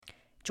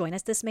Join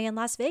us this May in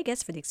Las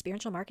Vegas for the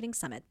Experiential Marketing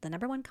Summit, the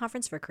 #1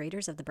 conference for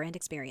creators of the brand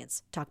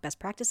experience. Talk best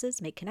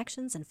practices, make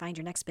connections, and find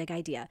your next big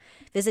idea.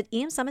 Visit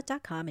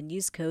emsummit.com and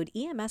use code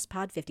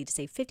EMSPOD50 to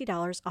save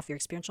 $50 off your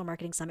Experiential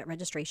Marketing Summit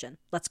registration.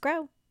 Let's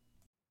grow!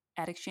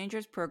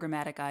 AdExchanger's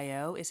Programmatic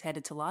I.O. is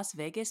headed to Las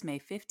Vegas May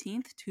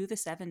 15th to the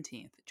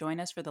 17th. Join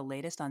us for the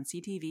latest on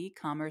CTV,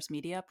 commerce,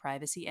 media,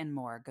 privacy, and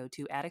more. Go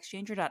to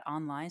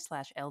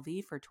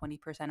adexchanger.online/LV for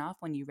 20% off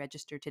when you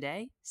register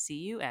today. See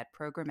you at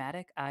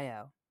Programmatic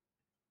I.O.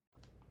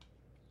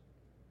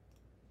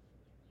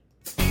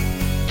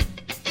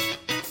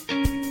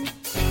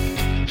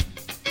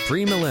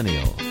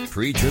 Premillennial,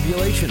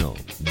 pre-tribulational,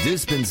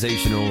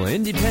 dispensational,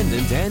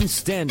 independent, and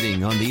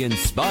standing on the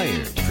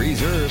inspired,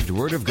 preserved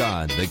Word of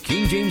God, the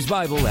King James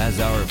Bible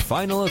as our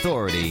final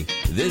authority.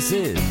 This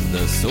is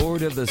the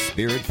Sword of the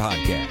Spirit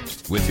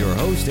podcast with your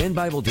host and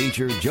Bible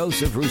teacher,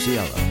 Joseph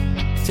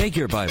Rusiello. Take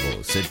your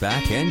Bible, sit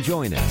back, and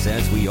join us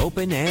as we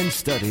open and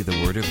study the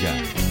Word of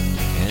God.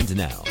 And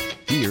now,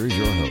 here's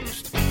your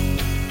host.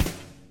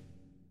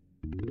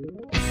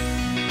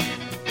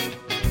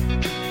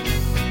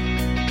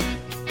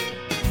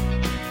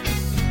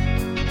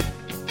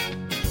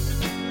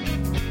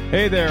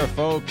 Hey there,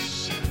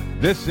 folks.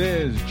 This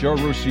is Joe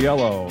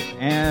Rusiello,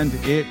 and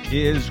it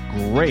is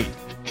great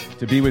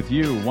to be with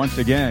you once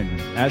again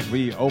as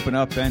we open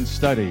up and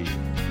study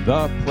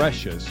the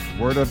precious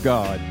Word of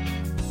God,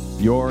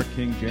 your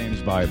King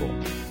James Bible.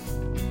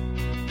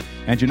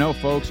 And you know,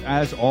 folks,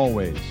 as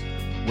always,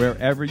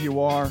 wherever you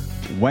are,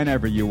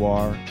 whenever you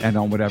are, and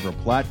on whatever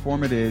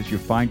platform it is you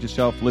find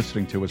yourself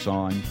listening to us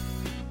on,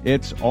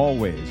 it's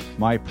always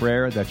my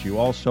prayer that you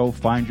also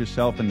find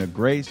yourself in the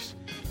grace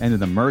and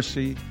in the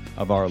mercy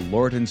of our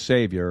Lord and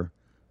Savior,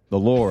 the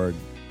Lord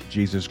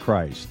Jesus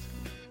Christ.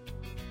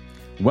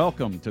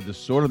 Welcome to the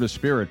Sword of the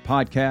Spirit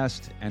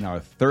podcast and our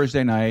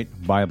Thursday night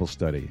Bible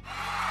study.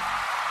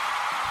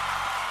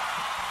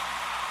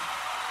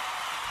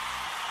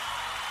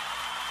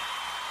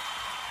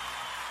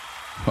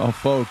 Well,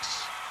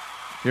 folks,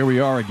 here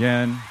we are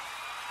again.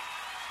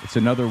 It's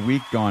another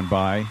week gone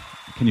by.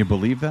 Can you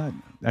believe that?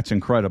 That's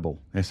incredible,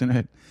 isn't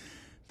it?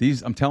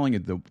 I'm telling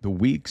you, the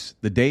weeks,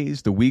 the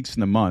days, the weeks,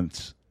 and the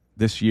months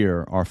this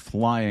year are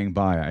flying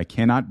by. I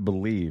cannot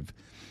believe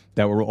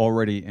that we're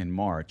already in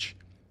March.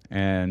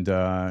 And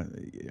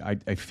I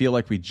feel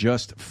like we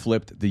just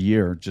flipped the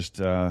year just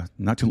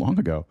not too long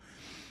ago.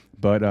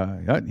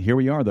 But here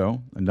we are,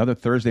 though, another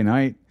Thursday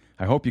night.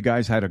 I hope you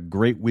guys had a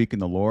great week in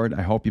the Lord.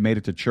 I hope you made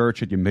it to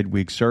church at your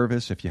midweek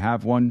service. If you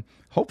have one,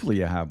 hopefully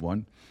you have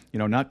one. You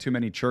know, not too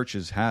many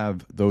churches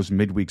have those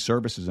midweek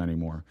services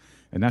anymore.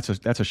 And that's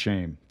a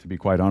shame, to be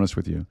quite honest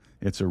with you.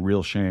 It's a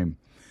real shame.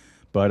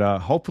 But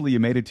hopefully you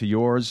made it to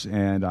yours,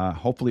 and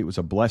hopefully it was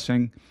a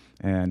blessing,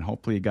 and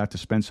hopefully you got to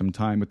spend some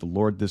time with the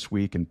Lord this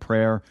week in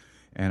prayer.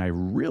 And I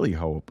really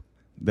hope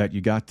that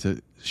you got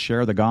to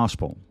share the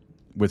gospel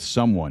with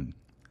someone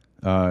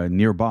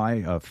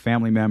nearby, a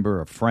family member,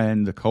 a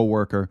friend, a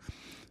coworker,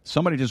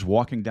 somebody just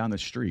walking down the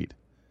street.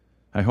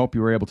 I hope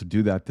you were able to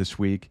do that this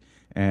week,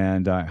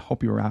 and I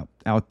hope you were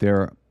out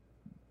there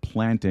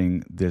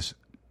planting this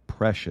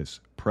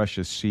precious,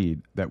 precious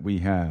seed that we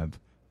have,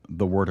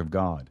 the Word of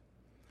God.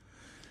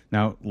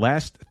 Now,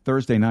 last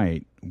Thursday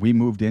night, we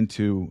moved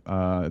into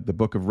the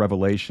book of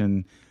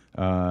Revelation.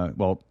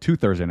 2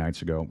 Thursday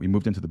nights ago, we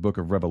moved into the book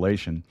of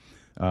Revelation.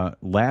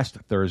 Last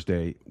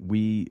Thursday,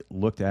 we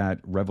looked at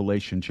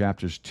Revelation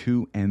chapters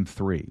 2 and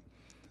 3.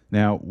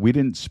 Now, we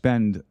didn't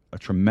spend a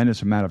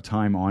tremendous amount of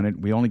time on it.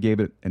 We only gave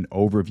it an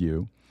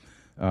overview.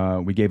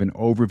 We gave an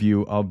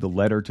overview of the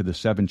letter to the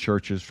 7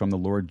 churches from the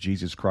Lord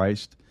Jesus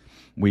Christ.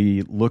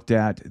 We looked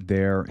at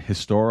their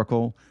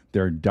historical,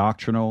 their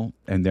doctrinal,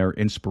 and their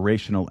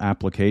inspirational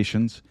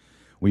applications.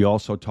 We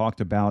also talked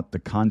about the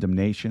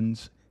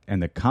condemnations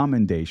and the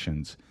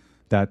commendations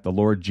that the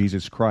Lord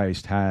Jesus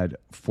Christ had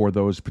for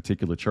those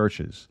particular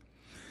churches.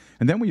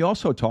 And then we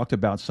also talked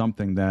about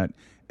something that,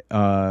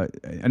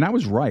 and I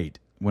was right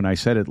when I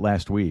said it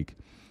last week,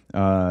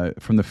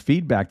 from the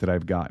feedback that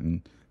I've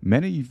gotten,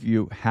 many of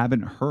you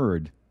haven't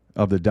heard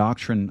of the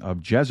doctrine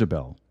of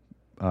Jezebel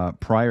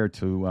prior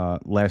to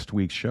last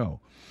week's show.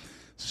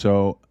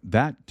 So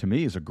that, to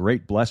me, is a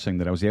great blessing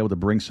that I was able to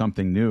bring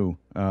something new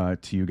to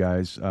you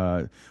guys.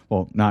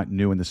 Well, not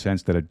new in the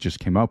sense that I just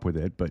came up with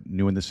it, but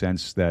new in the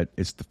sense that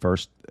it's the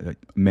first,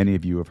 many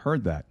of you have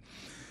heard that.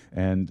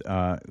 And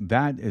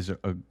that is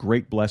a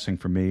great blessing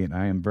for me, and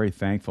I am very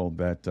thankful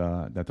that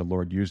the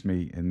Lord used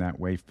me in that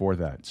way for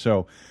that.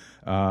 So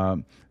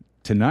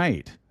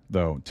tonight,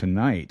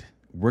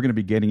 we're going to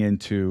be getting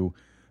into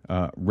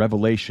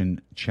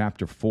Revelation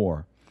chapter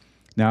 4.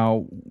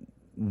 Now,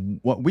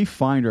 what we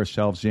find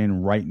ourselves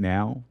in right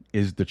now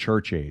is the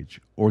church age,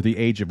 or the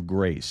age of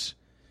grace.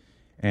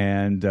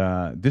 And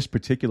this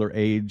particular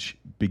age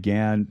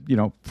began,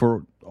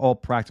 for all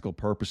practical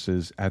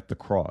purposes, at the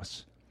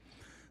cross.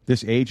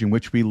 This age in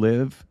which we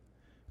live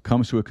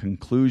comes to a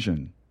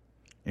conclusion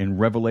in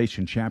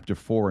Revelation chapter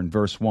 4 and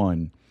verse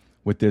 1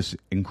 with this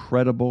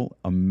incredible,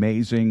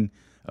 amazing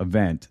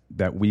event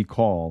that we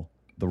call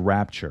the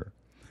rapture.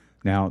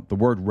 Now, the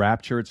word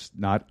rapture, it's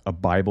not a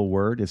Bible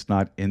word. It's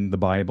not in the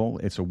Bible.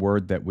 It's a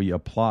word that we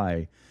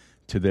apply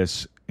to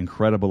this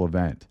incredible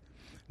event.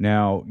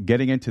 Now,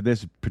 getting into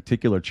this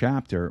particular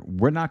chapter,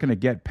 we're not going to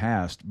get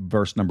past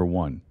verse number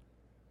 1.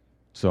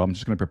 So I'm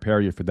just going to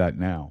prepare you for that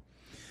now.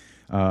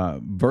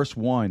 Verse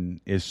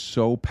 1 is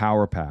so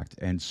power-packed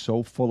and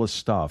so full of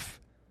stuff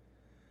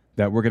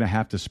that we're going to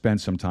have to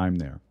spend some time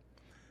there.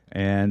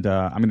 And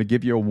I'm going to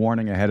give you a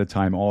warning ahead of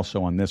time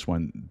also on this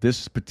one.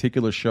 This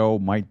particular show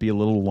might be a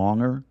little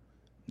longer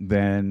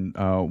than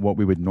what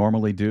we would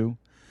normally do.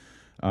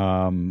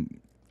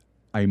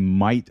 I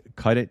might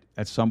cut it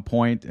at some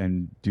point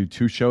and do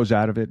 2 shows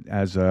out of it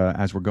as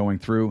we're going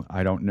through.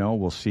 I don't know.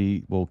 We'll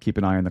see. We'll keep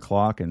an eye on the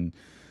clock and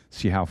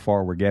see how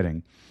far we're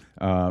getting.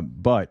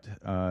 But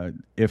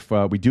if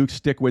we do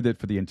stick with it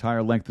for the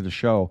entire length of the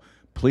show,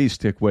 please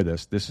stick with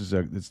us. This is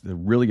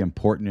really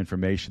important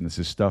information. This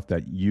is stuff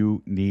that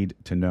you need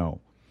to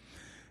know.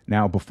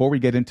 Now, before we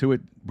get into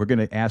it, we're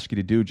going to ask you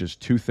to do just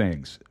 2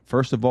 things.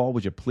 First of all,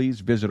 would you please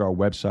visit our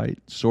website,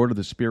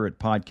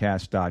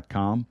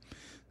 swordofthespiritpodcast.com,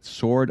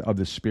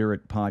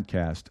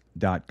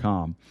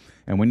 swordofthespiritpodcast.com.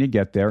 And when you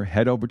get there,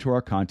 head over to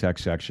our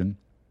contact section,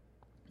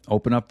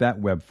 open up that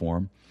web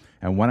form,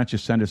 and why don't you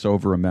send us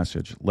over a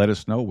message? Let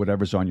us know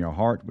whatever's on your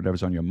heart,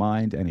 whatever's on your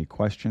mind, any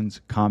questions,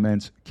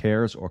 comments,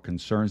 cares, or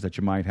concerns that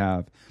you might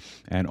have.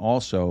 And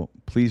also,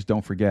 please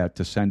don't forget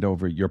to send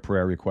over your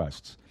prayer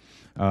requests.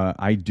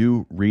 I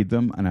do read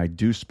them, and I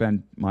do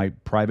spend my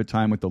private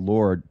time with the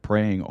Lord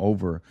praying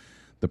over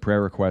the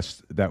prayer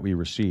requests that we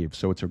receive.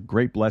 So it's a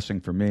great blessing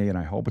for me, and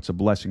I hope it's a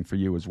blessing for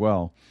you as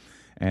well.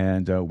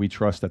 And we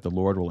trust that the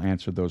Lord will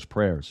answer those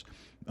prayers.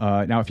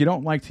 Now, if you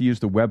don't like to use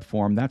the web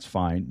form, that's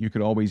fine. You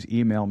could always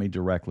email me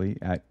directly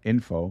at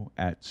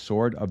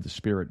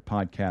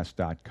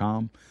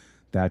info@swordofthespiritpodcast.com.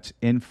 That's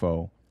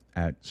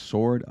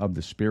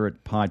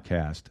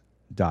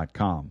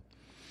info@swordofthespiritpodcast.com.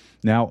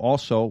 Now,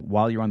 also,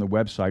 while you're on the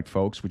website,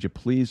 folks, would you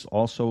please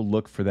also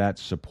look for that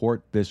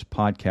Support This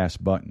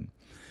Podcast button?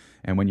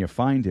 And when you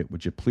find it,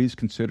 would you please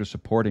consider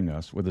supporting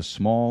us with a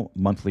small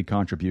monthly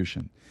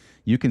contribution?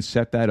 You can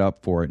set that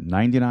up for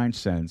 99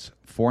 cents,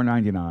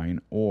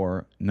 $4.99,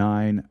 or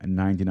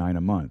 $9.99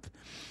 a month.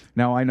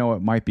 Now, I know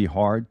it might be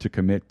hard to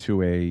commit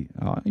to a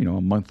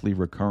monthly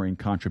recurring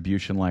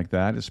contribution like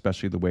that,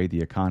 especially the way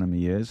the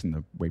economy is and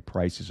the way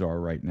prices are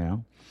right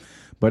now.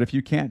 But if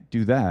you can't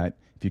do that,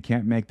 if you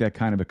can't make that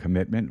kind of a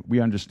commitment, we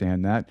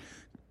understand that.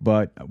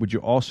 But would you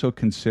also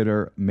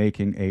consider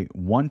making a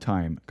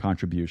one-time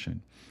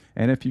contribution?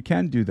 And if you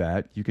can do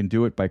that, you can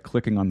do it by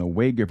clicking on the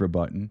Waygiver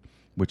button,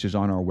 which is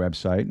on our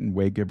website. And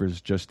Waygiver is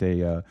just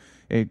a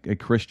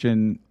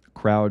Christian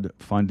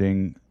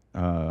crowdfunding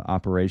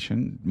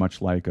operation,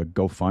 much like a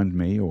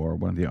GoFundMe or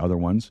one of the other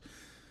ones.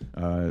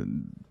 The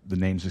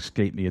names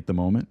escape me at the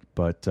moment,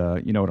 but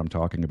you know what I'm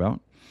talking about.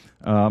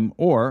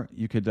 Or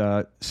you could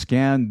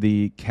scan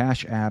the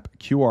Cash App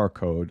QR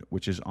code,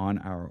 which is on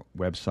our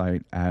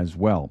website as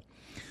well.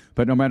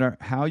 But no matter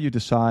how you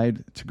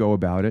decide to go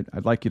about it,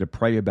 I'd like you to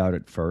pray about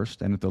it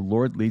first. And if the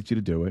Lord leads you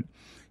to do it,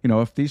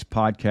 if these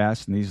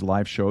podcasts and these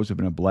live shows have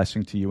been a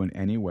blessing to you in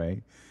any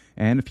way,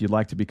 and if you'd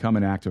like to become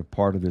an active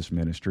part of this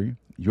ministry,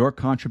 your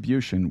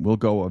contribution will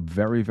go a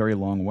very, very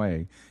long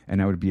way,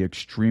 and I would be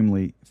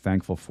extremely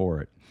thankful for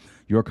it.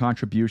 Your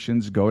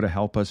contributions go to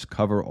help us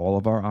cover all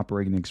of our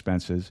operating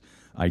expenses.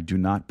 I do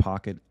not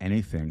pocket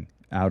anything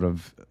out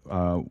of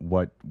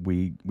what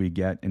we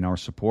get in our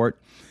support.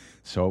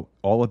 So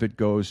all of it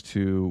goes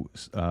to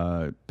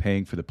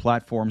paying for the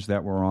platforms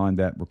that we're on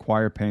that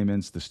require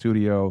payments, the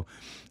studio,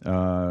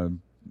 for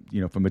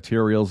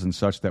materials and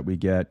such that we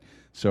get.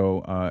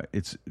 So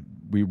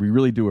we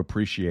really do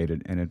appreciate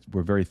it, and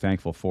we're very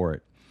thankful for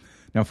it.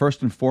 Now,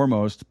 first and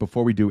foremost,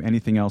 before we do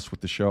anything else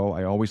with the show,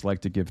 I always like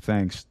to give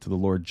thanks to the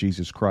Lord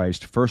Jesus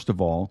Christ, first of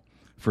all,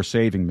 for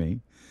saving me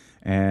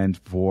and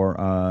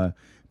for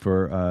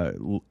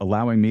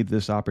allowing me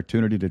this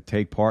opportunity to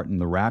take part in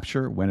the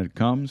rapture when it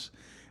comes,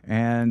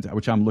 and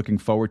which I'm looking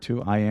forward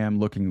to. I am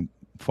looking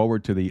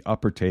forward to the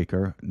upper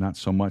taker, not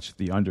so much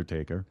the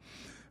undertaker.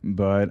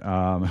 But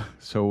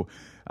so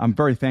I'm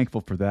very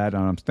thankful for that,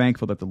 and I'm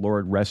thankful that the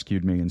Lord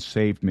rescued me and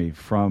saved me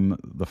from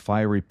the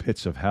fiery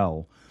pits of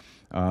hell,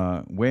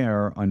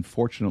 where,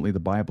 unfortunately,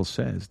 the Bible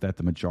says that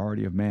the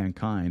majority of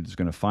mankind is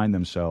going to find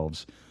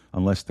themselves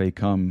unless they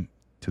come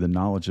to the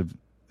knowledge of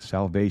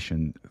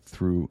salvation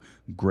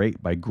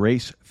by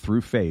grace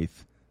through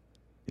faith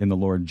in the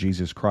Lord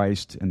Jesus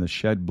Christ and the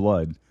shed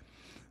blood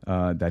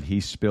that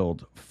He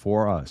spilled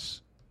for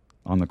us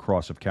on the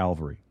cross of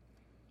Calvary.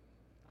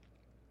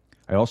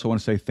 I also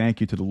want to say thank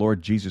you to the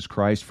Lord Jesus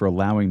Christ for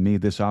allowing me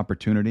this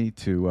opportunity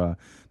to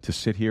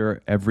sit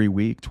here every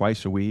week,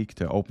 twice a week,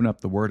 to open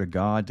up the Word of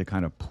God, to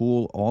kind of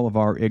pool all of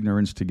our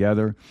ignorance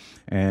together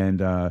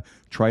and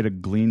try to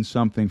glean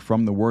something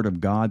from the Word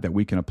of God that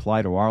we can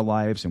apply to our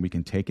lives and we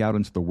can take out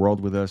into the world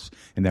with us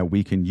and that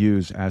we can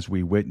use as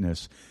we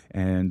witness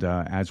and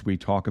as we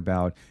talk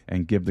about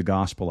and give the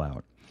gospel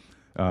out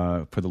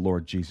for the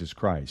Lord Jesus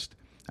Christ.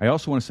 I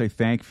also want to say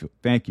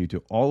thank you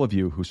to all of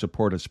you who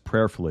support us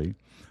prayerfully.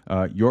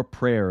 Your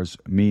prayers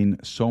mean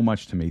so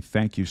much to me.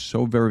 Thank you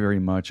so very, very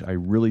much. I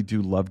really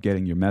do love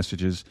getting your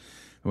messages.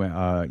 When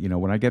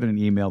I get an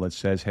email that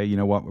says, hey, you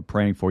know what, we're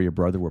praying for you,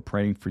 brother. We're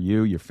praying for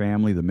you, your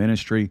family, the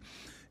ministry.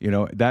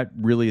 That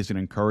really is an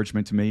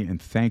encouragement to me,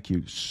 and thank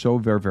you so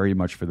very, very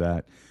much for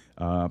that.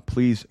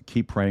 Please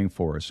keep praying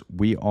for us.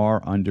 We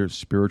are under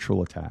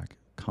spiritual attack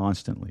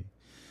constantly,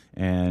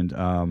 and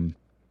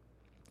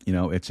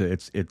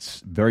it's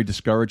very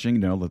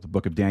discouraging. The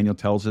book of Daniel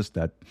tells us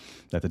that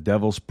the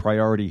devil's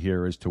priority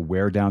here is to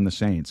wear down the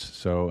saints.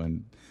 So,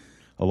 and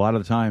a lot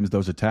of the times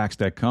those attacks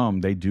that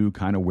come, they do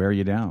kind of wear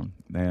you down.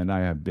 And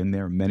I have been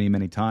there many,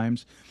 many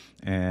times.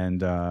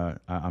 And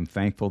I'm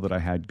thankful that I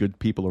had good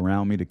people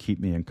around me to keep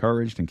me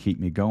encouraged and keep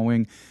me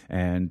going.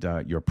 And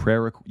your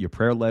prayer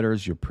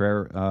letters, you're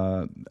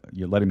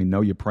letting me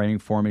know you're praying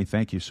for me.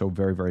 Thank you so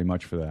very, very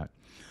much for that.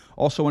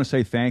 Also want to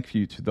say thank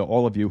you to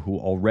all of you who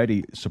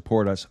already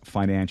support us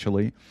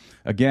financially.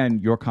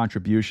 Again, your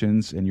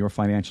contributions and your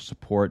financial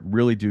support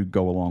really do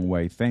go a long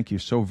way. Thank you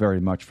so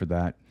very much for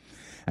that.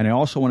 And I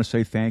also want to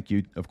say thank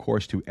you, of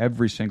course, to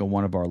every single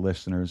one of our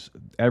listeners,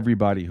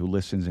 everybody who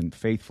listens in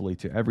faithfully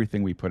to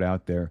everything we put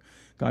out there.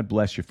 God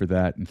bless you for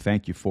that, and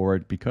thank you for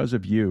it. Because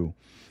of you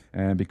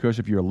and because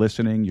of your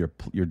listening, your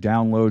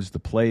downloads, the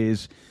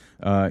plays,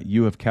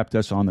 you have kept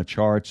us on the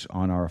charts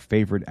on our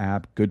favorite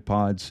app, Good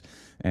Pods,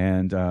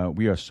 and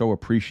we are so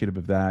appreciative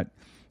of that.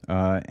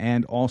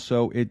 And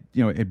also,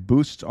 it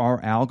boosts our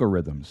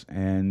algorithms.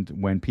 And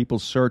when people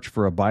search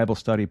for a Bible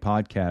study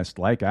podcast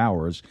like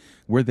ours,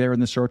 we're there in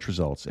the search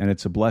results. And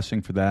it's a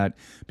blessing for that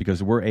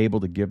because we're able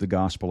to give the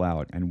gospel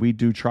out. And we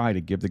do try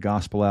to give the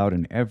gospel out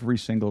in every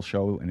single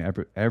show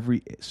and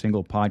every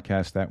single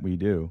podcast that we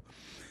do.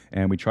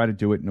 And we try to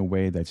do it in a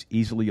way that's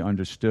easily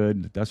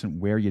understood, that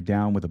doesn't wear you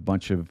down with a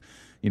bunch of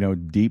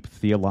deep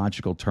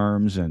theological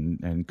terms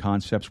and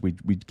concepts. We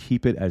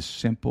keep it as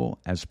simple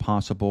as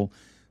possible,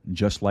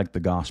 just like the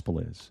gospel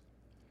is.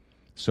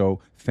 So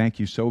thank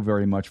you so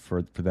very much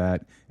for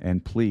that,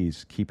 and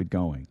please keep it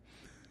going.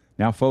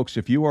 Now, folks,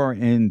 if you are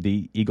in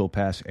the Eagle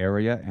Pass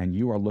area and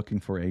you are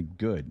looking for a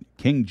good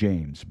King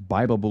James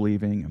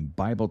Bible-believing and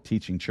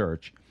Bible-teaching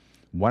church,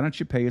 why don't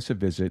you pay us a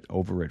visit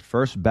over at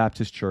First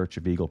Baptist Church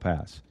of Eagle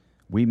Pass?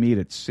 We meet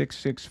at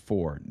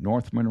 664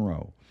 North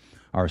Monroe.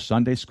 Our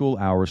Sunday school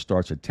hour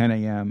starts at 10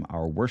 a.m.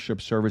 Our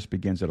worship service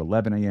begins at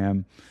 11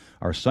 a.m.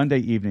 Our Sunday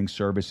evening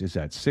service is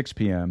at 6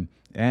 p.m.,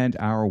 and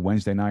our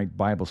Wednesday night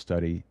Bible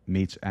study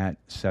meets at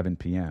 7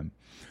 p.m.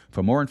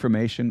 For more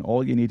information,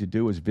 all you need to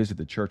do is visit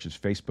the church's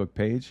Facebook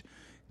page.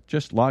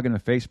 Just log into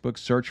Facebook,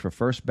 search for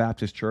First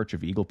Baptist Church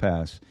of Eagle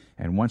Pass,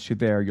 and once you're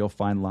there, you'll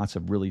find lots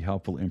of really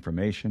helpful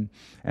information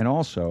and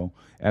also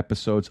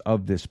episodes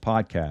of this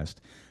podcast.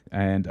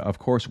 And, of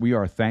course, we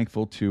are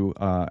thankful to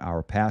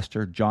our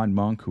pastor, John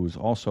Monk, who is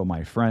also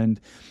my friend,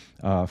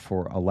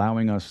 for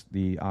allowing us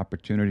the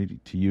opportunity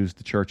to use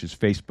the church's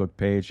Facebook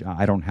page.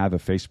 I don't have a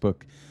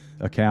Facebook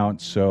account,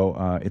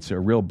 so it's a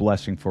real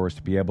blessing for us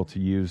to be able to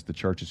use the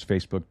church's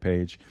Facebook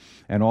page,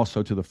 and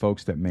also to the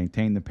folks that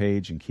maintain the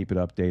page and keep it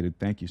updated.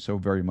 Thank you so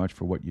very much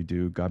for what you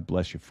do. God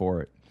bless you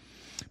for it.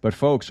 But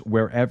folks,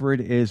 wherever it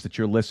is that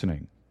you're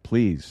listening,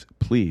 please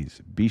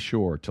be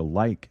sure to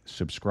like,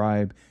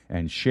 subscribe,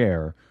 and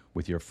share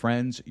with your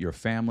friends, your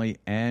family,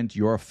 and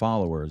your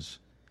followers,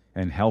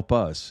 and help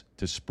us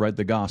to spread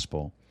the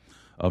gospel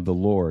of the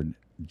Lord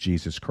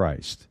Jesus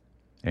Christ.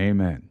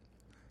 Amen.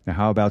 Now,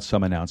 how about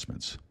some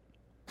announcements?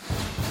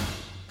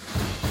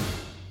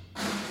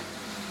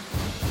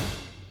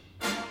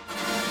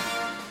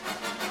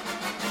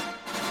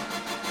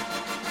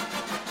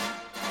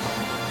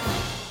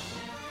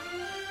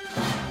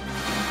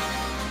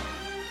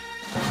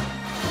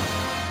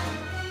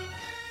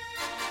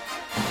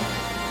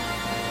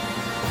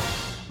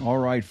 All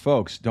right,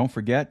 folks, don't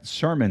forget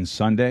Sermon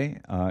Sunday,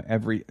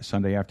 every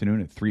Sunday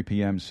afternoon at 3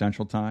 p.m.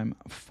 Central Time,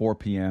 4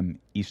 p.m.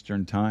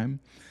 Eastern Time.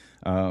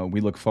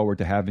 We look forward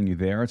to having you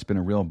there. It's been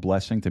a real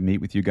blessing to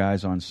meet with you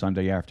guys on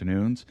Sunday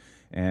afternoons.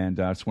 And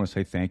I just want to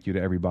say thank you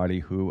to everybody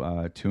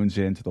who tunes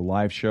in to the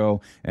live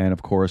show and,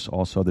 of course,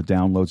 also the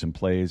downloads and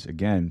plays.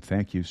 Again,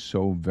 thank you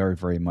so very,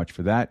 very much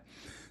for that.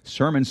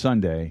 Sermon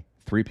Sunday,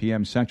 3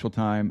 p.m. Central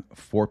Time,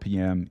 4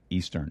 p.m.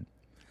 Eastern.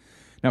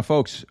 Now,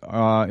 folks,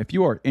 if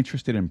you are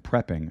interested in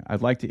prepping,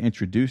 I'd like to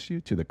introduce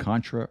you to the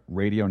Contra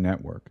Radio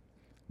Network.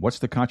 What's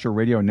the Contra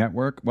Radio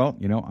Network? Well,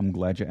 I'm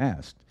glad you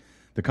asked.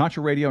 The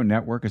Contra Radio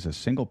Network is a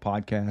single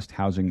podcast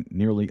housing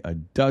nearly a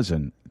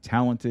dozen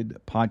talented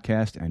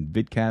podcast and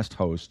vidcast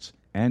hosts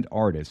and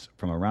artists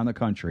from around the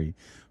country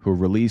who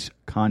release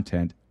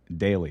content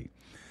daily.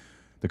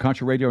 The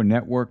Contra Radio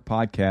Network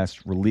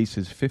podcast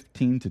releases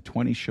 15 to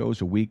 20 shows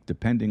a week,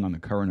 depending on the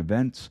current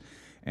events,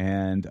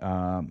 and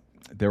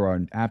there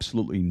are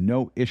absolutely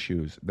no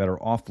issues that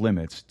are off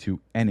limits to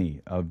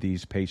any of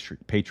these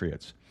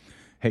patriots.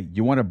 Hey,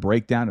 you want a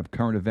breakdown of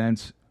current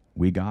events?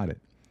 We got it.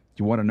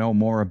 You want to know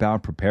more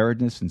about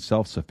preparedness and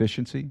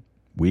self-sufficiency?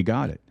 We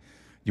got it.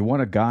 You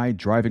want a guy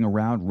driving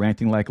around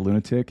ranting like a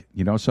lunatic?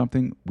 You know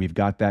something? We've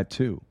got that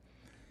too.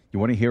 You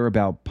want to hear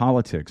about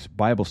politics,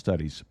 Bible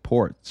studies,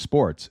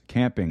 sports,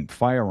 camping,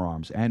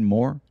 firearms, and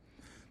more?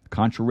 The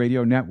Contra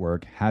Radio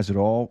Network has it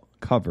all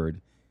covered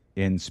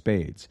in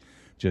spades.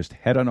 Just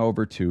head on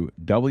over to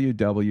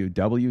www.crn.best.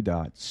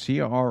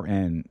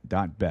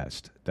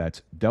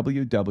 That's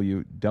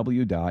www.crn.best.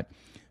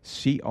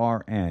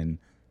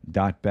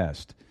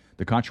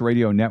 The Contra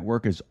Radio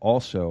Network is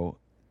also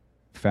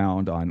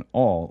found on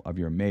all of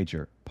your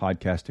major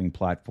podcasting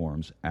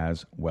platforms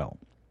as well.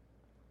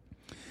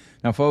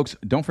 Now, folks,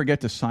 don't forget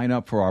to sign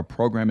up for our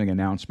programming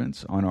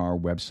announcements on our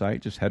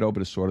website. Just head over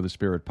to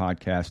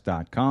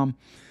swordofthespiritpodcast.com.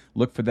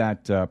 Look for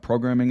that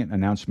programming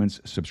announcements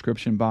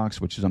subscription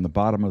box, which is on the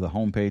bottom of the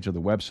homepage of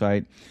the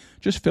website.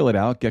 Just fill it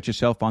out. Get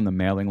yourself on the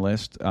mailing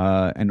list.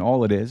 And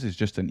all it is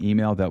just an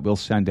email that we'll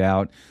send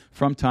out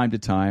from time to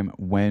time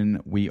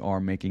when we are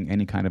making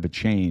any kind of a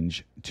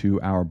change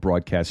to our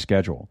broadcast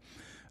schedule.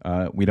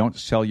 We don't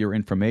sell your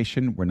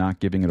information. We're not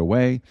giving it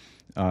away.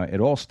 It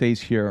all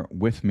stays here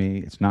with me.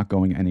 It's not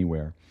going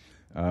anywhere.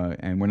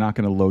 And we're not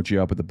going to load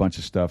you up with a bunch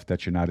of stuff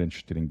that you're not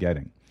interested in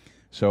getting.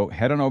 So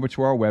head on over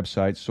to our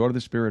website,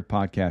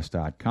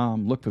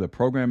 swordofthespiritpodcast.com. Look for the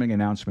programming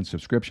announcement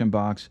subscription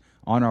box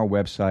on our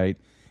website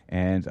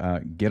and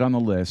get on the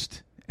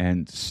list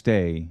and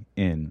stay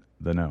in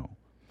the know.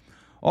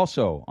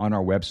 Also on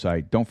our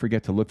website, don't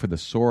forget to look for the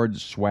Sword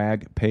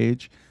Swag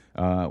page.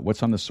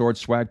 What's on the Sword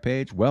Swag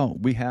page? Well,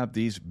 we have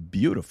these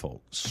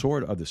beautiful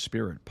Sword of the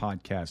Spirit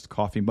podcast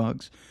coffee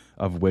mugs,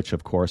 of which,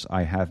 of course,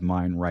 I have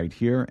mine right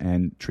here.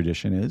 And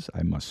tradition is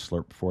I must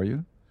slurp for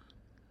you.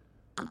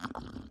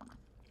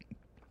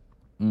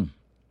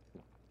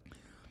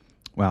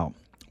 Wow.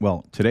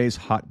 Well, today's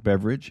hot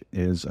beverage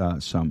is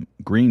some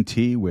green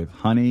tea with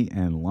honey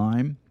and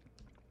lime.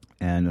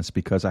 And that's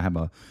because I have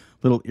a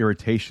little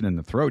irritation in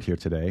the throat here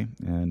today.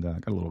 And I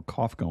got a little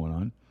cough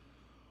going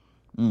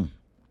on.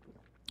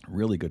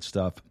 Really good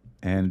stuff.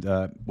 And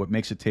what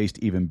makes it taste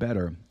even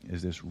better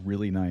is this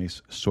really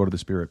nice Sword of the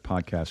Spirit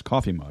podcast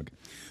coffee mug,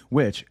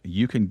 which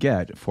you can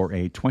get for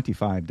a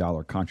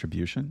 $25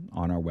 contribution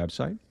on our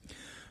website.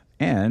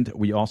 And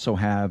we also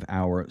have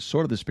our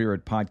Sword of the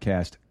Spirit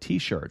podcast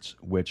T-shirts,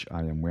 which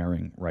I am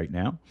wearing right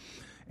now.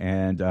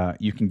 And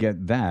you can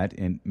get that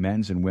in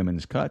men's and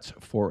women's cuts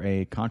for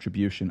a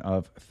contribution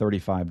of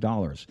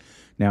 $35.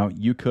 Now,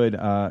 you could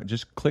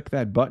just click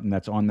that button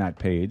that's on that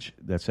page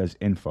that says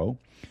info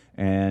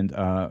and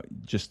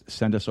just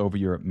send us over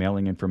your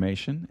mailing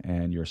information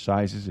and your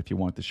sizes if you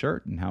want the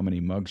shirt and how many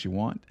mugs you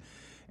want.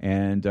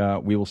 And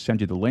we will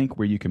send you the link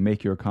where you can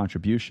make your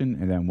contribution.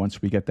 And then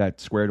once we get that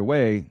squared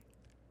away,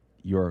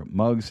 your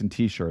mugs and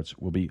T-shirts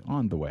will be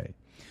on the way.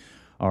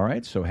 All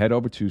right, so head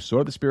over to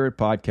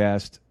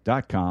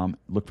swordofthespiritpodcast.com,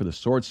 look for the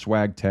Sword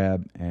Swag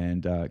tab,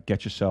 and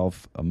get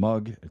yourself a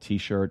mug, a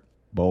T-shirt,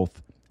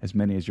 both, as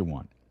many as you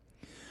want.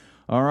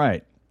 All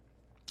right,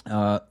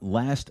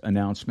 last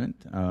announcement.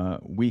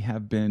 We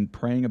have been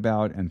praying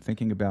about and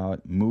thinking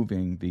about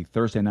moving the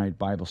Thursday night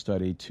Bible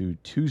study to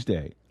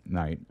Tuesday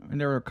night,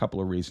 and there are a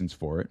couple of reasons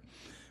for it.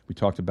 We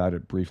talked about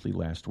it briefly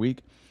last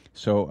week.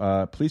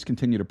 So please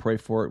continue to pray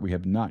for it. We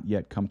have not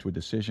yet come to a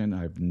decision.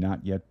 I've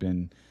not yet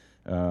been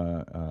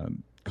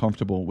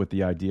comfortable with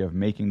the idea of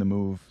making the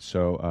move.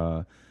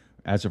 So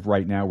as of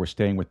right now, we're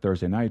staying with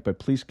Thursday night. But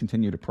please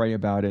continue to pray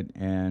about it,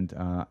 and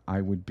I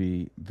would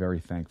be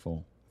very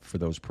thankful for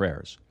those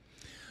prayers.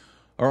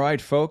 All right,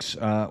 folks,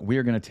 we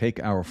are going to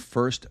take our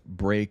first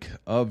break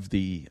of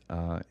the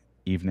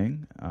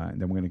evening,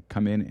 and then we're going to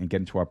come in and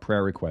get into our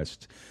prayer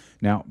requests.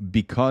 Now,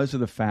 because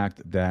of the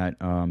fact that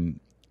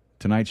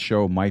tonight's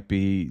show might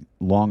be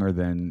longer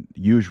than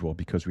usual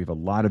because we have a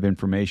lot of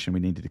information we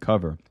needed to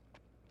cover,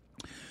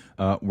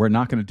 we're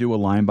not going to do a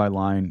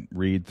line-by-line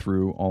read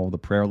through all the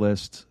prayer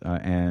lists,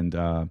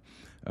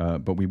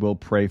 but we will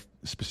pray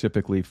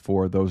specifically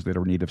for those that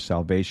are in need of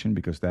salvation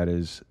because that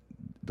is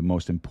the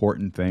most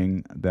important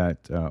thing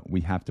that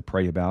we have to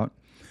pray about.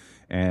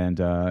 And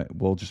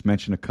we'll just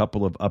mention a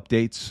couple of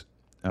updates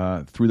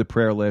through the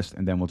prayer list,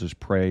 and then we'll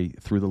just pray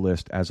through the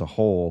list as a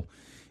whole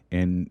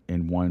in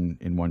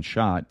one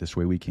shot. This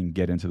way we can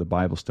get into the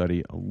Bible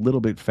study a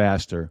little bit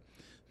faster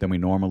than we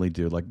normally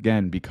do,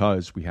 again,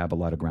 because we have a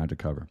lot of ground to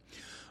cover.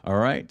 All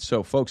right,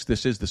 so folks,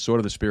 this is the Sword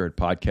of the Spirit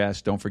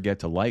podcast. Don't forget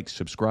to like,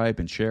 subscribe,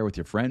 and share with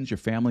your friends, your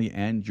family,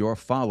 and your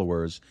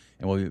followers,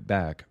 and we'll be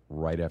back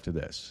right after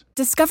this.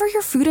 Discover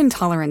your food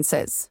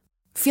intolerances.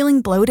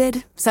 Feeling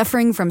bloated,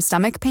 suffering from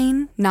stomach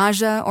pain,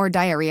 nausea, or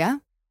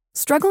diarrhea?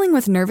 Struggling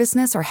with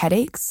nervousness or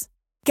headaches?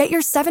 Get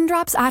your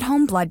 7-Drops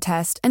at-home blood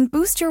test and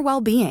boost your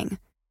well-being.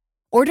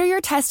 Order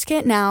your test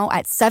kit now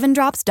at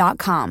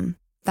 7drops.com.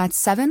 That's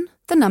 7,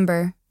 the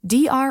number,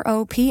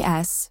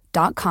 DROPS.com.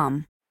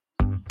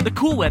 The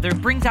cool weather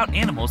brings out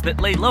animals that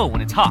lay low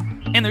when it's hot,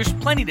 and there's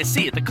plenty to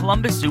see at the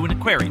Columbus Zoo and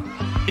Aquarium.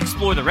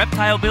 Explore the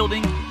reptile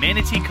building,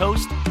 Manatee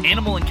Coast,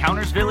 Animal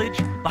Encounters Village,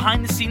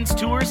 behind-the-scenes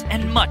tours,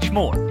 and much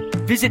more.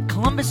 Visit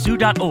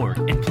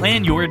ColumbusZoo.org and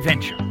plan your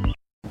adventure.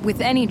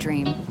 With any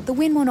dream, the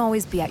wind won't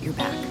always be at your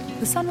back.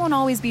 The sun won't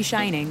always be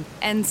shining,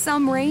 and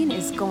some rain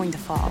is going to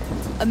fall.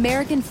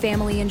 American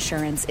Family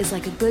Insurance is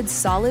like a good,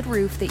 solid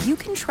roof that you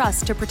can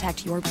trust to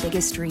protect your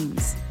biggest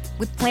dreams.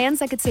 With plans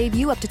that could save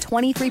you up to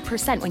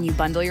 23% when you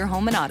bundle your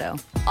home and auto.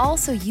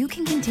 Also, you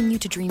can continue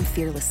to dream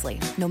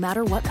fearlessly, no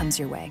matter what comes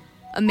your way.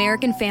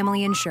 American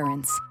Family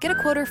Insurance. Get a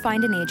quote or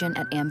find an agent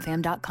at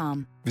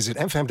amfam.com. Visit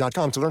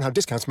amfam.com to learn how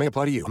discounts may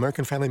apply to you.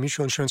 American Family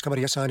Mutual Insurance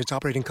Company assigned its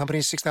operating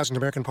company, 6000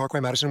 American Parkway,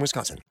 Madison,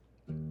 Wisconsin.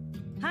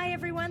 Hi,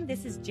 everyone.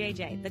 This is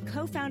JJ, the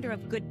co-founder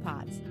of Good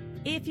Pods.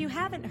 If you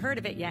haven't heard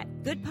of it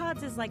yet, Good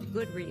Pods is like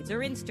Goodreads or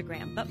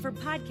Instagram, but for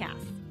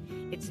podcasts.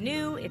 It's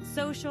new, it's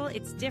social,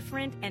 it's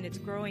different, and it's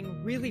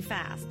growing really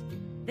fast.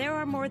 There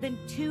are more than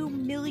 2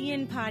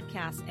 million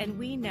podcasts, and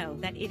we know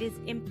that it is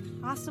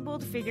impossible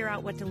to figure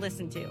out what to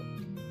listen to.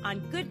 On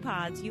Good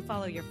Pods, you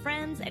follow your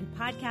friends and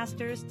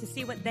podcasters to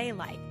see what they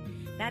like.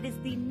 That is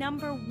the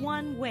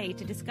 #1 way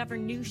to discover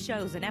new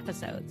shows and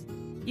episodes.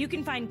 You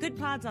can find Good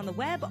Pods on the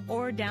web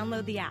or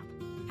download the app.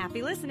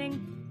 Happy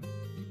listening.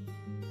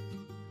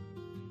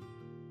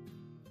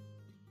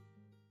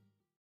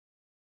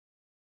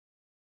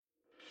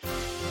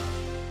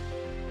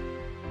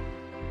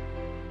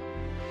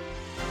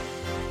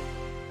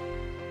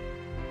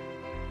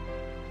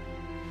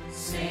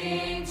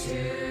 Sing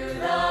to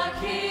the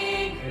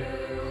King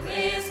who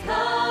is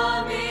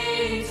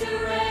coming to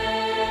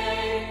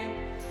reign.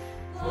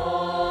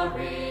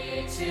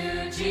 Glory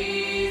to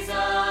Jesus,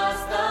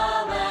 the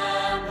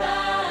Lamb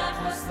that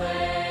was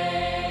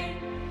slain.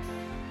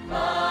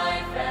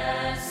 Life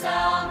and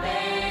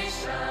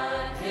salvation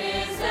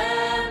his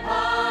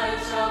empire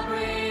shall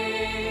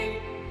bring,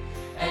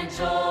 and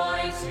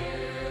joy to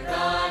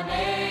the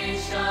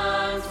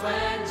nations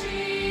when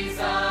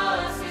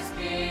Jesus is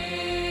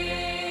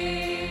King.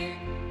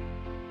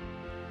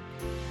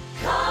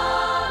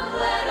 Come,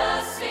 let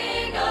us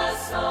sing a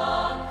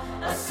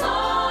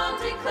song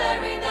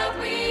declaring that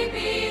we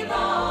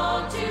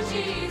belong to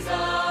Jesus.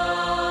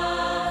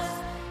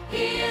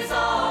 He is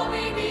all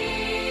we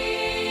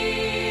need.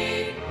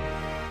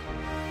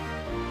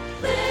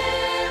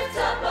 Lift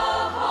up a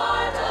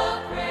heart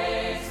of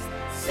praise.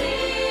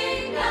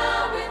 Sing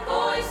now with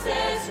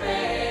voices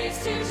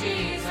raised to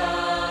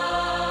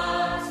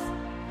Jesus.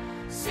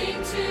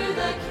 Sing to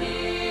the King.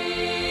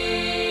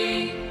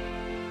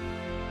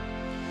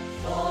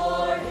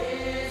 For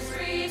his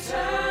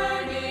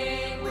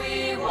returning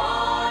we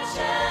watch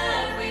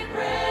and we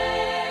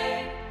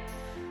pray.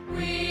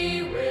 We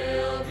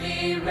will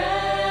be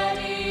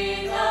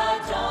ready the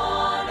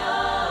dawn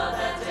of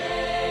that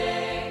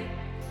day.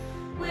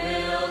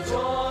 We'll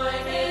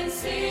join in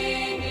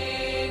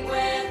singing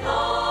with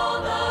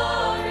all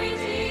the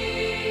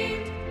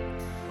redeemed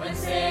when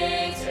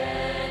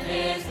Satan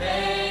is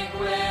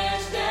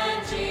vanquished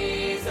and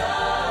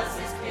Jesus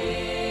is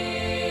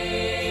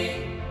King.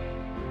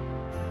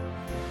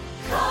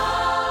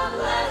 Come,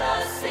 let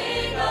us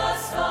sing a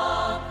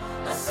song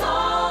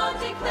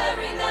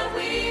declaring that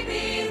we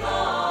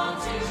belong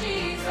to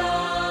Jesus.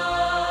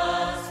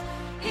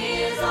 He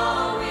is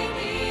all we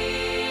need.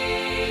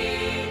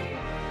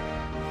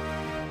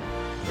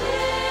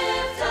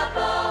 Lift up a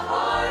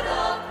heart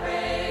of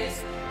praise.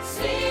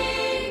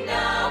 Sing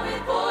now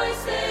with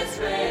voices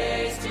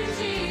raised to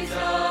Jesus.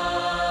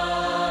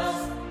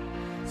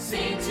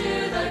 Sing to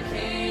the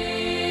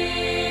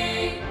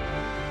King.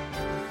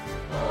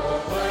 Oh,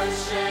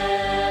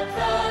 worship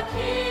the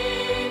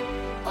King,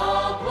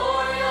 all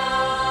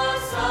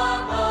glorious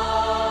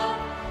above,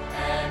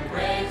 and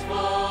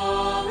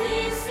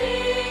gratefully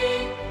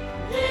sing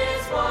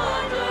his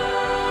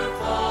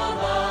wonderful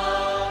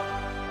love.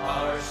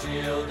 Our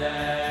shield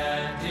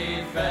and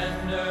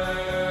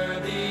defender,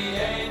 the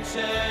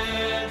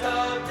ancient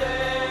of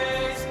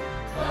days,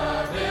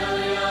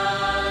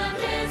 pavilion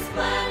in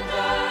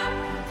splendor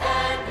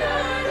and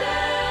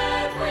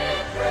girded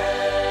with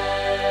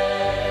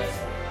praise.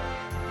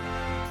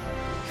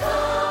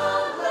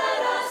 Come,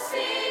 let us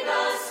sing a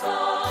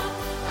song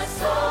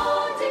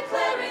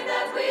declaring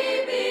that we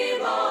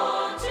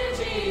belong to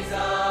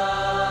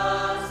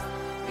Jesus.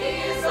 He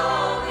is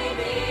all we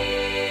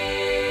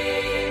need.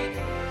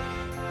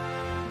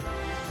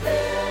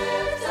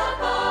 Lift up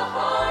a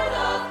heart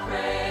of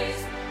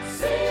praise.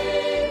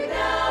 Sing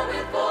now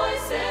with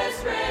voices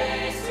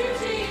raised to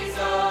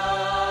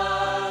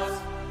Jesus.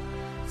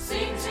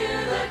 Sing to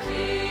the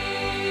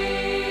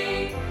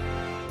King.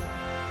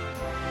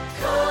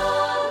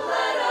 Come,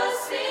 let us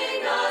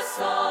sing a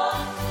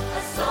song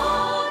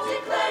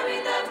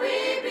declaring that we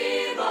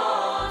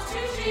belong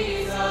to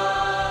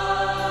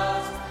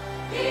Jesus.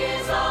 He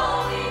is all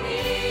we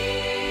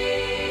need.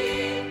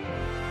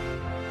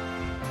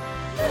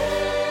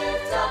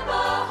 Lift up a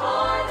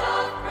heart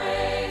of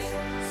praise.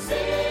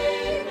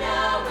 Sing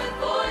now with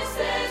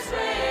voices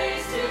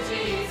raised to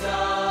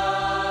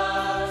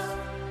Jesus.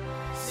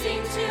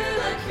 Sing to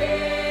the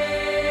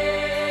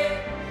King.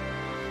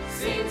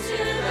 Sing to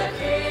the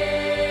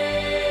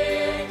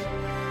King.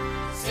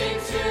 Sing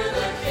to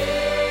the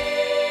King.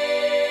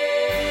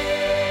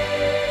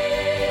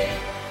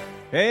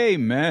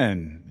 Amen.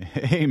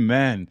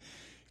 Amen.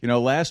 You know,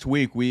 last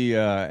week we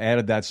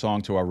added that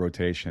song to our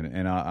rotation,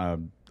 and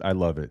I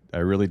love it. I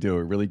really do.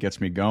 It really gets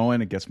me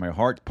going. It gets my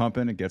heart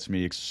pumping. It gets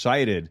me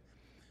excited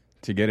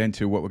to get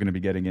into what we're going to be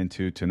getting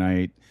into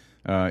tonight,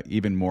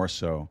 even more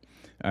so.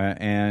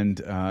 And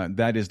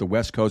that is the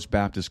West Coast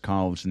Baptist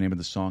College. The name of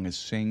the song is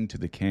Sing to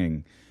the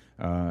King.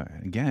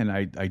 Again,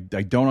 I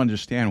don't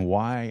understand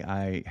why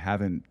I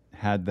haven't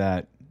had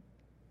that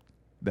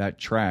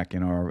track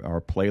in our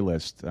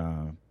playlist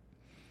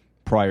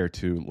prior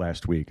to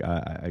last week.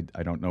 I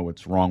don't know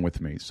what's wrong with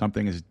me.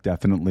 Something is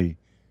definitely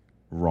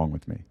wrong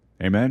with me.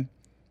 Amen?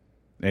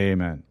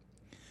 Amen.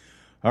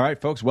 All right,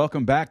 folks,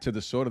 welcome back to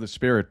the Sword of the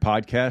Spirit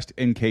podcast,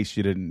 in case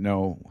you didn't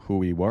know who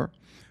we were.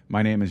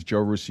 My name is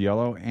Joe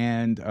Rusiello,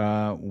 and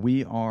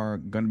we are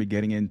going to be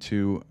getting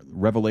into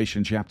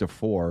Revelation chapter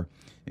 4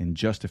 in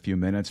just a few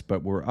minutes,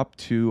 but we're up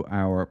to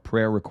our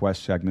prayer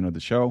request segment of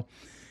the show,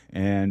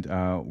 and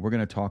we're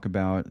going to talk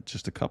about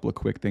just a couple of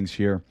quick things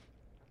here.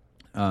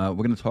 We're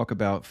going to talk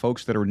about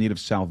folks that are in need of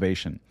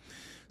salvation.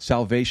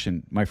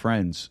 Salvation, my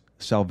friends,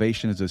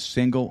 salvation is the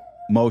single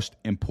most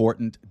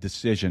important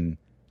decision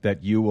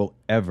that you will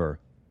ever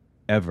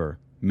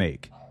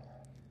make.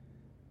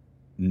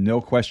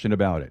 No question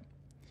about it.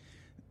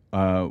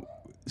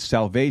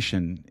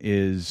 Salvation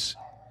is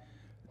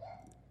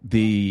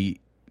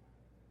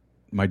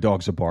my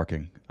dogs are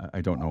barking.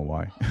 I don't know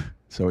why.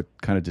 So it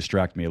kind of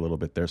distracted me a little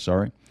bit there.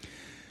 Sorry.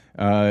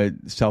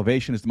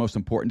 Salvation is the most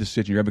important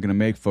decision you're ever going to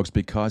make, folks,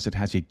 because it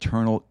has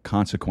eternal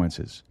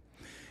consequences.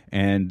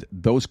 And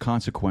those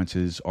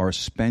consequences are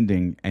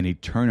spending an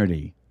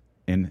eternity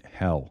in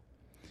hell.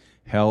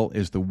 Hell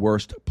is the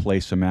worst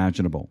place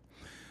imaginable.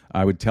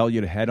 I would tell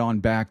you to head on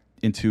back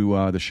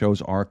into the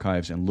show's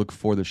archives and look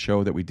for the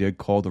show that we did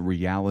called The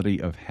Reality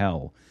of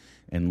Hell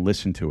and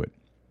listen to it.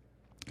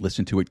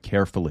 Listen to it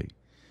carefully.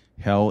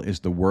 Hell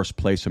is the worst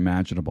place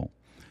imaginable.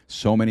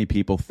 So many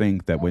people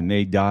think that when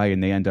they die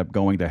and they end up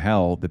going to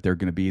hell, that they're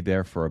going to be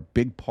there for a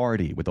big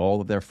party with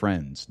all of their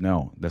friends.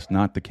 No, that's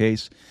not the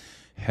case.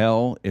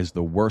 Hell is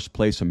the worst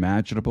place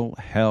imaginable.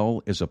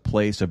 Hell is a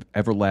place of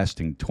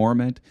everlasting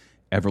torment,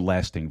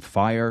 everlasting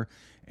fire,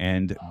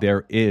 and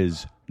there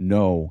is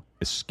no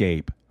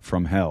escape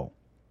from hell.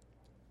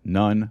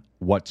 None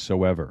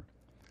whatsoever.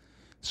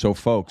 So,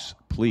 folks,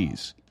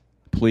 please,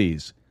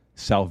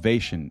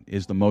 salvation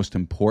is the most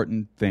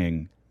important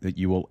thing that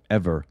you will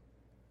ever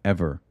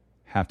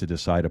have to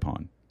decide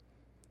upon.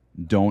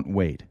 Don't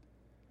wait.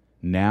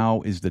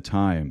 Now is the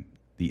time,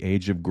 the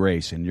age of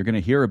grace, and you're going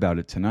to hear about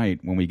it tonight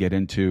when we get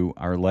into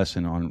our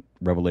lesson on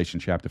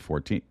Revelation chapter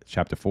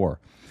 4.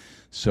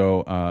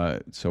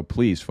 So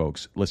please,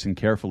 folks, listen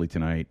carefully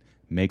tonight.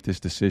 Make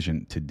this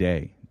decision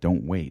today.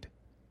 Don't wait.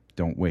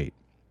 Don't wait.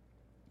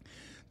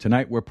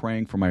 Tonight we're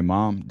praying for my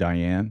mom,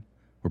 Diane.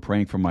 We're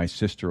praying for my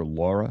sister,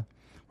 Laura.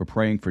 We're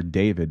praying for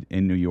David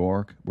in New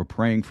York. We're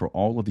praying for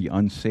all of the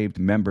unsaved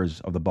members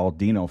of the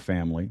Baldino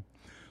family.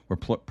 We're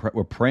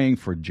praying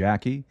for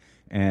Jackie.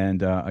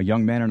 And a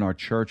young man in our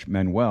church,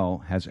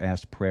 Manuel, has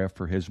asked prayer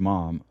for his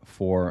mom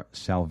for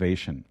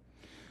salvation.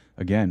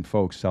 Again,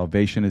 folks,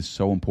 salvation is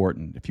so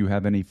important. If you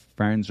have any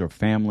friends or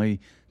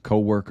family,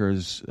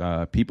 co-workers,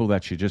 people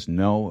that you just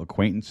know,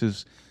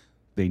 acquaintances,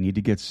 they need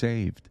to get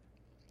saved.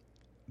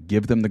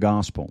 Give them the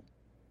gospel.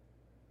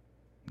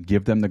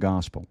 Give them the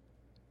gospel.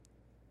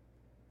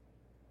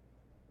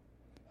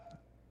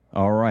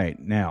 All right,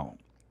 now,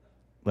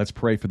 let's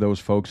pray for those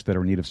folks that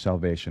are in need of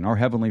salvation. Our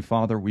Heavenly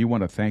Father, we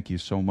want to thank you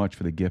so much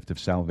for the gift of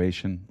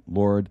salvation.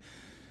 Lord,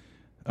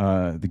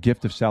 the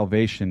gift of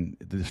salvation,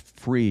 the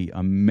free,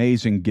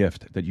 amazing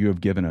gift that you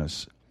have given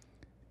us,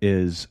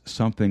 is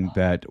something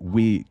that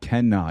we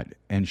cannot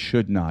and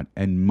should not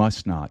and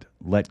must not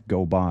let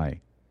go by.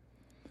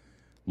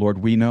 Lord,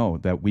 we know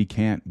that we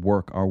can't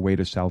work our way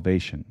to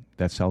salvation,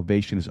 that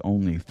salvation is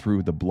only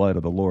through the blood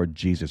of the Lord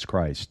Jesus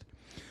Christ.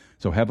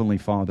 So, Heavenly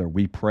Father,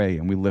 we pray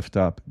and we lift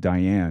up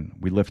Diane,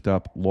 we lift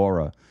up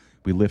Laura,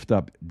 we lift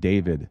up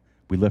David,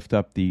 we lift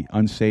up the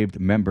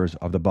unsaved members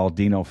of the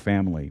Baldino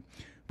family,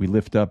 we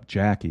lift up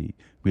Jackie,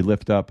 we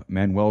lift up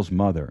Manuel's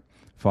mother.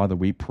 Father,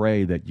 we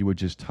pray that you would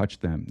just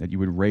touch them, that you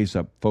would raise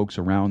up folks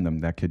around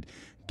them that could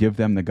give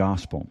them the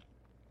gospel.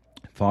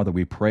 Father,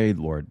 we pray,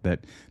 Lord,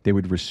 that they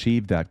would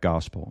receive that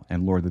gospel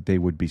and, Lord, that they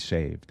would be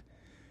saved.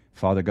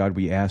 Father God,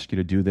 we ask you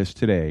to do this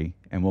today,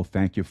 and we'll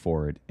thank you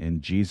for it. In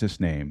Jesus'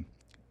 name,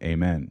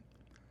 amen.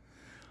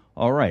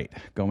 All right,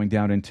 going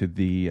down into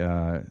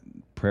the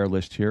prayer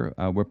list here,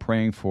 we're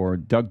praying for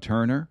Doug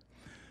Turner,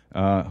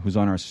 who's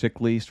on our sick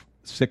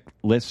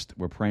list.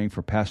 We're praying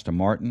for Pastor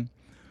Martin.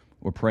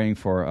 We're praying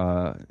for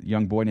a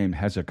young boy named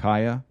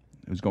Hezekiah,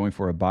 who's going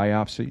for a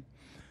biopsy.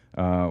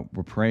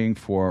 We're praying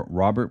for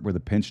Robert with a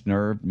pinched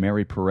nerve,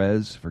 Mary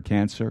Perez for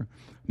cancer,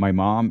 my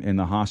mom in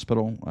the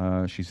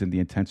hospital. She's in the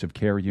intensive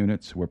care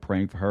unit, so we're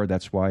praying for her.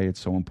 That's why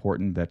it's so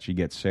important that she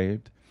gets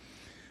saved.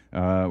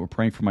 We're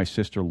praying for my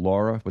sister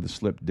Laura with a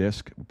slipped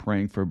disc. We're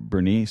praying for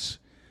Bernice,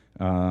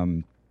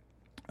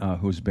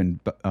 who's been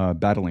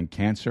battling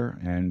cancer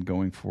and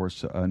going for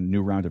a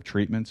new round of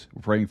treatments.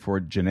 We're praying for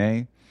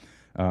Janae,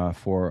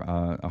 for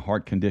a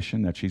heart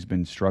condition that she's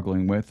been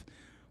struggling with.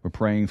 We're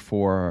praying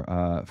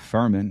for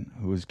Furman,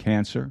 who has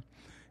cancer,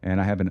 and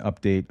I have an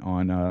update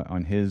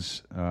on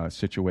his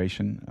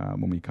situation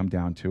when we come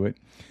down to it.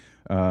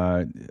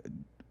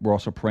 We're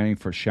also praying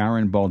for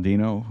Sharon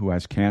Baldino, who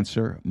has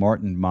cancer,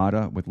 Martin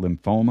Mata with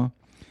lymphoma,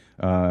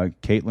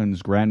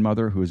 Caitlin's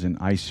grandmother, who is in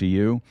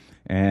ICU,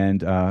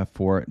 and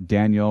for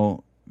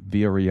Daniel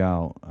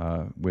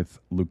Villarreal with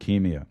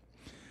leukemia.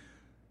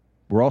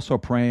 We're also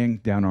praying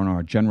down on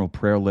our general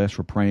prayer list.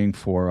 We're praying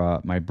for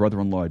my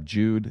brother-in-law,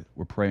 Jude.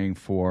 We're praying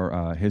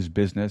for his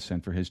business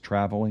and for his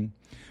traveling.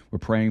 We're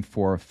praying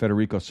for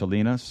Federico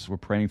Salinas. We're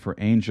praying for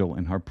Angel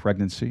in her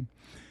pregnancy.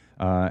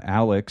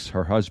 Alex,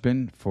 her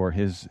husband, for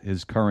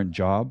his current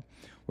job.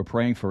 We're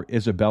praying for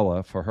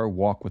Isabella for her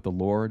walk with the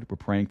Lord. We're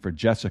praying for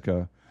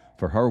Jessica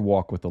for her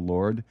walk with the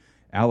Lord.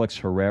 Alex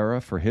Herrera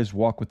for his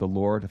walk with the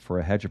Lord, for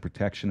a hedge of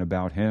protection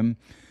about him,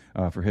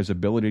 for his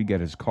ability to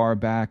get his car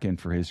back and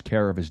for his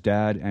care of his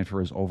dad and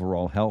for his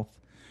overall health.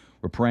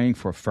 We're praying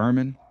for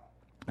Furman.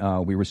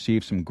 We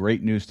received some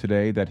great news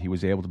today that he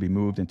was able to be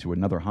moved into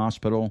another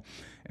hospital,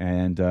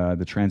 and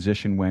the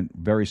transition went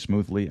very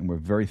smoothly, and we're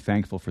very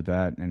thankful for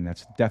that, and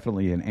that's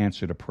definitely an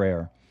answer to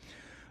prayer.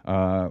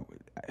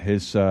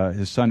 His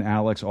son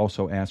Alex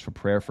also asked for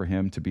prayer for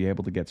him to be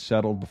able to get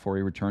settled before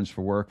he returns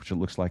for work, which it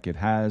looks like it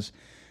has,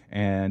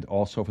 and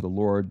also for the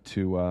Lord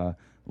to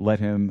let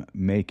him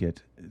make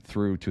it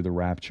through to the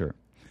rapture.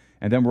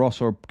 And then we're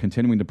also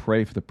continuing to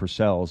pray for the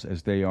Purcells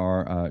as they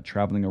are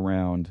traveling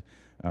around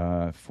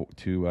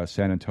to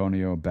San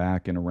Antonio,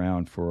 back and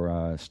around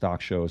for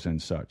stock shows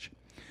and such.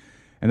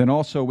 And then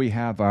also we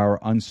have our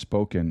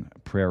unspoken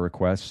prayer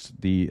requests,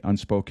 the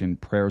unspoken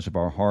prayers of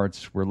our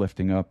hearts. We're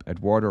lifting up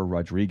Eduardo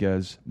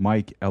Rodriguez,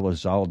 Mike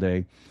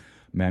Elizalde,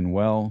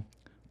 Manuel,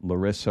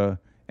 Larissa,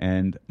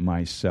 and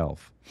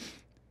myself.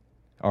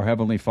 Our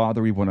Heavenly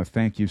Father, we want to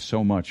thank you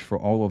so much for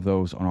all of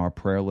those on our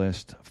prayer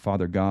list.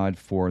 Father God,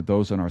 for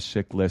those on our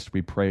sick list,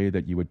 we pray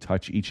that you would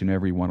touch each and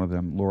every one of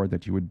them. Lord,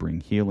 that you would bring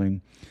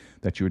healing,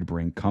 that you would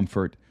bring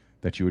comfort,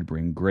 that you would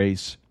bring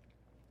grace.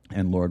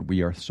 And Lord,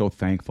 we are so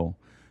thankful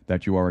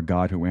that you are a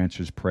God who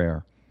answers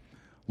prayer.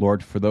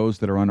 Lord, for those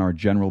that are on our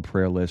general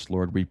prayer list,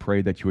 Lord, we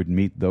pray that you would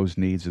meet those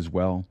needs as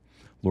well.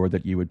 Lord,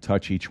 that you would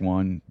touch each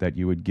one, that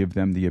you would give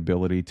them the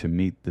ability to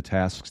meet the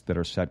tasks that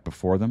are set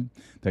before them,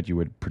 that you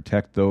would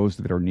protect those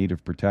that are in need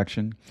of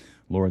protection.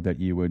 Lord, that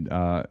you would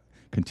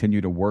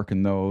continue to work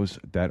in those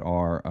that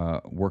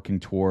are working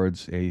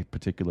towards a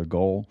particular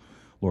goal.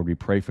 Lord, we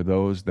pray for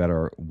those that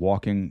are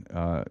walking,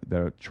 that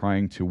are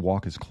trying to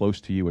walk as close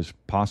to you as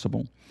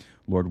possible.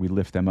 Lord, we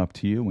lift them up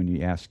to you, and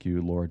we ask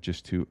you, Lord,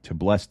 just to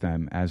bless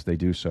them as they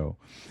do so.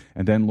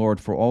 And then, Lord,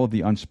 for all of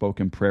the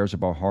unspoken prayers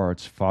of our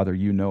hearts, Father,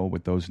 you know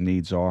what those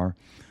needs are.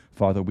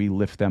 Father, we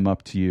lift them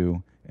up to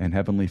you. And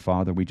Heavenly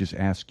Father, we just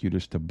ask you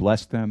just to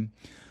bless them.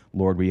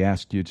 Lord, we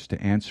ask you just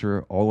to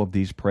answer all of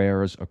these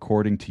prayers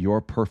according to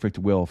your perfect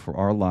will for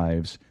our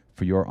lives,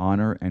 for your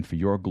honor and for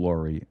your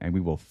glory. And we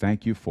will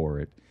thank you for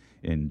it.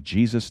 In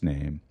Jesus'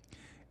 name,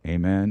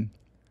 amen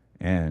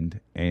and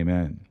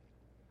amen.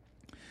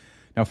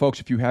 Now, folks,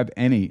 if you have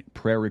any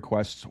prayer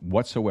requests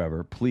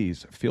whatsoever,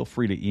 please feel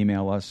free to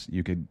email us.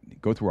 You could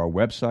go through our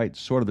website,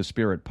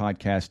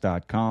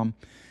 swordofthespiritpodcast.com,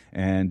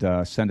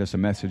 and send us a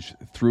message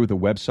through the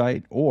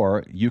website,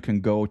 or you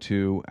can go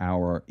to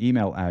our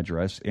email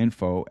address,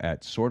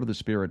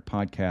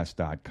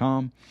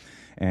 info@swordofthespiritpodcast.com,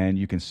 and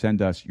you can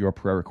send us your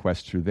prayer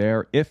requests through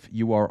there. If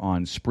you are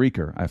on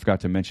Spreaker, I forgot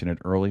to mention it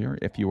earlier,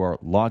 if you are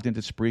logged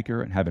into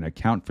Spreaker and have an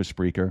account for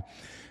Spreaker,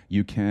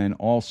 you can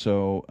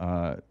also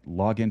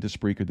log into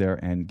Spreaker there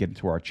and get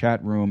into our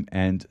chat room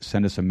and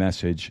send us a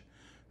message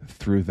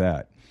through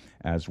that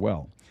as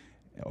well.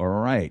 All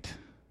right.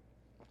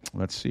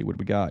 Let's see what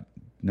we got.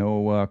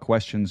 No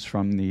questions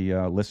from the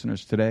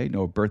listeners today.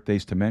 No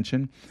birthdays to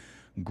mention.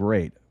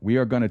 Great. We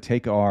are going to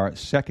take our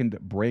second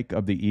break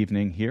of the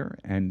evening here,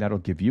 and that'll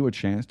give you a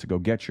chance to go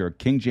get your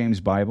King James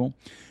Bible,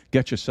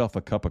 get yourself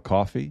a cup of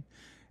coffee,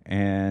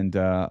 and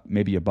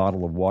maybe a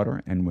bottle of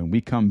water. And when we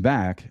come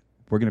back,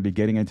 we're going to be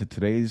getting into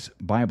today's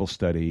Bible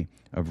study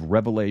of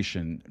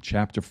Revelation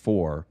chapter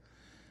 4.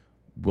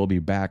 We'll be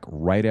back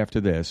right after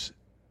this.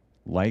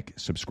 Like,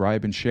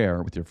 subscribe, and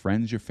share with your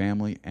friends, your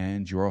family,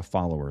 and your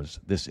followers.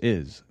 This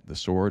is the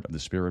Sword of the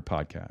Spirit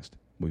podcast.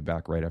 We'll be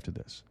back right after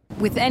this.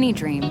 With any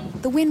dream,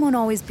 the wind won't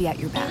always be at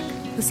your back.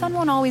 The sun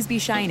won't always be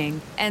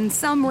shining, and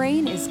some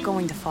rain is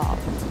going to fall.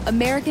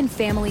 American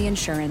Family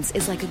Insurance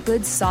is like a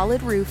good,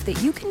 solid roof that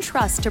you can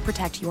trust to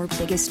protect your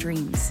biggest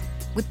dreams.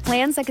 With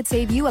plans that could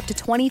save you up to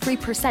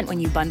 23% when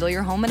you bundle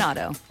your home and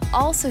auto.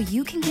 Also,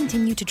 you can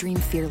continue to dream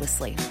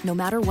fearlessly, no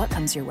matter what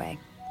comes your way.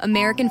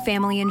 American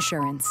Family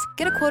Insurance.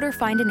 Get a quote or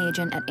find an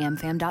agent at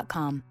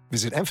amfam.com.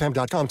 Visit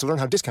amfam.com to learn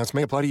how discounts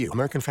may apply to you.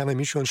 American Family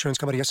Mutual Insurance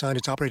Company assigned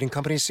its operating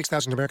company,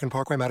 6000 American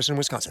Parkway, Madison,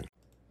 Wisconsin.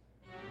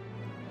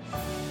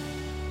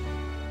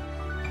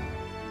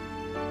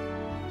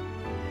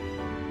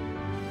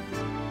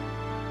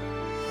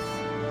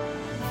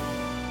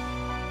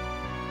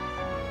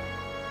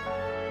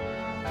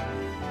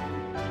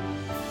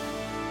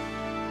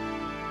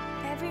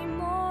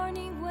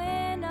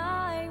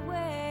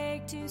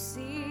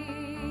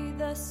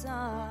 the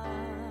sun.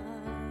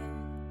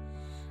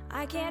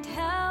 I can't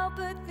help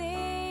but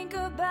think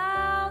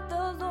about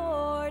the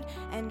Lord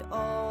and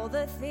all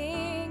the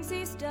things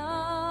He's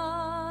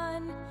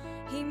done.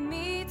 He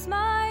meets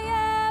my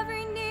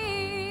every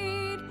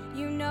need.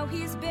 You know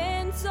He's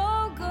been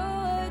so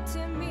good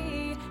to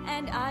me,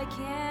 and I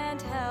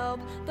can't help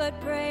but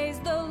praise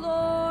the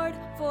Lord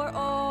for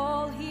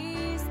all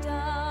He's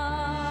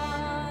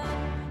done.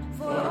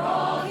 For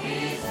all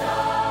He's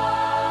done.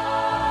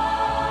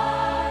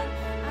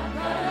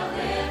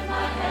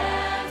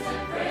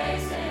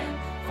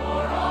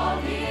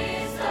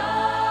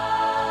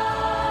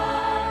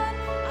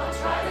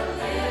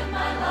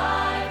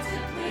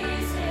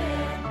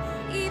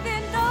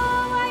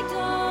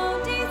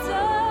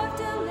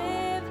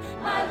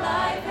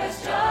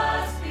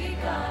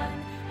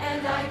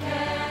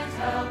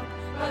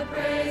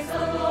 Praise the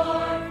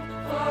Lord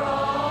for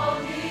all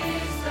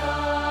He's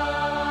done.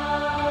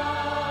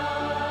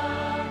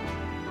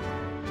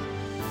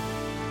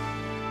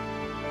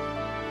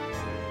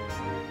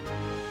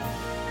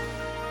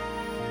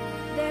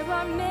 There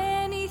are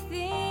many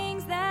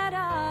things that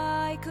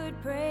I could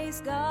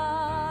praise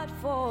God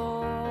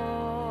for,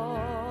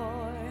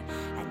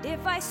 and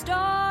if I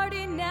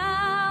started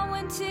now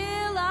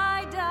until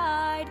I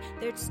died,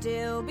 there'd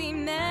still be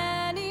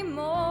many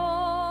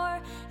more.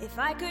 If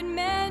I could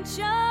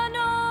mention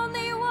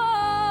only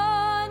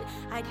one,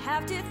 I'd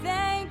have to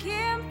thank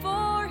Him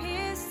for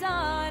His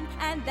Son,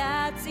 and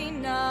that's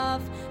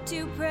enough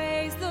to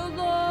praise the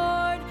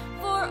Lord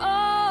for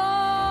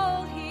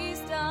all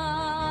He's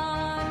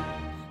done.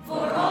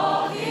 For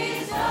all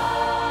He's done,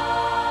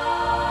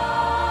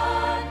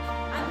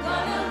 I'm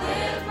gonna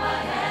lift my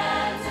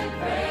hands and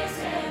praise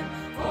Him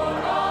for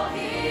all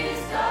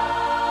He's done.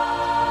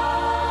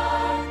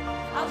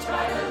 I'll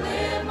try to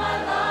live my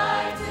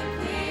life to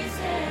please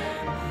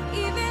Him.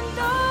 Even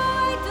though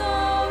I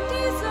don't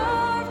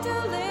deserve to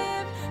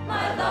live,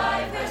 my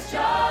life has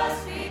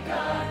just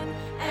begun,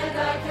 and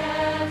I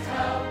can't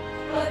help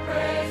but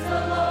praise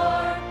the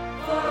Lord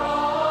for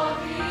all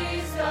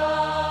He's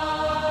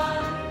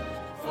done.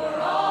 For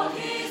all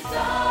He's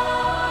done,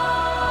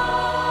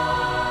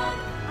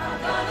 I'm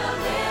gonna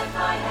lift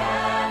my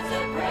hands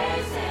and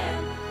praise Him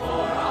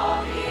for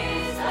all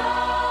He's done.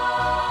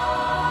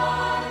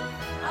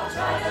 I'll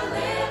try to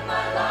live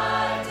my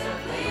life to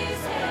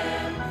please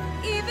Him.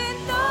 Even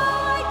though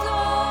I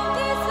don't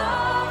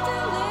deserve to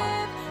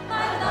live,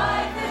 my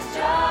life has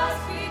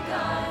just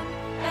begun,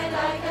 and I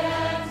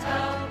can't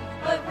help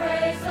but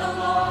praise the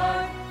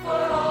Lord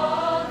for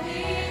all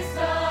He's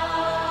done.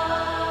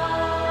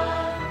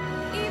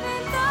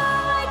 Even though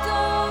I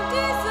don't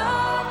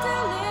deserve to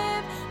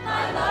live,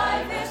 my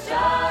life has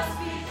just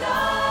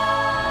begun,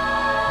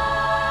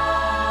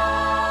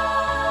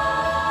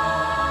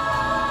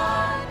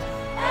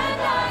 and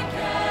I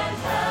can't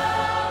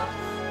help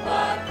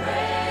but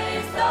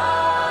praise the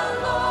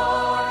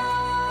Lord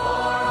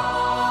for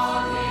all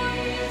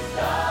He's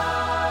done.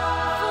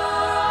 For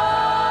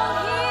all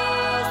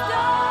He's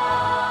done.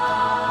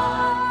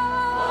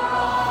 For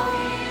all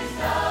He's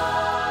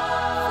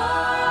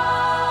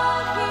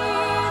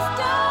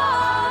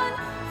done.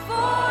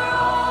 For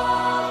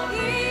all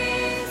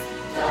He's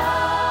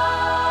done.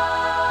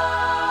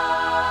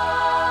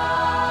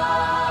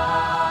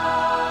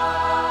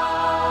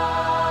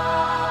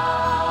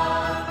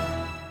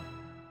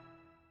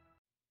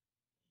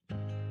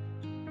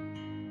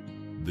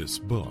 This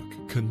book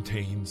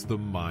contains the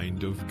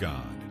mind of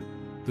God,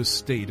 the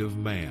state of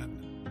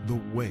man,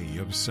 the way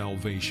of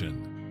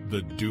salvation,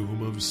 the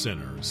doom of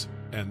sinners,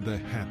 and the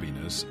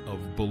happiness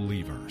of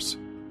believers.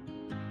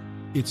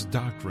 Its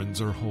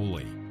doctrines are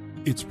holy,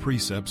 its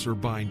precepts are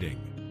binding,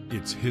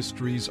 its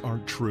histories are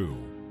true,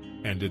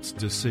 and its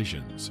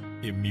decisions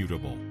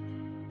immutable.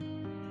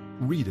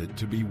 Read it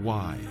to be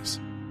wise,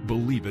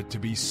 believe it to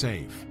be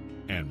safe,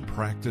 and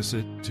practice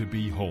it to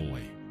be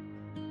holy.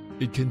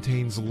 It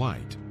contains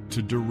light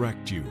to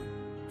direct you,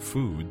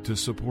 food to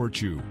support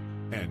you,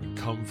 and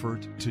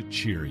comfort to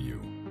cheer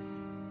you.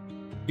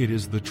 It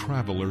is the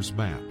traveler's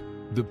map,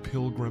 the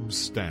pilgrim's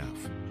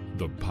staff,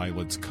 the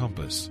pilot's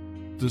compass,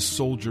 the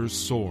soldier's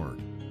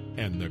sword,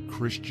 and the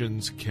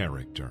Christian's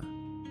character.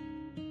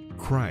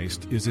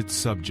 Christ is its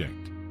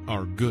subject,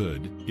 our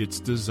good its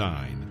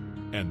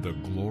design, and the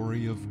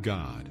glory of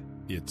God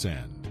its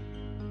end.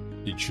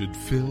 It should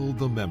fill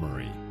the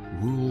memory,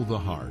 rule the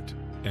heart,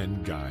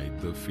 and guide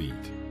the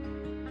feet.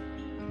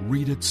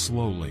 Read it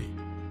slowly,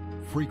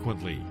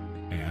 frequently,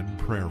 and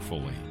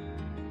prayerfully.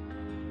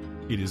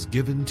 It is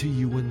given to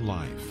you in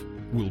life,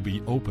 will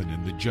be open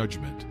in the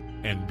judgment,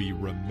 and be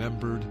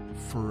remembered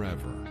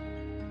forever.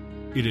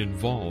 It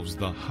involves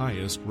the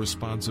highest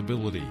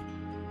responsibility,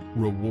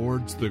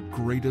 rewards the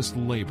greatest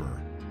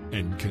labor,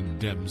 and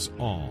condemns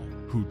all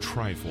who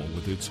trifle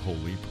with its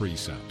holy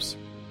precepts.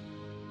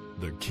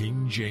 The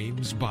King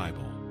James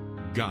Bible,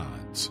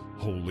 God's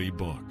holy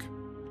book.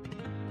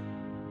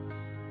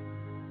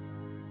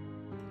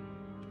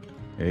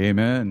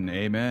 Amen,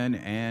 amen,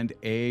 and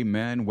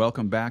amen.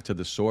 Welcome back to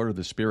the Sword of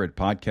the Spirit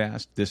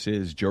podcast. This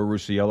is Joe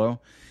Rusiello,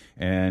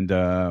 And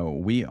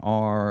we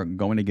are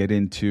going to get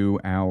into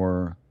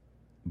our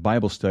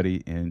Bible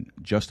study in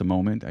just a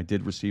moment. I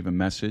did receive a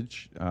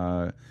message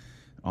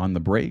on the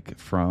break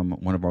from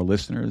one of our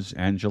listeners,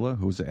 Angela,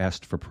 who's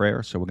asked for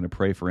prayer. So we're going to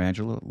pray for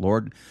Angela.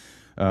 Lord,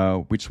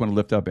 we just want to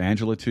lift up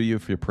Angela to you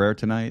for your prayer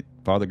tonight.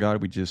 Father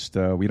God, we just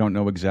we don't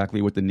know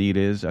exactly what the need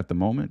is at the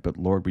moment, but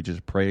Lord, we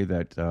just pray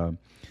that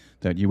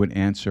that you would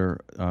answer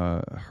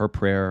her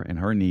prayer and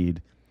her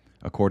need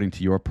according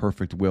to your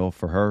perfect will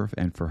for her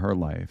and for her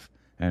life.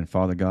 And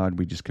Father God,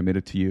 we just commit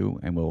it to you,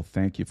 and we'll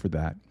thank you for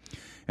that.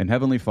 And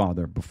Heavenly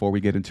Father, before we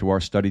get into our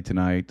study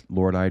tonight,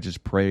 Lord, I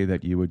just pray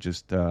that you would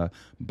just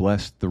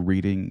bless the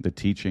reading, the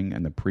teaching,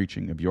 and the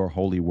preaching of your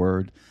holy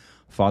word.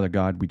 Father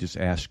God, we just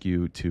ask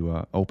you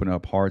to open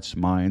up hearts,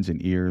 minds,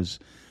 and ears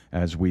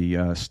as we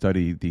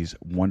study these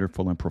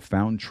wonderful and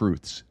profound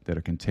truths that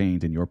are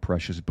contained in your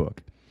precious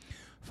book.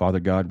 Father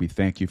God, we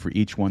thank you for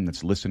each one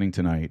that's listening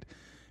tonight.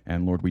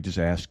 And Lord, we just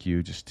ask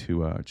you just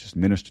to just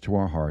minister to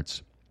our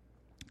hearts.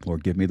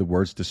 Lord, give me the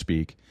words to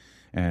speak.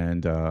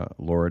 And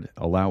Lord,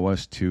 allow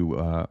us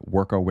to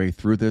work our way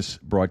through this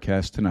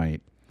broadcast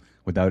tonight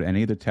without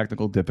any of the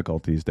technical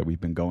difficulties that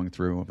we've been going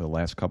through over the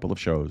last couple of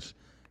shows.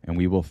 And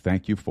we will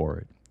thank you for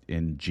it.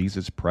 In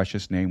Jesus'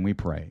 precious name we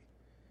pray.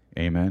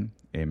 Amen,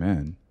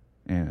 amen,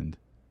 and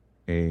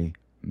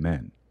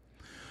amen.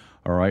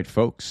 All right,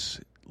 folks,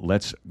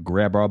 let's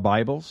grab our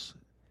Bibles.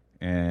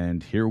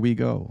 And here we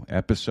go.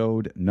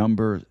 Episode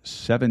number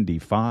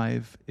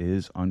 75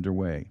 is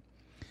underway.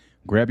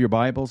 Grab your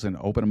Bibles and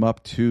open them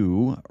up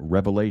to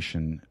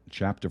Revelation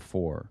chapter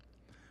 4.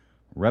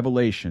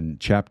 Revelation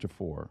chapter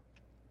 4.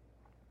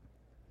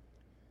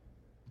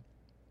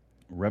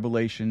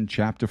 Revelation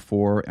chapter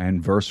 4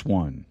 and verse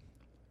 1.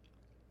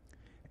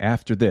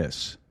 After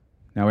this.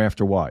 Now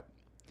after what?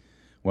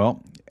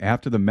 Well,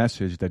 after the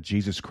message that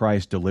Jesus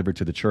Christ delivered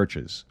to the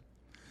churches.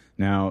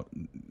 Now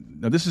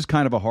this is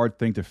kind of a hard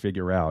thing to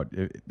figure out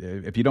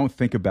if you don't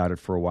think about it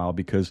for a while,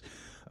 because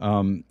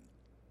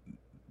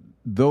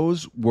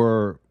those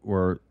were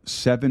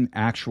 7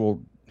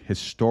 actual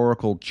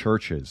historical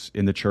churches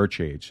in the church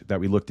age that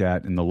we looked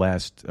at in the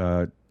last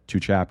 2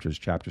 chapters,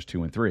 chapters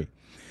 2 and 3.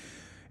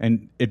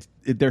 And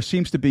there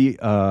seems to be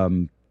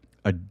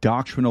a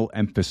doctrinal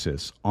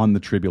emphasis on the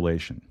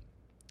tribulation.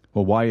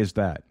 Well, why is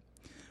that?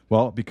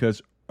 Well,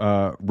 because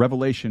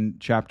Revelation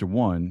chapter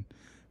 1,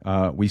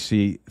 we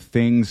see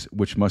things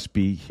which must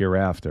be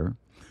hereafter.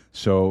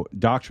 So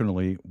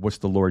doctrinally, what's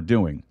the Lord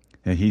doing?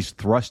 And he's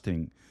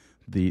thrusting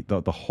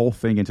the whole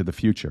thing into the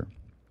future.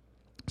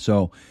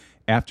 So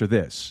after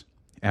this,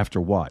 after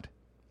what?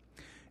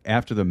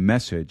 After the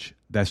message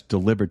that's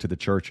delivered to the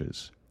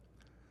churches.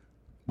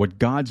 What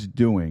God's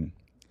doing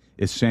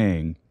is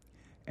saying,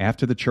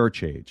 after the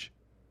church age,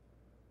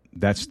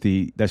 that's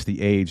the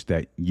age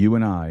that you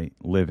and I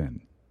live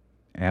in.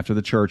 After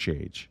the church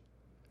age.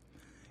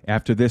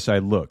 After this I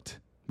looked.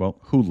 Well,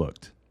 who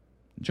looked?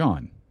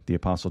 John, the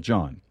Apostle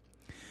John.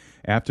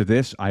 After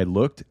this I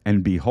looked,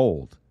 and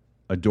behold,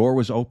 a door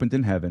was opened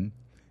in heaven,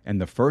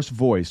 and the first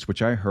voice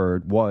which I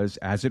heard was,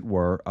 as it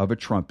were, of a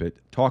trumpet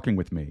talking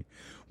with me,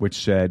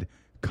 which said,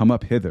 Come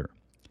up hither,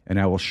 and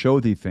I will show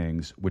thee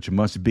things which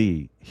must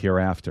be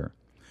hereafter.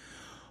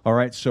 All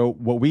right, so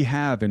what we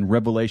have in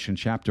Revelation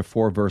chapter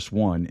 4, verse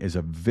 1 is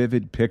a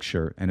vivid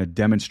picture and a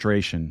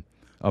demonstration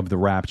of the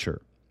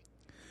rapture.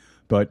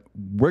 But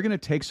we're going to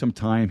take some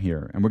time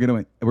here, and we're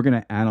going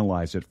to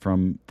analyze it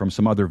from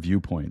some other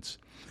viewpoints.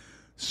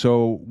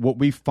 So what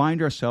we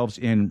find ourselves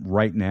in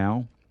right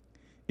now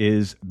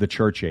is the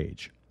church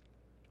age,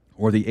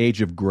 or the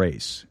age of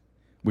grace,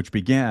 which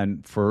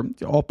began, for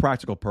all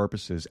practical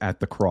purposes,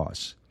 at the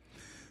cross.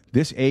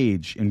 This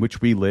age in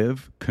which we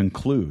live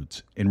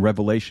concludes in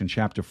Revelation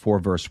chapter 4,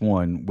 verse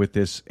 1, with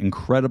this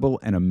incredible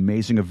and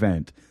amazing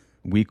event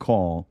we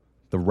call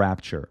the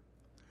rapture.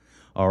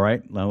 All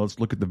right, now let's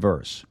look at the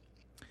verse.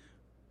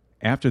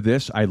 After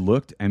this I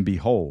looked, and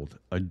behold,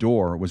 a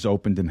door was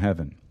opened in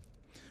heaven.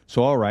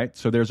 So all right,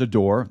 so there's a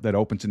door that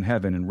opens in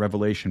heaven in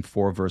Revelation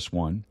 4, verse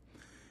 1,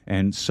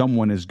 and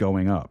someone is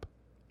going up.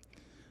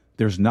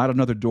 There's not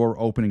another door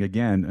opening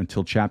again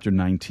until chapter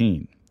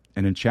 19.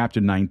 And in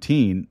chapter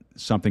 19,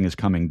 something is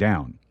coming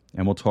down.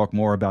 And we'll talk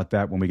more about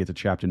that when we get to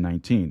chapter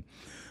 19.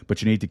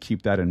 But you need to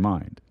keep that in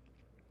mind.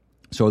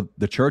 So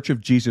the Church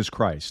of Jesus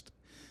Christ.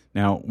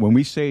 Now, when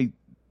we say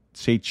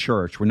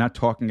church, we're not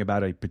talking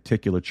about a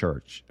particular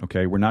church,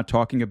 okay? We're not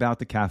talking about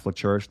the Catholic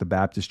Church, the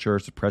Baptist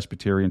Church, the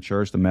Presbyterian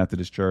Church, the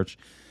Methodist Church,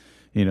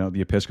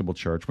 the Episcopal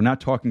Church. We're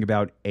not talking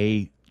about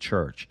a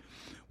church.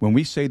 When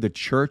we say the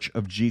Church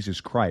of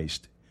Jesus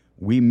Christ,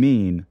 we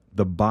mean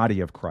the body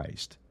of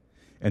Christ.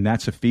 And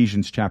that's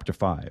Ephesians chapter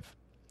 5.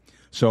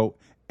 So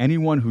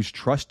anyone who's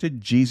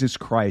trusted Jesus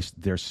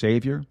Christ, their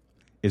Savior,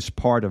 is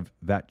part of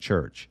that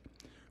church,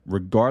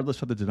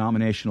 regardless of the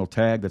denominational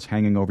tag that's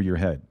hanging over your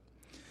head.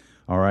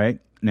 All right?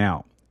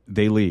 Now,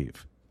 they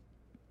leave.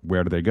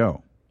 Where do they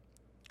go?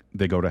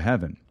 They go to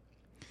heaven.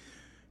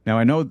 Now,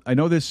 I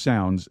know this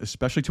sounds,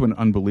 especially to an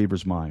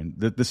unbeliever's mind,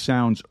 that this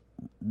sounds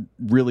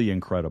really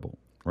incredible,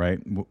 right?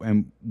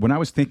 And when I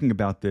was thinking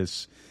about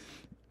this,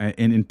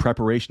 and in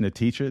preparation to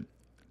teach it,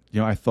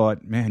 I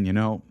thought,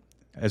 man,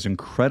 as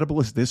incredible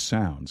as this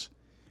sounds,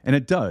 and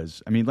it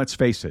does. I mean, let's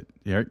face it.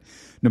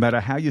 No matter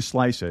how you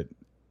slice it,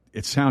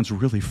 it sounds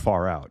really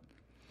far out.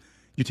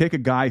 You take a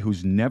guy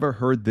who's never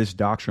heard this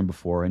doctrine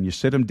before, and you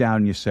sit him down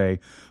and you say,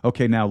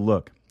 okay, now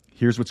look,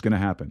 here's what's going to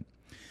happen.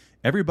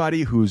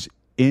 Everybody who's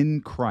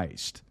in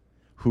Christ,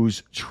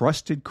 who's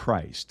trusted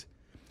Christ,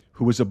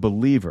 who is a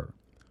believer,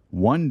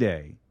 one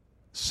day,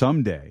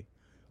 someday,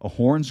 a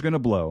horn's going to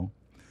blow,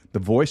 the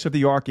voice of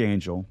the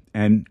archangel,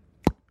 and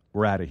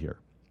we're out of here.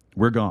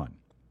 We're gone.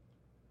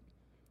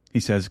 He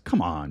says,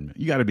 come on,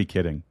 you got to be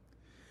kidding.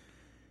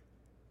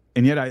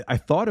 And yet I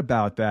thought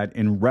about that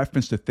in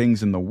reference to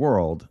things in the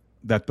world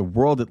that the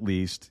world at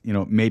least,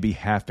 maybe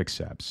half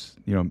accepts,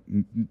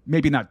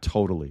 maybe not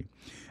totally.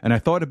 And I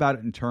thought about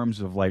it in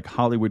terms of like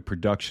Hollywood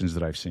productions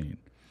that I've seen.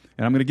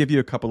 And I'm going to give you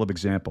a couple of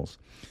examples.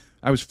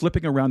 I was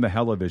flipping around the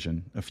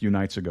television a few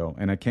nights ago,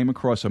 and I came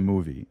across a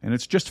movie, and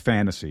it's just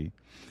fantasy.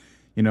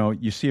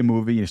 You see a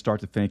movie, you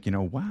start to think,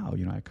 wow,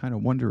 I kind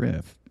of wonder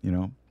if,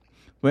 Well,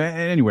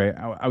 anyway,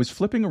 I was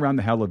flipping around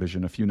the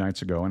television a few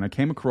nights ago, and I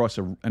came across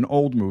an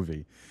old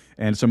movie.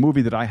 And it's a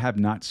movie that I have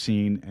not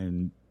seen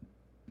in,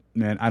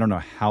 man, I don't know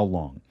how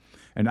long.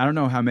 And I don't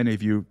know how many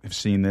of you have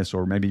seen this,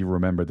 or maybe you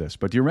remember this.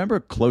 But do you remember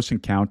Close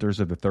Encounters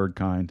of the Third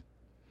Kind?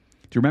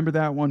 Do you remember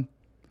that one?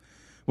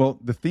 Well,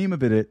 the theme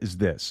of it is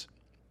this.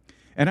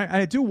 And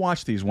I do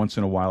watch these once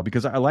in a while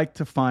because I like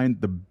to find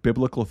the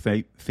biblical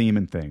theme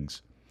in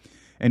things.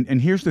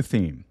 And here's the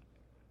theme.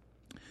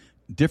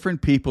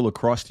 Different people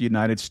across the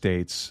United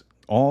States,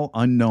 all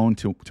unknown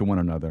to one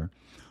another,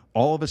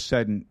 all of a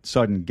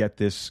sudden get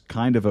this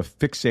kind of a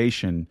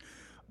fixation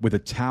with a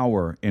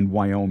tower in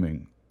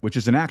Wyoming, which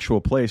is an actual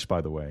place,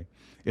 by the way.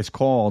 It's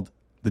called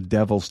the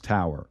Devil's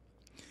Tower.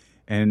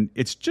 And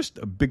it's just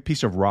a big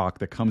piece of rock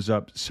that comes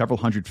up several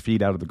hundred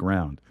feet out of the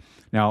ground.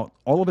 Now,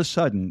 all of a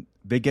sudden,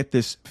 they get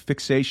this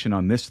fixation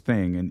on this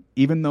thing, and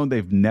even though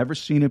they've never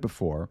seen it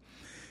before,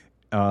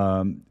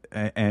 and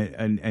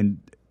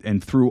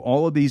through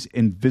all of these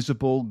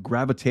invisible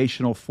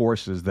gravitational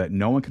forces that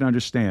no one can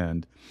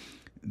understand,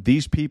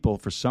 these people,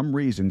 for some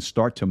reason,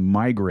 start to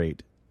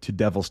migrate to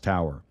Devil's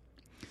Tower.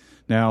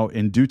 Now,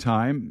 in due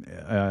time,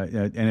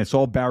 and it's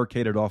all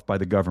barricaded off by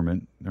the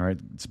government, all right?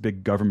 It's a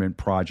big government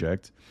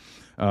project.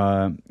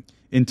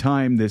 In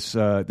time,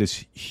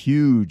 this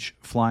huge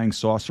flying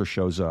saucer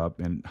shows up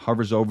and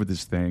hovers over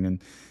this thing,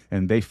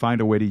 and they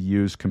find a way to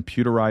use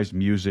computerized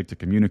music to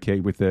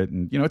communicate with it.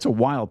 And, it's a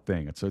wild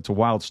thing. It's a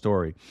wild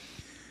story.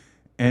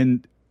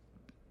 And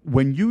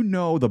when you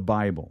know the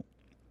Bible,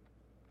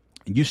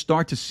 you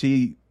start to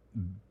see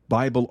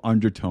Bible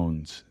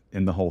undertones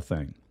in the whole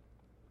thing.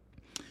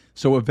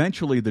 So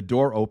eventually the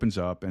door opens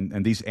up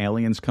and these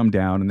aliens come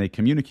down and they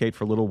communicate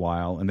for a little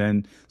while, and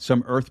then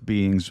some earth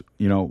beings,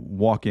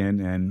 walk in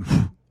and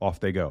off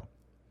they go.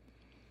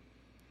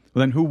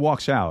 Well, then who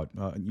walks out?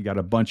 You got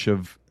a bunch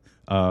of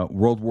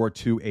World War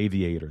II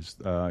aviators,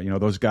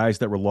 those guys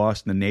that were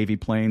lost in the Navy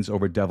planes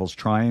over Devil's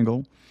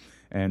Triangle.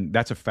 And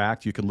that's a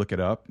fact. You can look it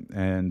up,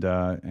 and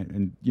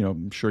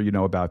I'm sure you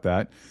know about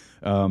that.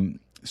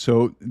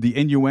 So the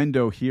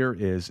innuendo here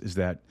is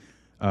that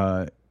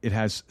it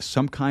has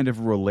some kind of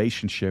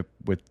relationship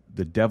with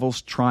the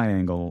Devil's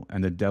Triangle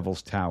and the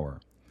Devil's Tower.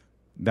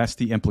 That's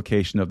the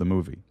implication of the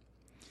movie.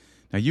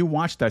 Now, you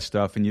watch that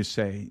stuff and you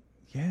say,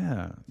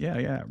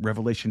 yeah,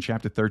 Revelation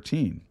chapter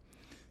 13.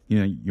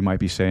 You might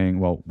be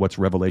saying, well, what's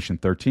Revelation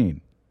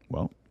 13?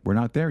 Well, we're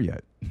not there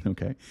yet,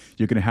 okay?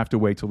 You're going to have to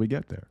wait till we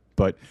get there.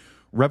 But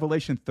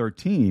Revelation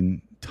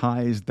 13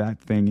 ties that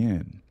thing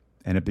in,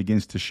 and it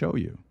begins to show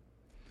you.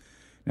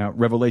 Now,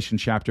 Revelation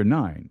chapter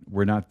 9,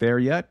 we're not there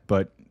yet,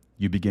 but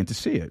you begin to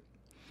see it.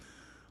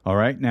 All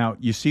right? Now,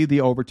 you see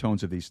the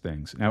overtones of these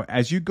things. Now,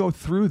 as you go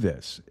through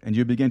this and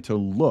you begin to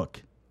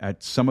look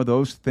at some of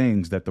those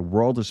things that the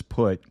world has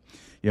put,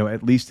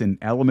 at least an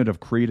element of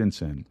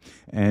credence in,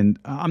 and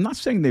I'm not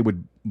saying they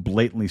would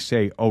blatantly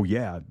say, oh,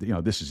 yeah,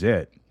 this is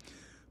it.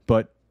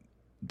 But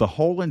the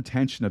whole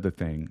intention of the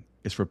thing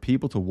is for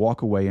people to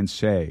walk away and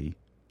say,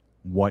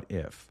 what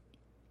if?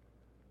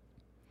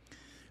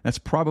 That's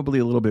probably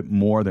a little bit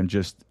more than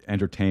just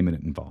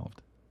entertainment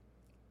involved.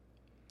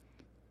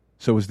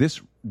 So is this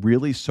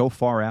really so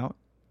far out?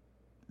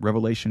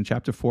 Revelation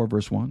chapter 4,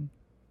 verse 1?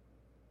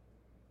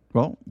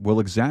 Well, we'll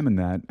examine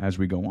that as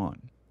we go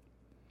on.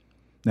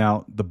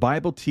 Now, the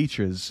Bible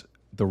teaches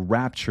the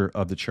rapture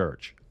of the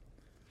church.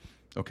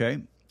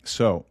 Okay?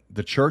 So,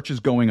 the church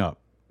is going up.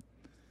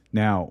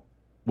 Now,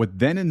 what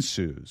then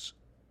ensues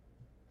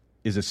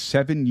is a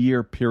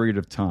 7-year period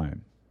of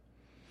time.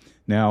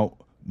 Now,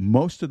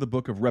 most of the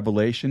book of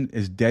Revelation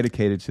is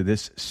dedicated to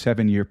this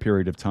 7-year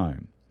period of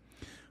time.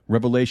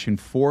 Revelation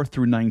 4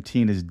 through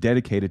 19 is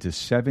dedicated to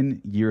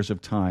 7 years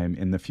of time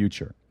in the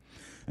future.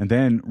 And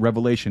then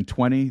Revelation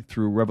 20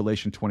 through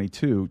Revelation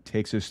 22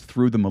 takes us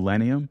through the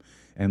millennium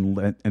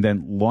and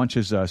then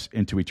launches us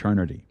into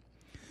eternity.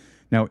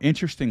 Now,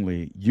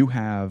 interestingly, you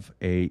have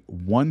a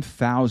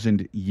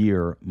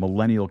 1,000-year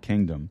millennial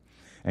kingdom,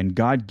 and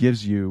God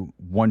gives you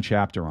one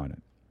chapter on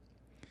it.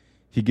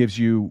 He gives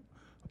you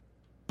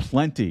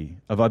plenty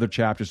of other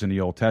chapters in the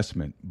Old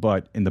Testament,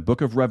 but in the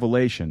book of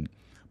Revelation,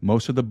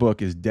 most of the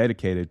book is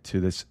dedicated to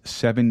this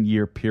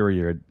 7-year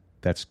period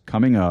that's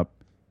coming up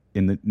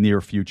in the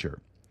near future.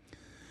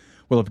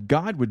 Well, if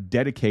God would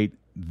dedicate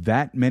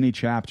that many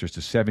chapters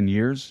to 7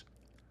 years,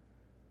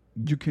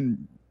 you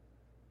can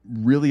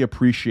really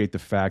appreciate the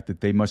fact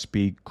that they must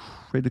be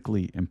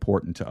critically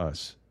important to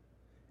us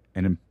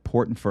and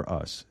important for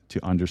us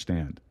to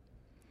understand.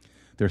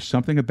 There's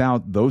something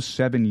about those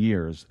 7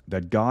 years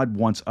that God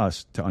wants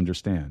us to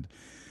understand.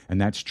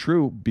 And that's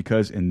true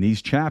because in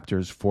these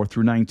chapters, 4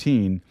 through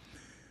 19,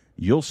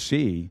 you'll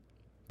see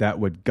that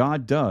what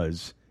God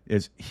does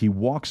is he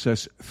walks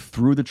us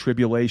through the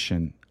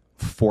tribulation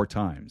 4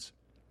 times.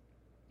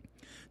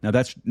 Now,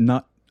 that's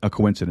not a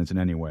coincidence in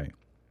any way.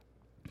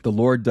 The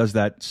Lord does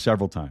that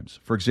several times.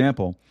 For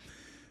example,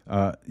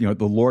 the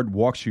Lord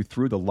walks you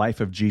through the life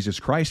of Jesus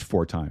Christ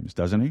 4 times,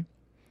 doesn't he?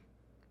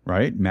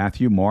 Right?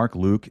 Matthew, Mark,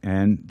 Luke,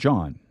 and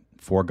John,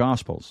 4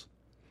 Gospels.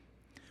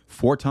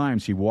 4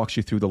 times he walks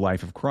you through the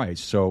life of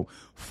Christ. So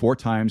 4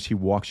 times he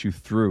walks you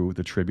through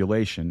the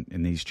tribulation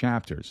in these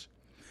chapters.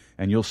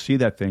 And you'll see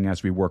that thing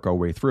as we work our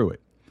way through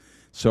it.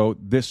 So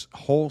this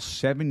whole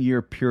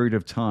 7-year period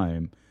of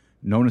time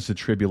known as the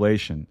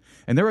tribulation.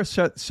 And there are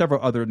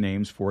several other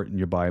names for it in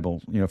your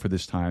Bible. For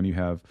this time, you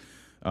have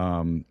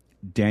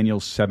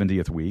Daniel's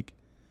 70th week,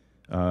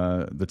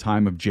 the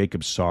time of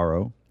Jacob's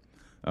sorrow,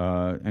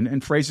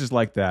 and phrases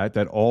like that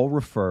all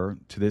refer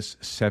to this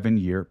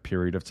 7-year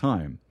period of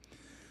time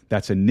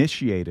that's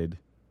initiated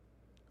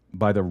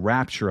by the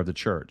rapture of the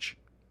church,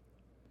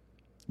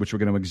 which we're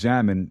going to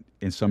examine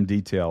in some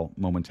detail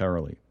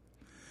momentarily.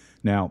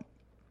 Now,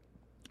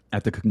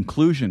 at the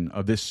conclusion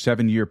of this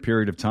 7-year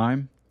period of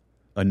time,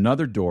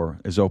 another door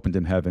is opened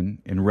in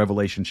heaven in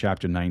Revelation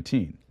chapter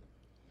 19.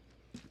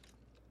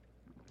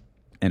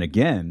 And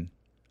again,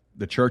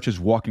 the church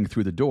is walking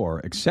through the door,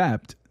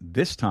 except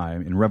this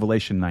time in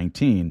Revelation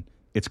 19,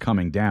 it's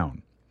coming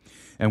down.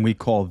 And we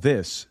call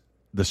this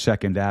the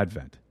second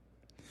advent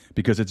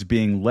because it's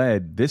being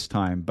led this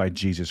time by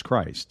Jesus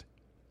Christ.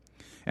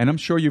 And I'm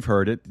sure you've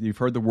heard it. You've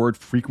heard the word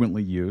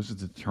frequently used.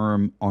 It's the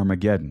term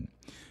Armageddon.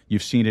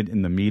 You've seen it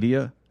in the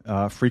media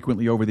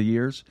frequently over the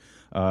years.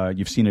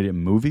 You've seen it in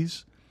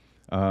movies.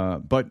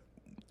 But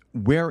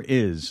where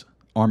is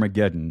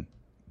Armageddon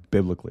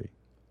biblically?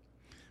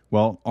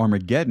 Well,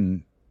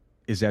 Armageddon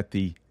is at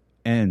the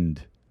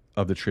end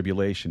of the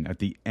tribulation, at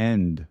the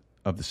end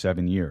of the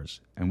 7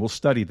 years. And we'll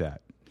study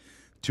that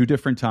 2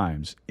 different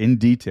times in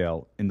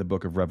detail in the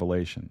book of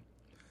Revelation.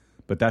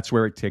 But that's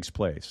where it takes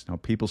place. Now,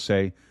 people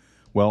say,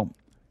 well,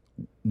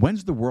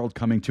 when's the world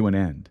coming to an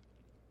end?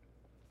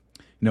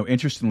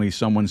 Interestingly,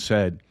 someone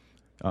said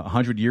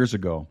 100 years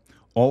ago,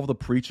 all the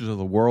preachers of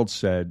the world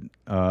said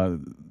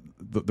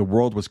the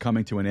world was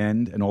coming to an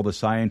end, and all the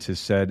scientists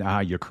said,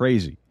 you're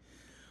crazy.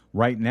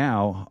 Right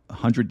now,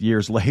 100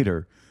 years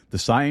later, the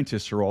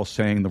scientists are all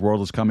saying the world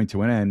is coming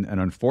to an end,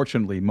 and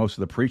unfortunately, most of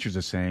the preachers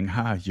are saying,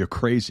 you're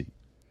crazy.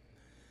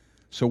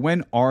 So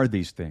when are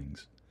these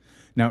things?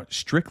 Now,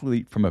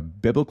 strictly from a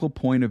biblical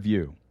point of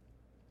view,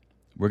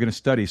 we're going to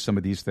study some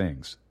of these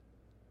things.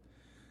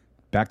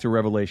 Back to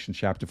Revelation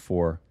chapter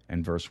 4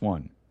 and verse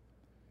 1.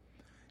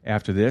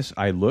 After this,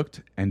 I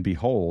looked, and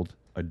behold,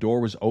 a door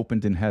was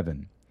opened in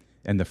heaven,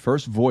 and the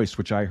first voice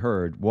which I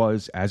heard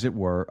was, as it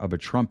were, of a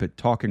trumpet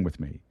talking with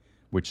me,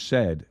 which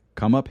said,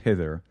 Come up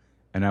hither,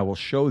 and I will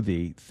show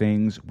thee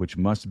things which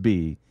must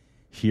be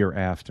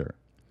hereafter.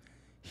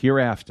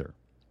 Hereafter.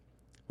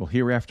 Well,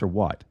 hereafter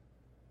what?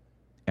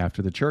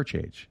 After the church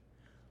age.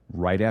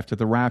 Right after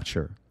the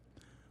rapture.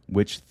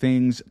 Which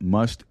things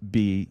must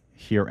be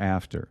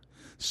hereafter.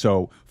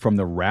 So, from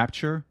the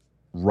rapture,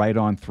 right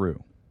on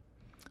through.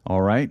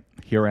 All right?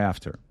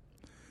 Hereafter.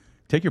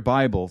 Take your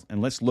Bible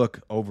and let's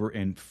look over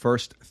in 1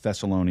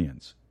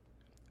 Thessalonians.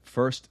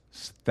 1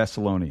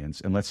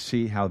 Thessalonians, and let's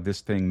see how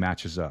this thing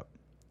matches up.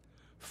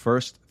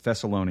 1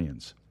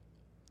 Thessalonians.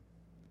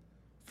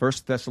 1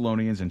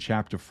 Thessalonians in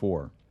chapter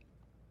 4.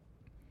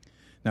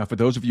 Now, for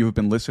those of you who have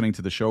been listening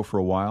to the show for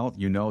a while,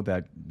 you know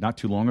that not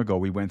too long ago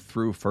we went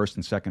through 1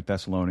 and 2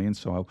 Thessalonians,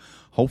 so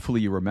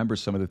hopefully you remember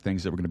some of the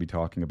things that we're going to be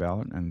talking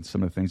about and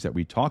some of the things that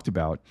we talked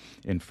about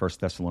in 1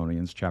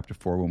 Thessalonians chapter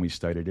 4 when we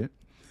studied it.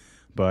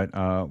 But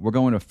we're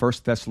going to 1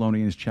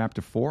 Thessalonians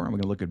chapter 4, and we're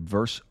going to look at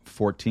verse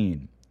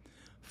 14.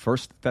 1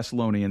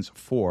 Thessalonians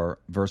 4,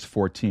 verse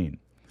 14.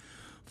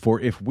 For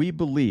if we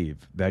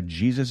believe that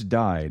Jesus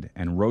died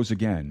and rose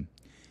again,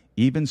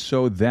 even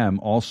so them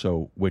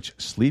also which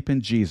sleep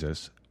in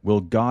Jesus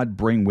will God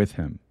bring with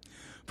him.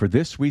 For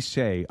this we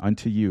say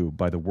unto you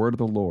by the word of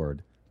the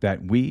Lord,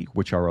 that we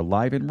which are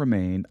alive and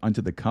remain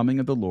unto the coming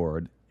of the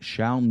Lord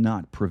shall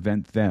not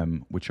prevent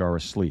them which are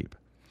asleep.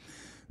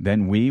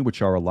 Then we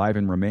which are alive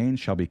and remain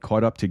shall be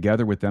caught up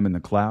together with them in the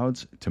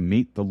clouds to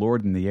meet the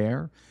Lord in the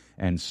air,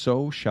 and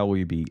so shall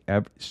we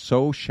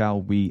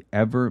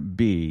ever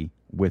be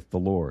with the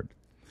Lord.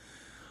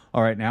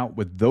 All right, now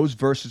with those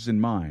verses in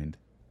mind,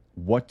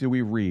 what do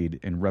we read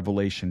in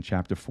Revelation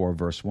chapter 4,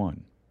 verse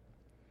 1?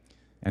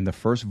 And the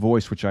first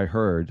voice which I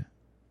heard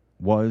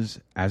was,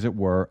 as it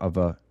were, of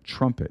a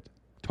trumpet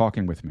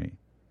talking with me.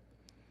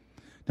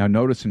 Now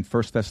notice in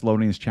 1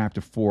 Thessalonians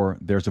chapter 4,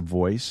 there's a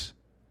voice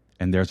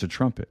and there's a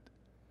trumpet.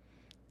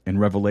 In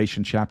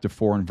Revelation chapter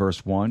 4 and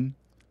verse 1,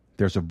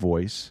 there's a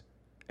voice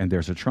and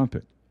there's a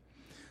trumpet.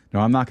 Now,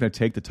 I'm not going to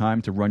take the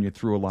time to run you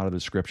through a lot of the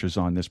scriptures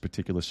on this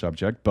particular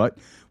subject, but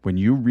when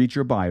you read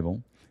your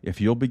Bible, if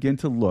you'll begin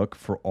to look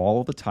for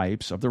all the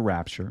types of the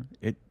rapture,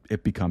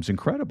 it becomes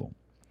incredible.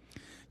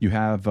 You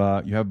have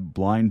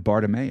blind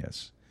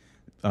Bartimaeus,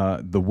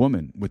 the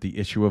woman with the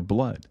issue of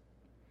blood.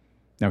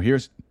 Now,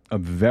 here's a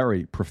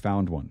very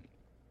profound one.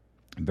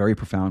 A very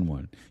profound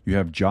one. You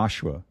have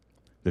Joshua,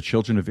 the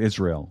children of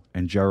Israel,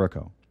 and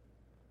Jericho.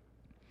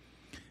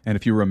 And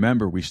if you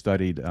remember, we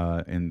studied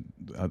in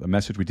a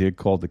message we did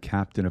called The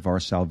Captain of Our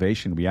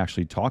Salvation. We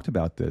actually talked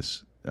about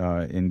this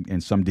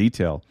in some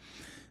detail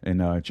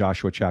in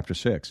Joshua chapter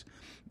 6.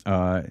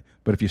 But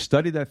if you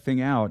study that thing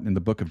out in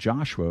the book of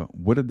Joshua,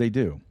 what did they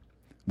do?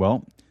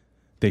 Well,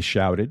 they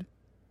shouted,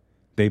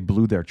 they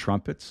blew their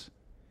trumpets,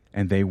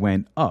 and they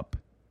went up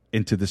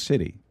into the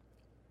city.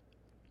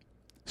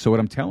 So what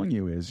I'm telling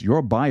you is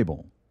your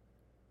Bible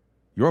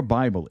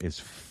is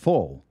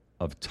full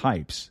of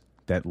types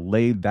that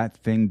laid that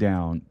thing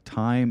down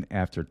time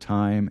after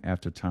time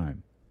after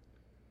time.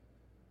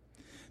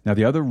 Now,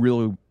 the other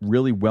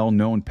really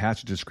well-known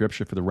passage of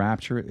Scripture for the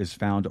rapture is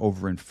found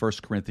over in 1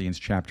 Corinthians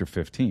chapter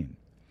 15.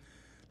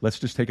 Let's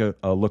just take a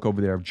look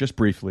over there just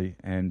briefly,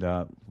 and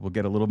we'll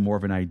get a little more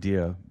of an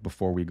idea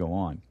before we go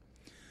on.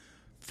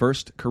 1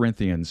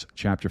 Corinthians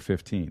chapter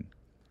 15.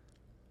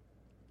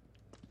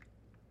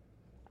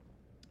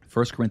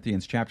 1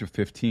 Corinthians chapter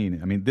 15,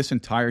 I mean, this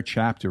entire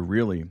chapter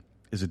really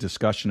is a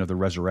discussion of the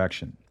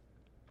resurrection.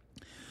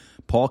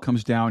 Paul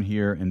comes down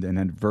here and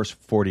then verse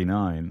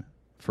 49,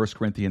 1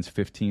 Corinthians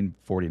 15,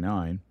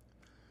 49,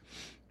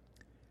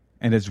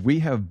 and as we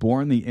have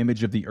borne the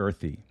image of the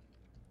earthy.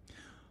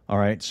 All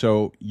right,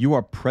 so you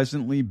are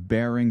presently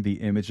bearing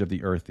the image of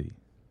the earthy.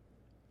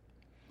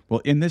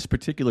 Well, in this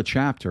particular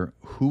chapter,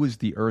 who is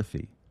the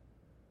earthy?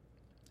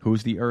 Who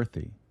is the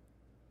earthy?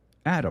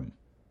 Adam.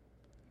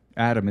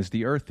 Adam is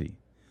the earthy.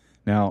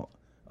 Now,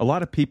 a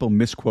lot of people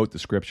misquote the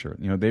Scripture.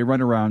 You know, they run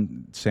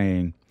around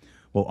saying,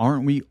 well,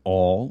 aren't we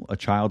all a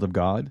child of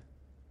God?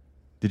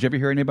 Did you ever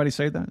hear anybody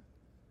say that?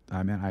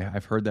 I mean,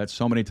 I've heard that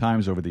so many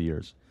times over the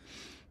years.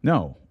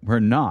 No, we're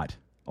not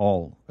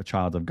all a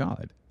child of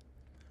God.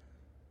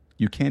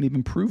 You can't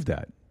even prove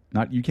that.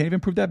 You can't even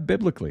prove that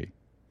biblically.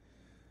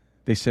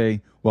 They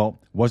say, well,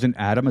 wasn't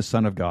Adam a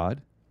son of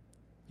God?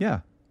 Yeah.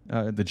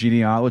 The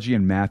genealogy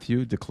in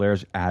Matthew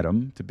declares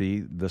Adam to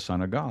be the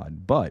son of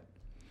God. But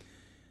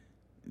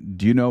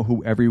do you know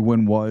who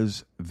everyone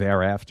was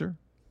thereafter,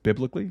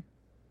 biblically?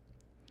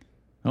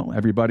 Well,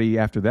 everybody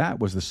after that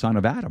was the son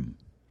of Adam.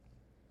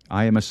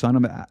 I am a son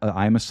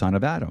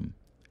of Adam.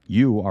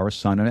 You are a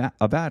son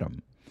of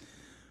Adam.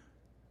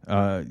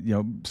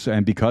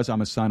 And because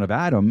I'm a son of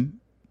Adam,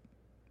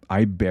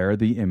 I bear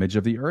the image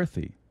of the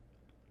earthy.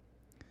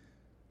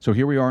 So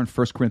here we are in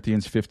 1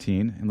 Corinthians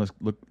 15, and let's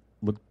look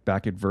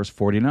back at verse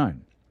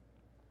 49.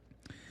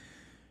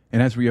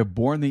 And as we have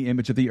borne the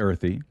image of the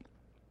earthy,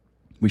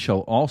 we shall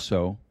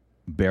also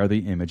bear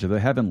the image of the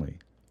heavenly.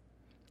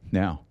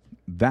 Now,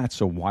 that's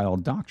a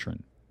wild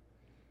doctrine.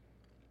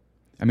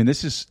 I mean,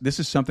 this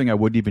is something I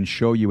wouldn't even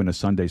show you in a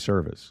Sunday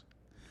service.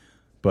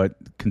 But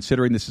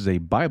considering this is a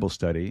Bible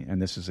study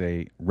and this is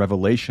a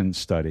Revelation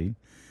study,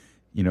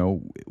 you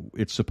know,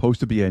 it's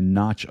supposed to be a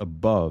notch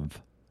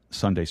above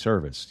Sunday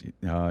service.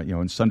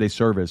 In Sunday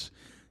service,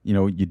 you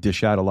know, you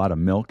dish out a lot of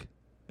milk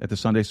at the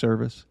Sunday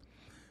service.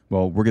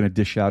 Well, we're going to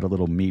dish out a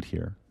little meat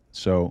here.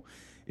 So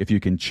if you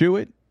can chew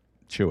it,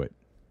 chew it.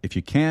 If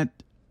you can't,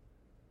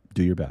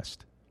 do your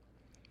best.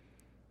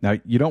 Now,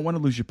 you don't want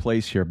to lose your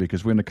place here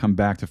because we're going to come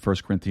back to 1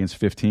 Corinthians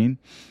 15.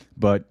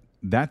 But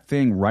that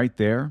thing right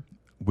there,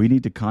 we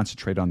need to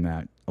concentrate on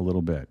that a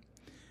little bit.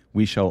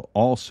 We shall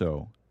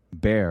also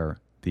bear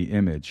the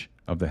image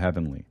of the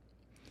heavenly.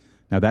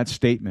 Now, that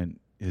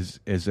statement is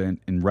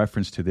in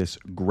reference to this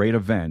great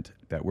event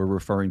that we're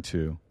referring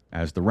to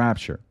as the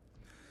rapture.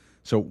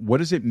 So what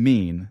does it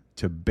mean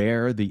to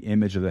bear the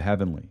image of the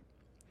heavenly?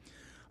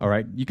 All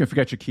right, you can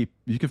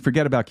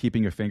forget about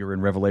keeping your finger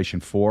in Revelation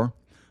 4,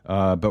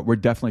 but we're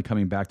definitely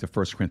coming back to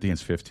 1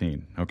 Corinthians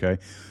 15, okay?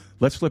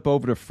 Let's flip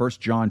over to 1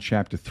 John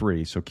chapter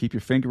 3. So keep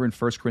your finger in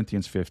 1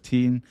 Corinthians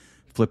 15,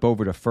 flip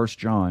over to 1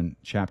 John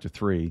chapter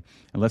 3,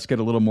 and let's get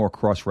a little more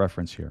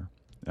cross-reference here.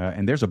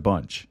 And there's a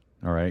bunch,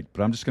 all right?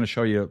 But I'm just going to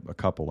show you a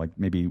couple, like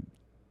maybe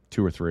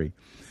 2 or 3.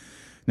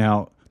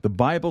 Now, the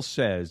Bible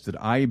says that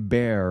I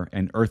bear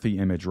an earthy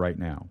image right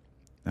now.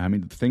 I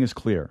mean, the thing is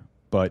clear,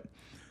 but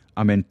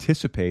I'm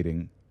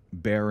anticipating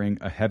bearing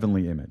a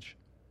heavenly image.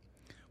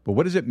 But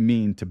what does it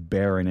mean to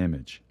bear an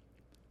image?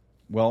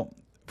 Well,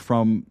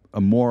 from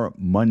a more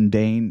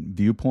mundane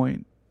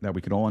viewpoint that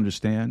we can all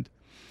understand,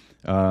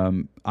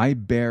 I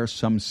bear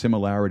some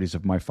similarities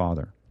of my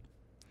Father.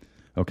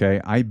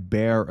 Okay? I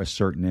bear a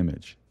certain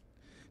image.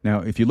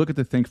 Now, if you look at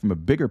the thing from a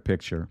bigger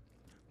picture,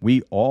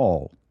 we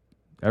all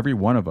Every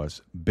one of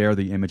us bear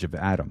the image of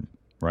Adam,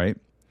 right?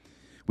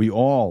 We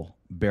all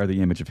bear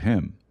the image of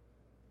him.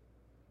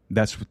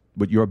 That's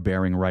what you're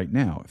bearing right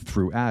now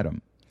through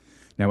Adam.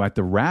 Now at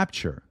the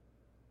rapture,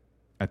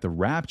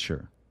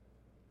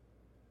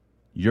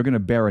 you're going to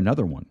bear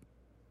another one.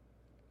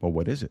 Well,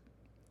 what is it?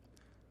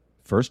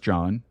 1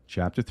 John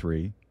chapter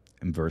 3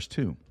 and verse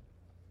 2.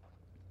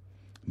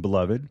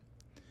 Beloved,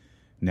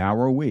 now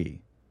are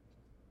we,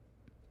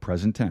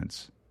 present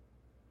tense,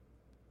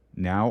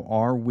 now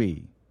are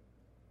we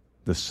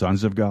the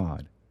sons of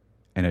God,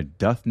 and it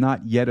doth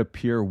not yet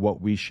appear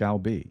what we shall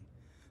be.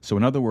 So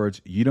in other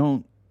words, you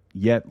don't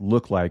yet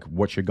look like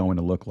what you're going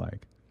to look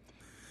like.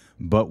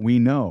 But we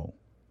know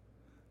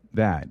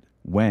that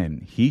when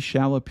he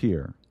shall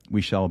appear,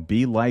 we shall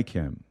be like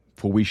him,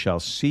 for we shall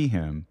see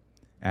him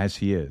as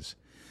he is.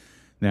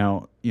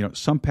 Now,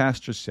 some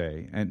pastors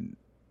say, and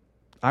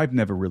I've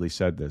never really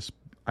said this,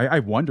 I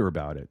wonder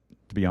about it,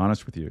 to be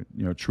honest with you.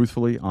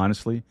 Truthfully,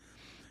 honestly,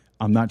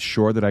 I'm not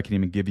sure that I can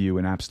even give you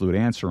an absolute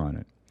answer on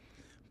it.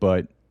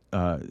 But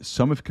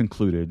some have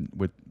concluded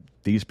with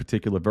these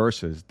particular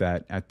verses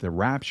that at the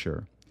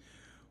rapture,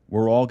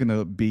 we're all going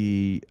to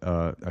be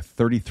a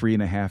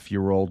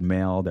 33-and-a-half-year-old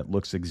male that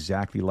looks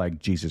exactly like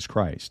Jesus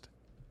Christ.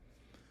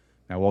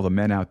 Now, all the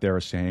men out there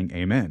are saying,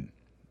 amen.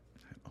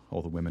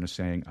 All the women are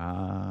saying,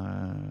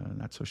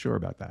 not so sure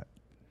about that.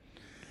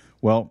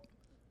 Well,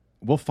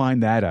 we'll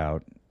find that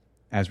out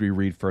as we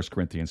read 1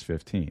 Corinthians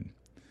 15.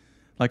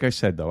 Like I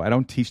said, though, I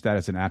don't teach that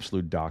as an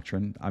absolute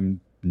doctrine. I'm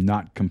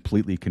not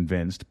completely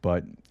convinced,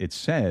 but it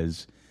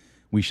says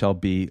we shall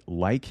be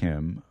like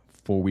him,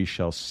 for we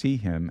shall see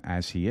him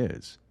as he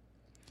is.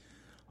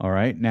 All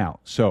right? Now,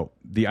 so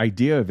the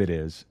idea of it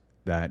is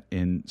that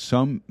in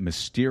some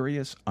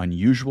mysterious,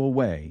 unusual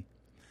way,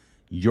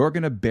 you're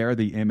going to bear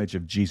the image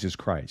of Jesus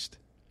Christ.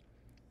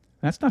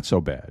 That's not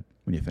so bad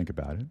when you think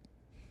about it.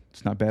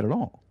 It's not bad at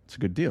all. It's a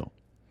good deal.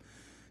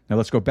 Now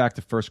let's go back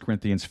to 1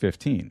 Corinthians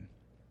 15.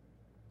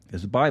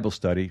 There's a Bible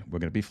study. We're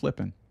going to be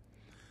flipping.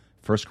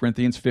 1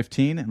 Corinthians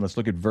 15, and let's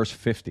look at verse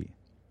 50.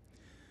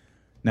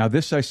 Now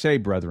this I say,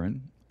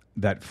 brethren,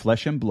 that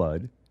flesh and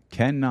blood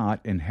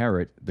cannot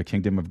inherit the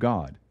kingdom of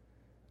God,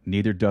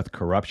 neither doth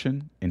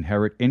corruption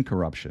inherit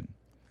incorruption.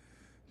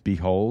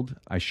 Behold,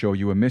 I show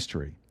you a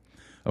mystery.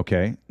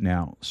 Okay,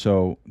 now,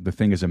 so the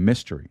thing is a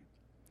mystery.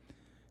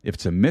 If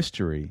it's a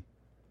mystery,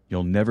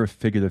 you'll never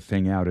figure the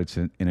thing out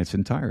in its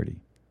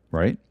entirety,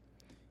 right?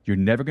 You're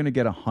never going to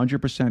get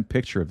 100%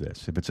 picture of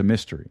this if it's a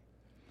mystery.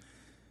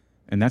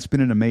 And that's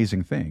been an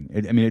amazing thing.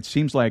 It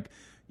seems like,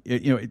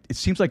 it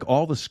seems like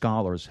all the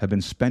scholars have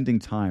been spending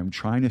time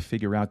trying to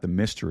figure out the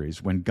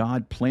mysteries when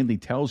God plainly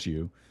tells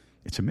you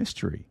it's a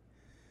mystery.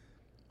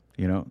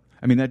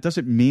 That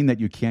doesn't mean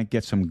that you can't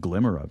get some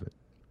glimmer of it,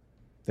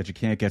 that you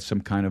can't get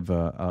some kind of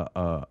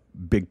a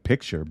big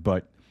picture,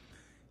 but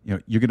you're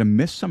going to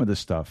miss some of this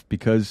stuff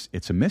because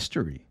it's a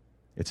mystery.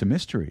 It's a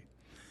mystery.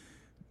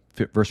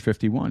 Verse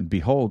 51,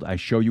 behold, I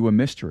show you a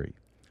mystery.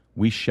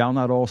 We shall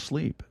not all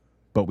sleep,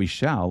 but we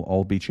shall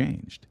all be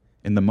changed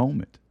in the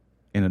moment,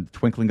 in a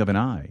twinkling of an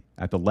eye,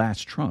 at the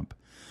last trump.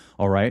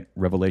 All right,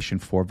 Revelation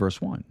 4, verse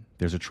 1,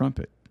 there's a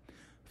trumpet.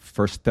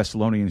 1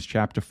 Thessalonians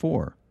chapter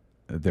 4,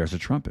 there's a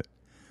trumpet.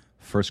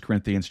 1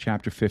 Corinthians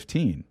chapter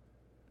 15,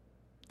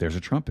 there's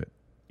a trumpet,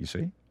 you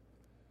see?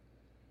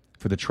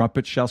 For the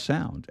trumpet shall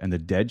sound, and the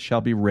dead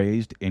shall be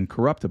raised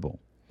incorruptible.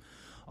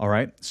 All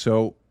right,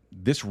 so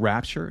this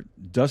rapture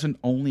doesn't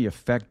only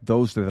affect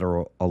those that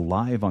are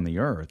alive on the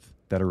earth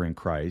that are in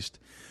Christ,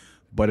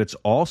 but it's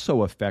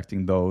also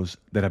affecting those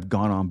that have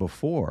gone on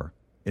before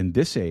in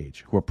this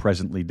age who are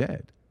presently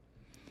dead.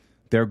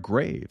 Their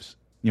graves,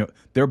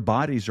 their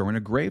bodies are in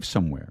a grave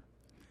somewhere.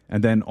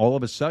 And then all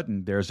of a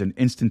sudden, there's an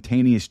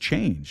instantaneous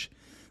change.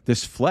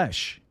 This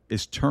flesh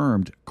is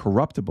termed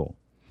corruptible,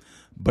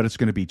 but it's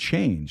going to be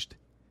changed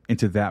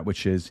into that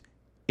which is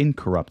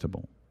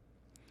incorruptible.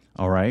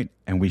 All right?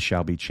 And we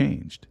shall be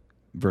changed.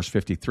 Verse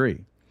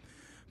 53,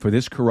 for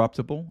this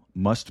corruptible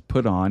must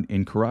put on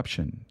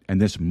incorruption,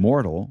 and this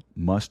mortal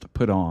must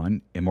put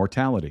on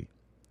immortality.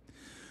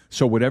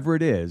 So whatever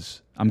it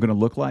is I'm going to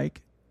look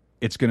like,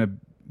 it's going to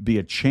be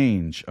a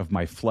change of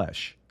my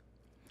flesh.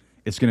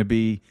 It's going to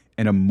be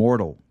an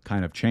immortal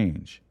kind of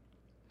change.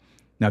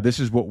 Now, this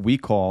is what we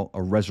call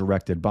a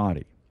resurrected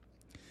body.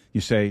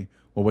 You say,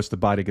 well, what's the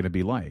body going to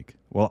be like?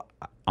 Well,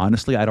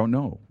 honestly, I don't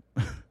know.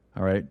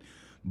 All right?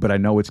 But I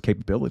know its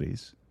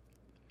capabilities.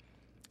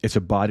 It's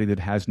a body that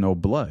has no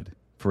blood.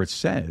 For it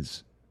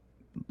says,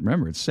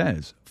 remember, it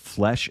says,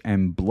 flesh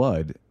and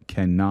blood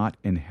cannot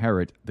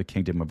inherit the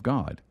kingdom of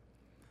God.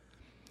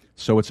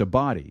 So it's a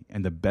body.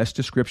 And the best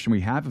description we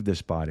have of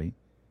this body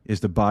is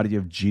the body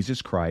of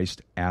Jesus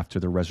Christ after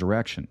the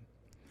resurrection.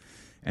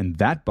 And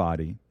that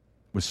body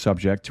was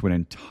subject to an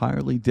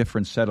entirely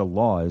different set of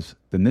laws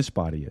than this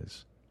body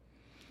is.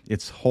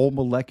 Its whole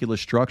molecular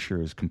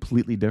structure is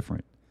completely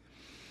different.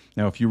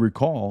 Now, if you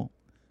recall,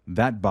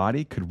 that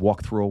body could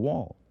walk through a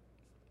wall.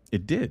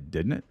 It did,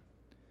 didn't it?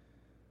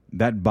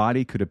 That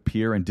body could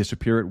appear and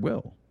disappear at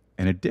will,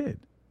 and it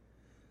did.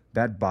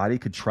 That body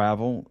could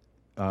travel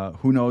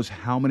who knows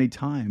how many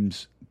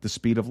times the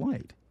speed of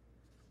light.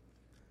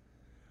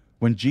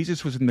 When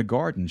Jesus was in the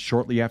garden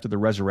shortly after the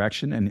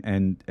resurrection,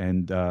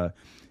 and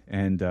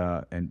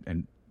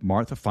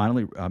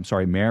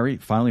Mary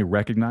finally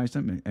recognized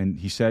him, and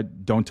he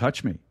said, "Don't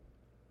touch me,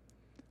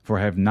 for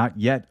I have not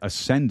yet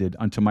ascended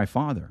unto my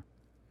Father."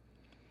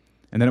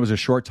 And then it was a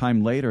short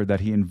time later that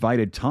he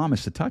invited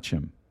Thomas to touch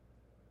him.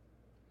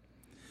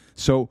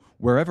 So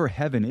wherever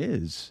heaven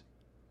is,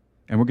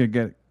 and we're going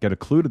to get a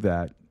clue to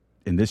that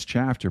in this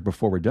chapter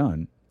before we're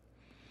done,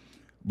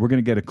 we're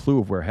going to get a clue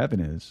of where heaven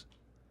is,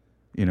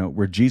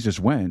 where Jesus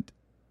went.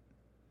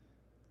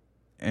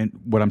 And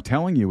what I'm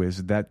telling you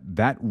is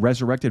that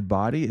resurrected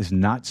body is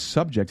not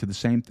subject to the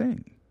same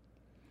thing.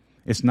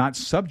 It's not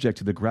subject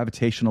to the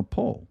gravitational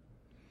pull.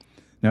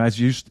 Now, as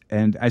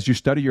you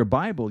study your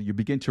Bible, you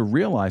begin to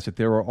realize that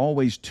there are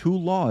always two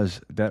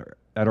laws that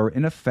are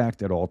in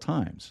effect at all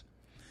times.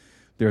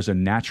 There's a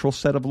natural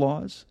set of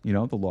laws, the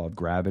law of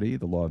gravity,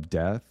 the law of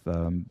death,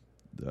 the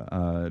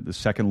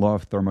second law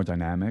of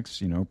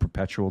thermodynamics,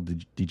 perpetual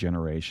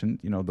degeneration,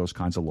 those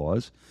kinds of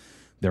laws.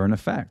 They're in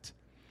effect.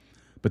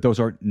 But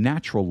those are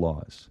natural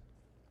laws.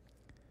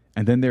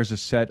 And then there's a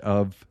set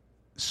of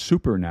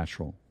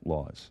supernatural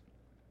laws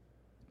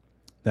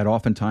that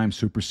oftentimes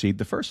supersede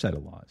the first set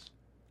of laws.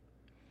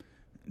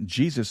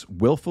 Jesus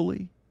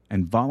willfully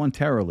and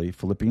voluntarily,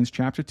 Philippians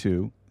chapter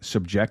 2,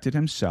 subjected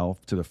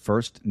himself to the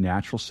first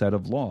natural set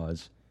of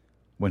laws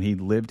when he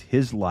lived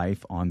his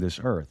life on this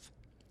earth.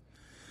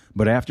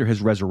 But after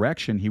his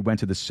resurrection, he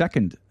went to the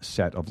second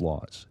set of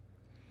laws,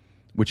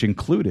 which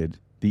included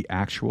the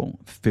actual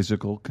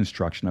physical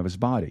construction of his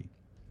body.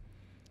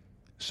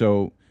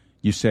 So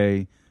you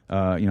say,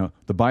 the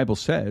Bible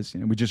says,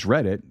 we just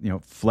read it,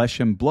 flesh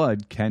and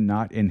blood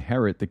cannot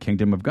inherit the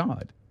kingdom of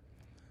God.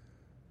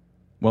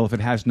 Well, if it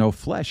has no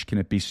flesh, can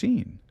it be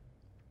seen?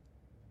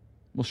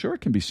 Well, sure,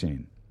 it can be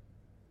seen.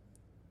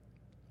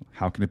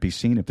 How can it be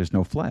seen if there's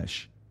no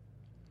flesh?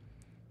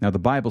 Now, the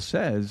Bible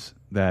says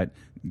that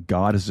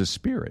God is a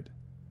spirit,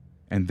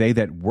 and they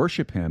that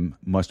worship him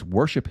must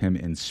worship him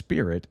in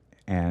spirit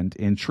and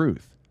in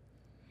truth.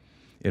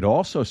 It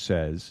also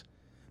says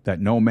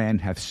that no man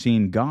hath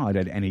seen God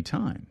at any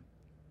time.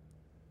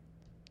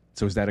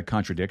 So is that a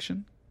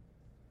contradiction?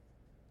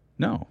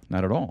 No,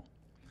 not at all.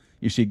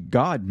 You see,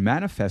 God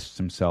manifests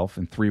himself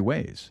in three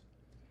ways.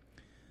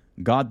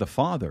 God the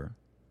Father,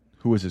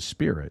 who is a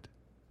spirit,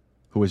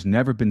 who has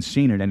never been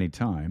seen at any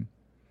time.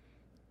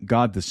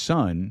 God the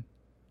Son,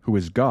 who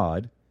is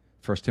God,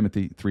 1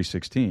 Timothy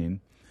 3:16.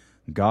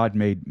 God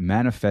made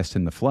manifest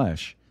in the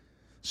flesh.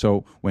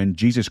 So when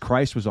Jesus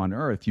Christ was on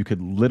earth, you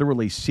could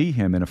literally see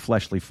him in a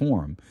fleshly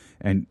form.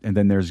 And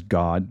then there's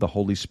God, the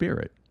Holy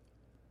Spirit.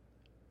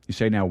 You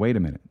say, now, wait a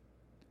minute.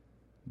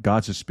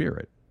 God's a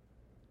spirit.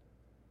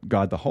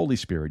 God, the Holy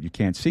Spirit, you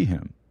can't see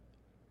him.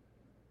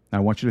 Now,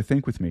 I want you to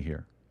think with me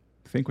here.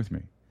 Think with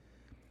me.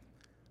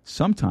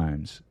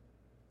 Sometimes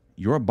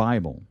your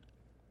Bible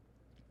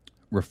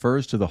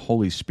refers to the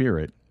Holy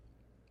Spirit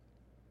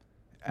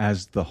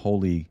as the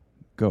Holy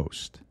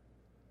Ghost.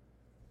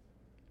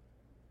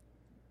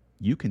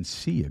 You can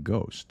see a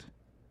ghost.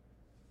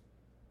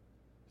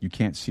 You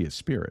can't see a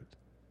spirit.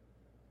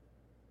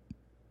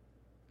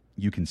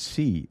 You can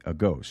see a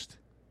ghost.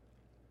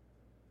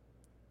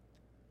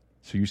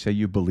 So you say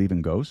you believe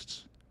in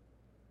ghosts?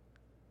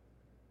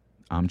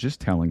 I'm just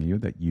telling you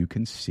that you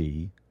can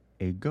see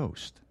a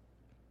ghost.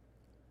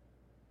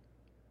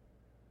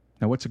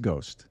 Now, what's a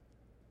ghost?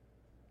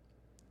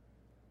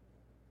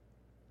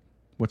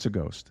 What's a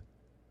ghost?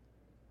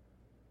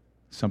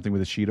 Something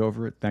with a sheet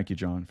over it? Thank you,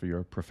 John, for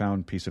your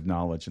profound piece of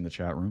knowledge in the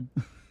chat room.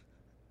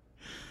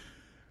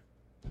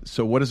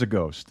 So what is a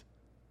ghost?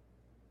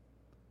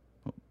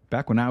 Well,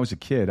 back when I was a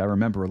kid, I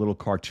remember a little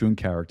cartoon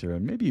character,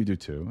 and maybe you do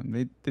too,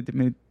 and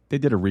they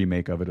did a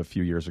remake of it a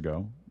few years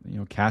ago.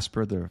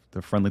 Casper,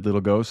 the friendly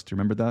little ghost. Do you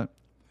remember that?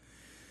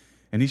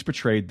 And he's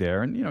portrayed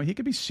there, and he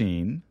could be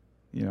seen,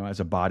 as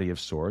a body of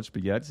sorts,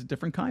 but yet it's a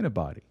different kind of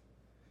body.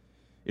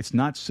 It's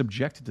not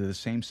subjected to the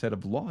same set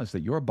of laws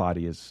that your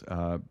body is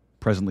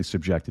presently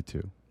subjected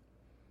to.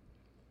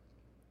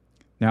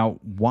 Now,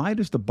 why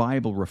does the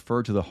Bible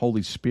refer to the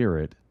Holy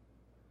Spirit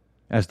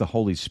as the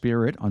Holy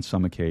Spirit on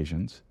some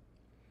occasions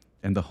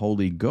and the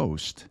Holy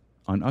Ghost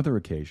on other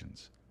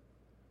occasions?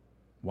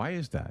 Why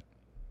is that?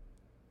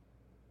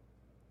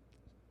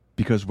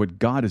 Because what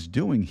God is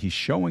doing, he's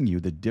showing you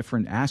the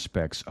different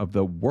aspects of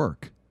the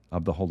work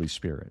of the Holy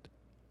Spirit.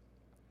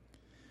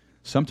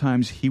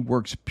 Sometimes he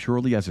works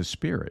purely as a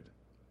spirit,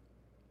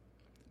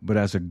 but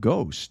as a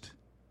ghost,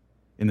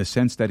 in the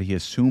sense that he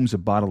assumes a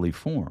bodily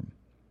form.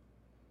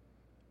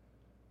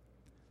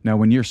 Now,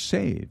 when you're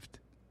saved,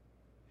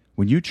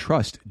 when you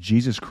trust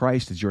Jesus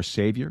Christ as your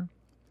Savior,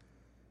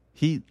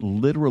 he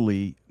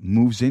literally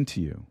moves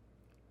into you.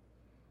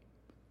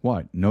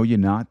 What? Know ye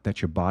not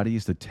that your body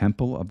is the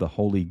temple of the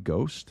Holy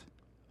Ghost?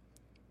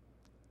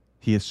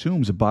 He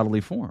assumes a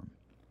bodily form.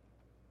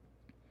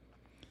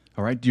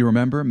 All right, do you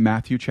remember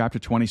Matthew chapter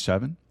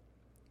 27?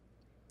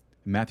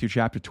 Matthew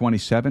chapter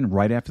 27,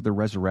 right after the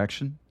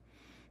resurrection.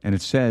 And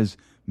it says,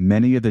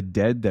 Many of the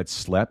dead that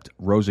slept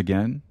rose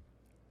again.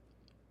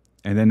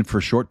 And then for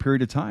a short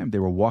period of time, they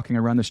were walking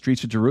around the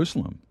streets of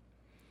Jerusalem.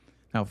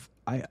 Now,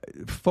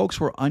 folks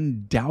were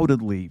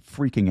undoubtedly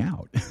freaking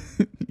out,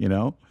 you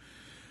know?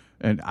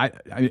 And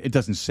it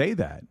doesn't say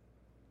that,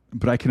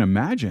 but I can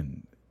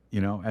imagine,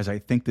 you know, as I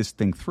think this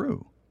thing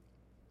through.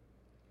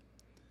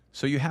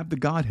 So you have the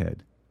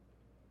Godhead.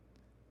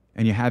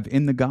 And you have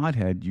in the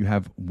Godhead, you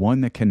have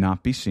one that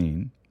cannot be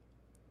seen,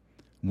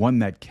 one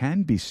that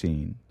can be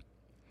seen,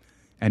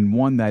 and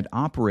one that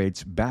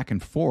operates back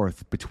and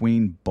forth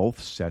between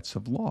both sets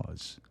of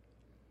laws.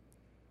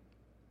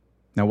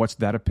 Now, what's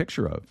that a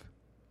picture of?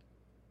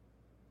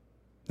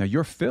 Now,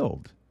 you're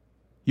filled.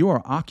 You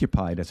are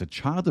occupied as a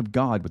child of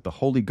God with the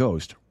Holy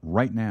Ghost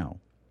right now.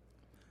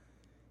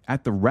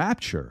 At the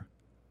rapture,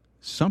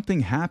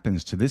 something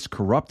happens to this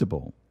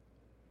corruptible,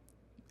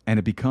 and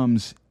it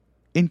becomes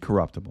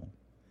incorruptible.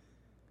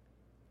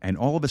 And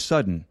all of a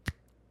sudden,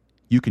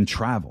 you can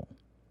travel.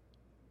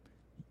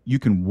 You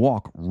can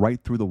walk right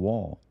through the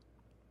wall.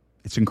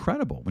 It's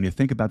incredible when you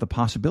think about the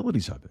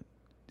possibilities of it.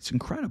 It's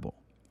incredible.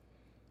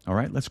 All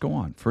right, let's go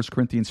on. 1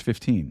 Corinthians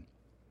 15,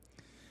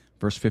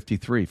 verse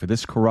 53. For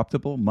this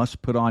corruptible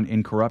must put on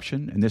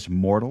incorruption, and this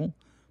mortal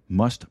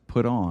must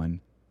put on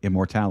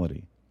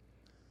immortality.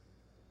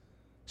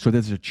 So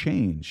there's a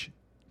change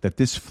that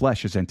this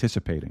flesh is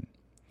anticipating.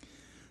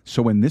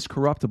 So when this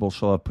corruptible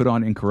shall have put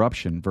on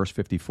incorruption, verse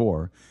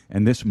 54,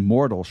 and this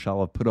mortal shall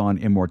have put on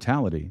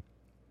immortality,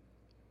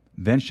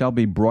 then shall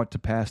be brought to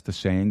pass the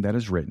saying that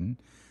is written,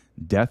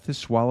 Death is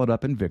swallowed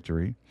up in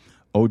victory.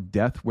 O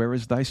death, where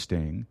is thy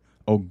sting?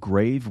 O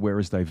grave, where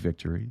is thy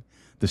victory?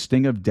 The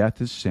sting of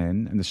death is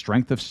sin, and the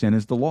strength of sin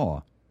is the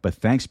law. But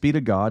thanks be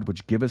to God,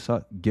 which giveth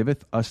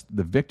us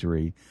the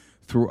victory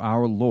through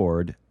our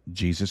Lord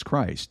Jesus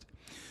Christ.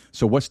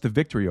 So what's the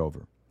victory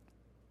over?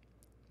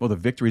 Well, the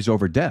victory is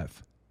over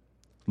death.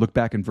 Look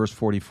back in verse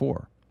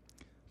 44.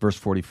 Verse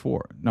 42.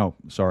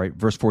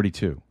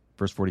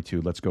 Verse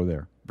 42, let's go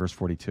there. Verse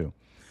 42.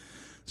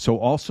 So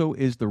also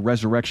is the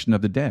resurrection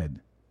of the dead.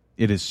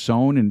 It is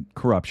sown in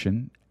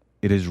corruption.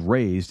 It is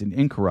raised in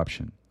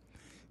incorruption.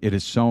 It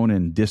is sown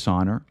in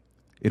dishonor.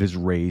 It is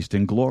raised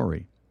in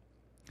glory.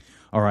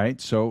 All right,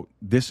 so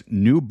this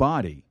new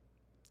body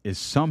is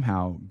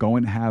somehow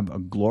going to have a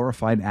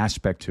glorified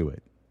aspect to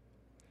it.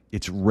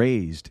 It's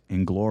raised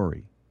in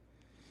glory.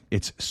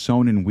 It's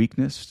sown in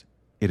weakness.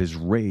 It is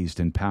raised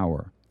in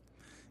power.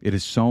 It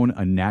is sown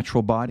a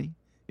natural body.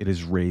 It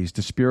is raised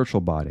a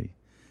spiritual body.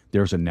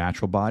 There's a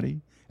natural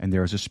body and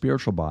there's a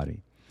spiritual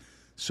body.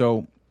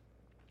 So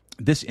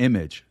this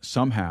image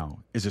somehow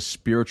is a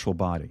spiritual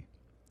body.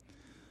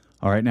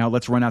 All right, now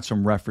let's run out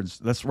some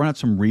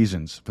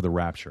reasons for the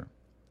rapture.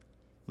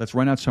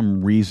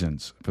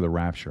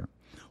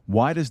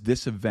 Why does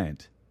this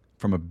event,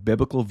 from a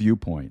biblical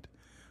viewpoint,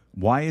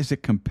 why is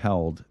it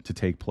compelled to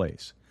take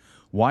place?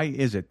 Why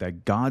is it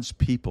that God's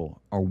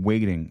people are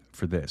waiting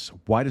for this?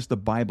 Why does the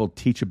Bible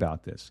teach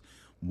about this?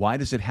 Why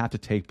does it have to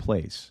take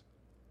place?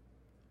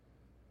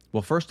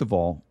 Well, first of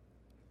all,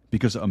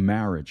 because a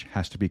marriage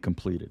has to be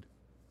completed.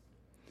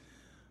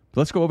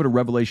 But let's go over to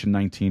Revelation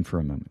 19 for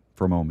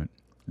a moment.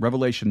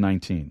 Revelation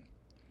 19.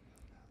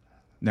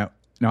 Now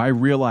I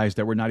realize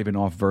that we're not even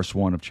off verse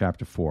 1 of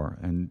chapter 4.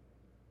 And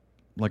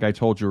like I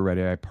told you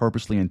already, I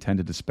purposely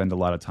intended to spend a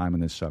lot of time on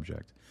this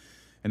subject.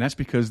 And that's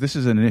because this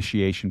is an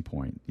initiation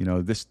point. You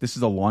know, this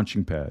is a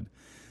launching pad.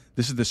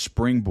 This is the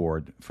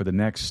springboard for the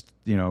next,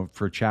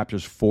 for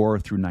chapters 4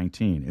 through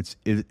 19.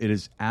 It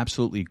is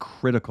absolutely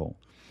critical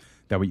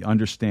that we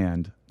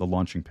understand the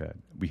launching pad.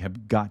 We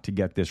have got to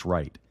get this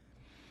right.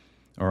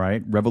 All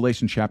right?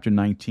 Revelation chapter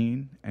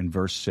 19 and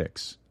verse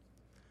 6.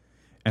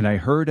 And I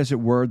heard, as it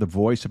were, the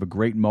voice of a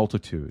great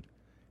multitude,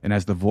 and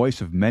as the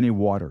voice of many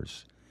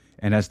waters,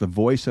 and as the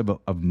voice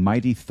of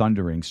mighty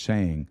thundering,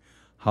 saying,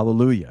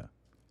 Hallelujah!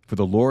 For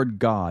the Lord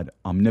God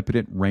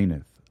omnipotent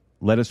reigneth.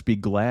 Let us be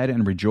glad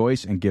and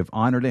rejoice and give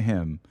honor to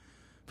him,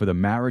 for the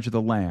marriage of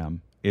the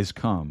Lamb is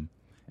come,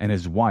 and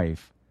his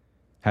wife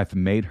hath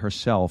made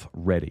herself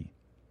ready.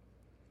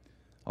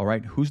 All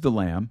right, who's the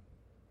Lamb?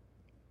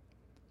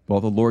 Well,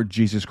 the Lord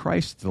Jesus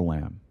Christ is the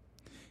Lamb.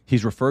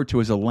 He's referred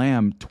to as a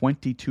lamb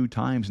 22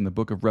 times in the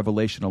book of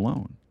Revelation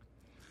alone.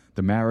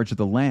 The marriage of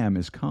the Lamb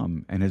is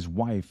come, and his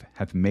wife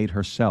hath made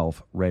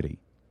herself ready.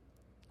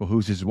 Well,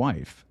 who's his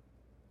wife?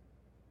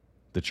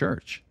 The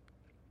church.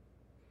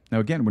 Now,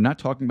 again, we're not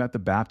talking about the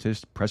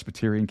Baptist,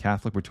 Presbyterian,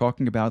 Catholic. We're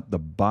talking about the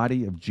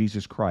body of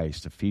Jesus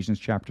Christ, Ephesians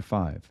chapter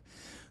 5.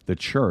 The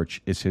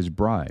church is his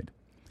bride.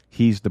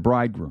 He's the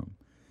bridegroom,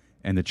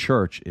 and the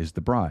church is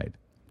the bride.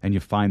 And you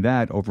find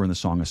that over in the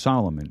Song of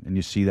Solomon, and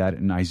you see that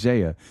in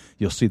Isaiah.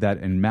 You'll see that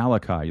in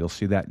Malachi. You'll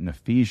see that in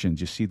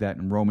Ephesians. You see that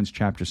in Romans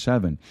chapter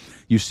 7.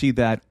 You see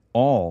that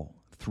all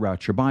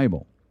throughout your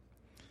Bible.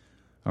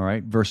 All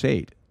right, verse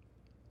 8.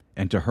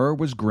 And to her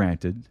was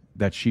granted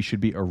that she should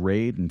be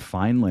arrayed in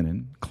fine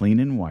linen, clean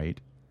and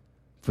white,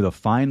 for the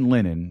fine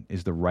linen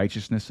is the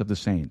righteousness of the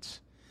saints.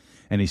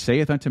 And he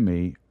saith unto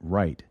me,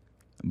 Write,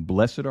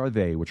 blessed are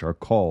they which are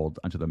called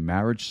unto the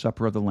marriage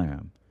supper of the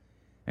Lamb.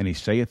 and he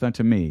saith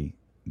unto me,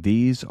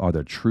 these are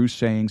the true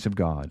sayings of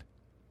God.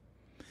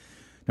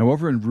 Now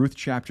over in Ruth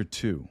chapter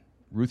 2,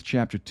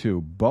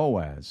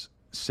 Boaz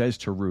says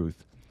to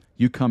Ruth,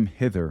 you come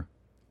hither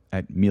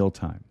at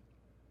mealtime.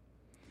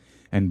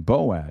 And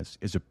Boaz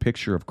is a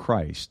picture of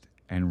Christ,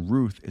 and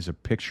Ruth is a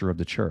picture of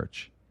the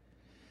church.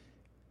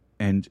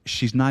 And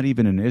she's not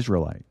even an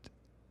Israelite.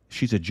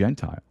 She's a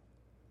Gentile.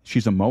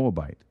 She's a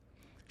Moabite.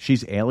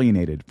 She's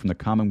alienated from the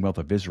commonwealth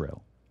of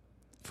Israel.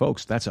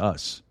 Folks, that's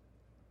us.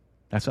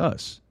 That's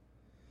us.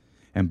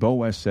 And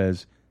Boaz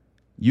says,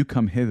 you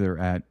come hither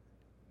at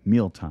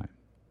mealtime.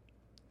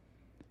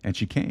 And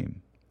she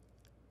came.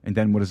 And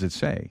then what does it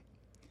say?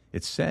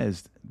 It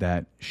says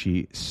that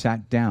she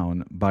sat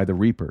down by the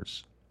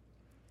reapers.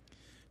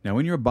 Now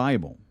in your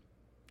Bible,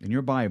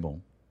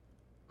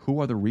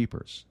 who are the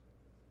reapers?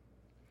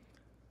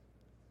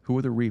 Who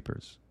are the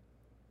reapers?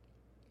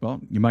 Well,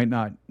 you might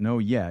not know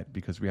yet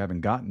because we haven't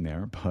gotten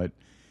there, but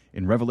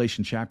in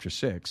Revelation chapter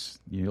 6,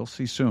 you'll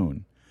see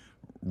soon,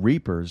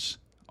 reapers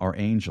are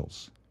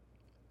angels.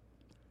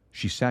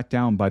 She sat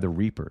down by the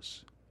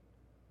reapers.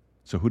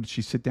 So who did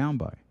she sit down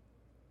by?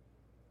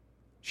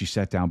 She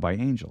sat down by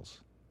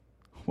angels.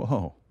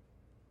 Whoa.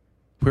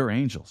 We're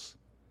angels.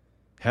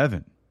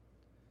 Heaven.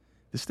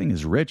 This thing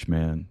is rich,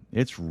 man.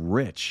 It's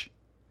rich.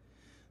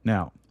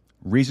 Now,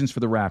 reasons for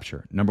the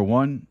rapture. Number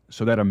one,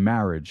 so that a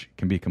marriage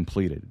can be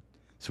completed.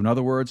 So in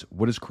other words,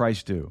 what does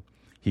Christ do?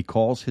 He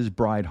calls his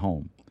bride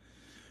home.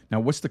 Now,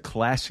 what's the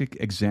classic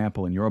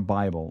example in your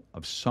Bible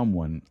of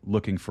someone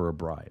looking for a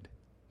bride?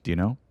 Do you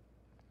know?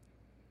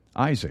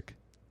 Isaac.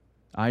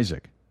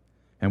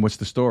 And what's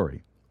the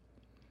story?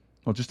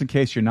 Well, just in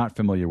case you're not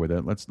familiar with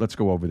it, let's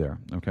go over there,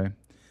 okay?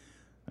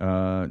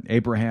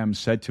 Abraham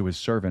said to his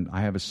servant,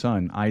 I have a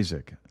son,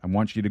 Isaac. I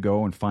want you to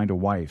go and find a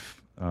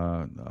wife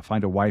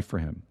for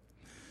him.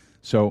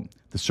 So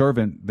the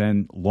servant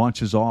then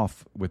launches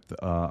off with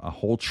a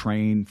whole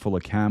train full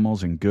of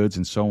camels and goods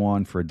and so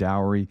on for a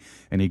dowry,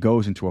 and he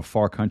goes into a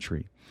far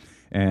country.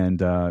 And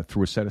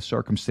through a set of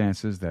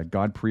circumstances that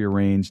God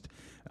prearranged,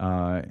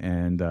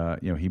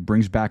 he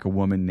brings back a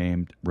woman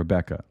named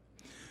Rebekah.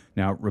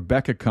 Now,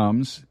 Rebekah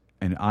comes,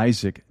 and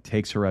Isaac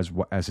takes her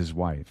as his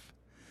wife.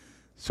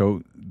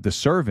 So the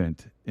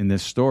servant in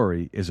this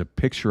story is a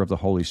picture of the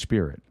Holy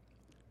Spirit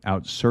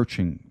out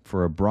searching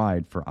for a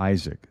bride for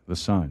Isaac, the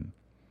son.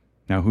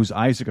 Now, who's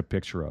Isaac a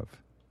picture of?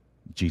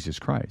 Jesus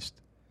Christ.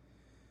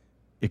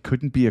 It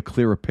couldn't be a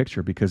clearer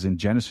picture because in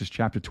Genesis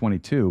chapter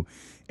 22,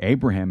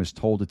 Abraham is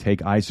told to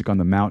take Isaac on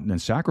the mountain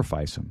and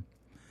sacrifice him.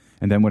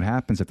 And then what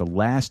happens at the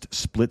last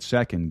split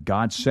second,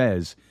 God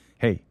says,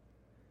 hey,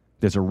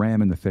 there's a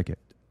ram in the thicket.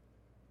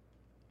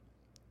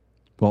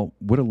 Well,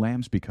 what do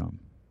lambs become?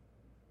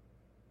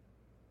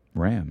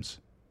 Rams.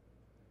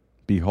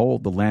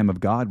 Behold, the Lamb of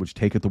God, which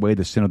taketh away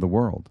the sin of the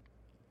world.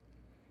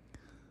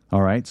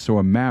 All right, so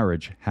a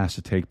marriage has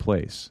to take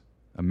place.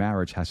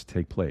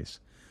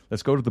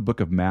 Let's go to the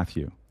book of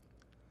Matthew.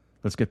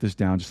 Let's get this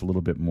down just a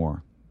little bit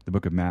more. The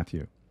book of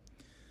Matthew.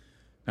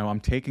 Now, I'm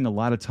taking a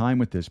lot of time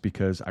with this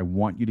because I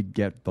want you to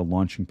get the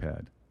launching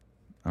pad.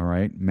 All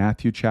right,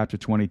 Matthew chapter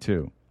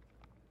 22.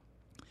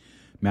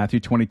 Matthew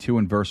 22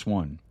 and verse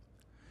 1.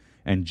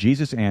 And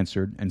Jesus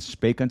answered and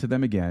spake unto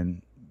them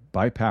again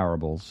by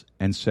parables,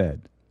 and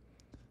said,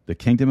 the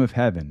kingdom of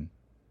heaven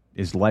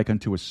is like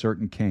unto a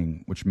certain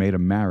king which made a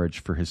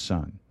marriage for his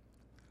son.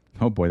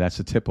 Oh boy, that's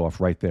a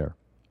tip-off right there.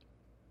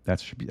 That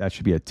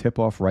should be a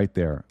tip-off right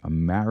there. A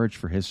marriage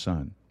for his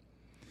son.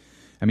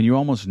 I mean, you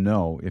almost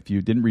know, if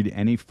you didn't read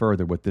any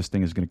further, what this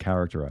thing is going to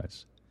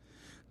characterize.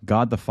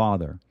 God the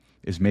Father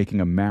is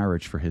making a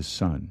marriage for his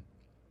son.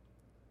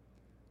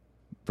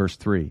 Verse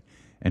 3,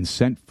 and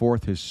sent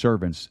forth his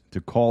servants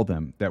to call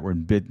them that were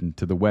bidden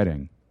to the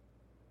wedding,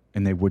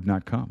 and they would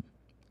not come.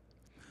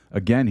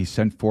 Again, he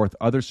sent forth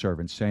other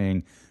servants,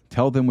 saying,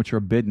 tell them which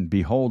are bidden,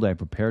 behold, I have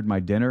prepared my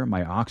dinner,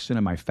 my oxen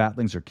and my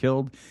fatlings are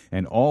killed,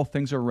 and all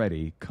things are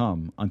ready,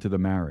 come unto the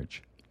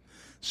marriage.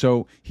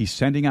 So he's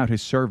sending out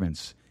his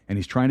servants, and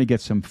he's trying to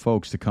get some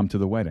folks to come to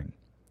the wedding.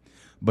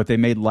 But they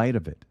made light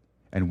of it,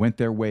 and went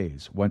their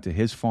ways, one to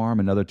his farm,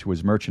 another to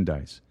his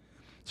merchandise.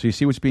 So you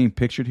see what's being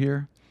pictured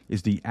here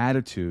is the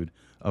attitude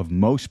of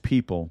most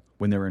people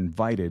when they're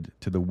invited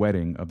to the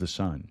wedding of the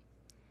Son.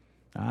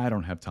 I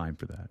don't have time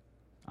for that.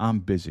 I'm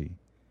busy.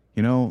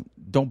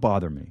 Don't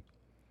bother me.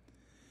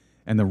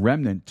 And the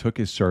remnant took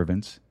his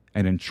servants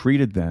and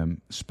entreated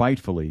them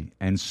spitefully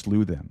and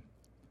slew them.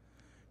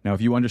 Now,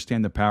 if you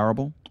understand the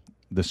parable,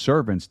 the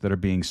servants that are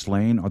being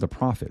slain are the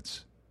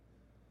prophets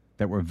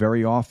that were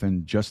very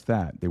often just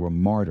that. They were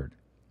martyred.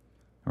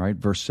 All right,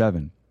 verse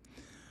 7.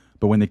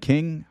 But when the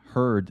king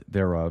heard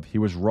thereof, he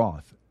was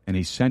wroth, and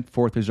he sent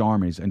forth his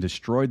armies and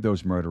destroyed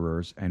those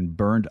murderers and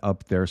burned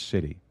up their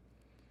city.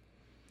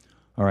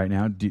 All right,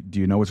 now, do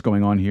you know what's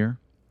going on here?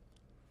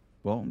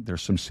 Well,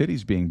 there's some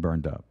cities being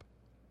burned up.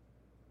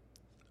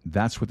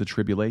 That's what the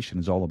tribulation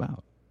is all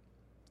about,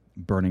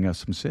 burning up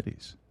some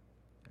cities.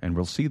 And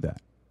we'll see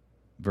that.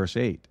 Verse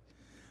 8,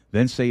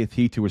 then saith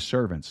he to his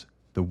servants,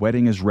 the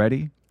wedding is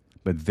ready,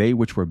 but they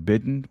which were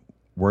bidden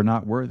were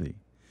not worthy.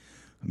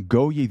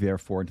 Go ye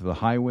therefore into the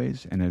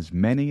highways, and as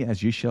many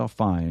as ye shall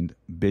find,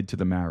 bid to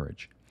the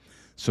marriage.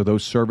 So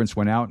those servants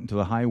went out into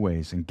the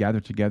highways and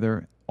gathered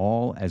together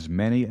all as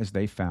many as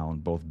they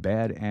found, both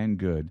bad and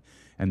good,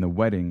 and the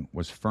wedding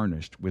was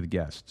furnished with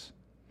guests.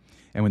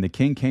 And when the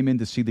king came in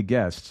to see the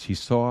guests, he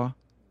saw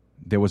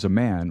there was a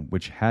man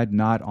which had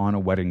not on a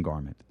wedding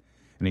garment.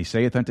 And he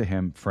saith unto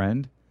him,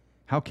 Friend,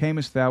 how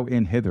camest thou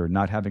in hither,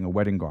 not having a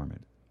wedding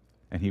garment?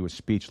 And he was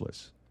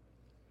speechless.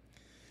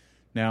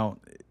 Now,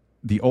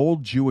 the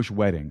old Jewish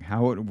wedding,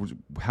 how it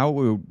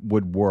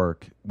would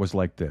work was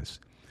like this.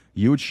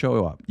 You would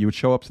show up. You would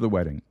show up to the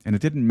wedding, and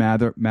it didn't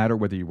matter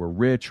whether you were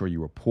rich or you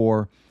were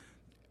poor.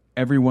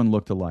 Everyone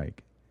looked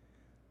alike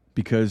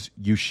because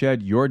you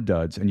shed your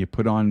duds and you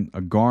put on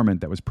a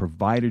garment that was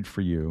provided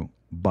for you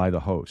by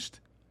the host.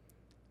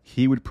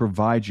 He would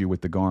provide you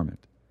with the garment,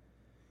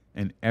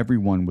 and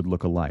everyone would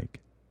look alike.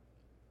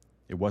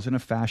 It wasn't a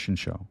fashion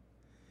show.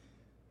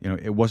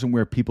 It wasn't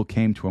where people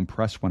came to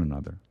impress one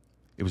another.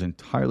 It was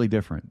entirely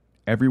different.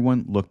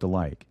 Everyone looked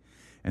alike,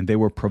 and they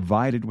were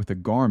provided with a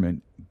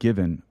garment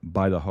given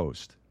by the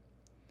host.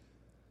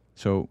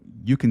 So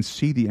you can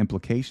see the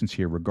implications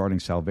here regarding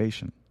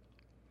salvation.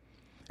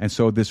 And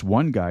so this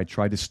one guy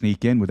tried to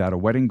sneak in without a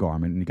wedding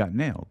garment, and he got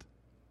nailed.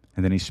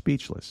 And then he's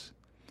speechless.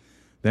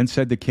 Then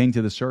said the king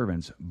to the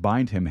servants,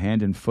 Bind him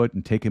hand and foot,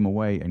 and take him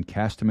away, and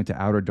cast him into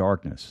outer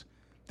darkness.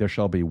 There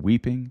shall be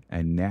weeping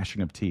and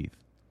gnashing of teeth.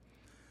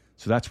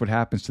 So that's what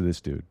happens to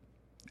this dude.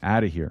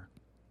 Out of here.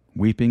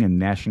 Weeping and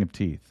gnashing of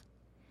teeth.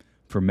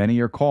 For many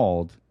are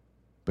called,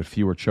 but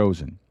few are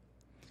chosen.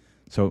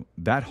 So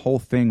that whole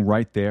thing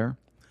right there,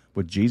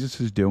 what Jesus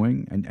is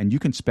doing, and you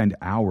can spend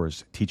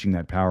hours teaching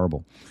that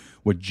parable.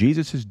 What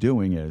Jesus is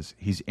doing is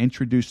he's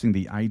introducing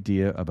the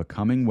idea of a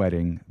coming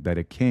wedding that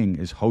a king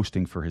is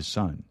hosting for his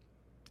son.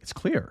 It's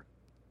clear.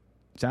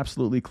 It's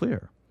absolutely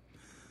clear.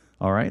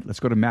 All right, let's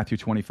go to Matthew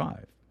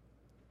 25.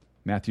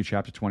 Matthew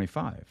chapter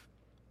 25.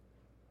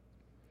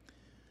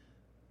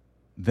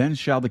 Then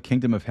shall the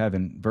kingdom of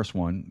heaven, verse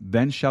 1,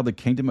 then shall the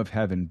kingdom of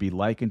heaven be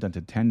likened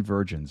unto 10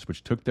 virgins,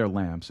 which took their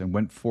lamps and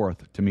went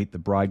forth to meet the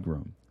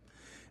bridegroom.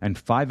 And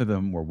 5 of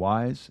them were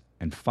wise,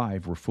 and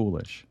 5 were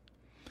foolish.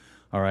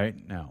 All right,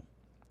 now,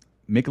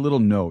 make a little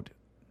note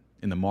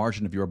in the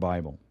margin of your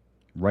Bible,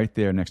 right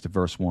there next to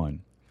verse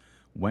 1,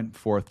 went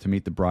forth to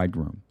meet the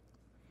bridegroom.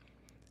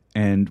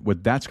 And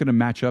what that's going to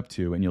match up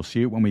to, and you'll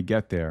see it when we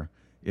get there,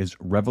 is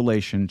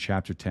Revelation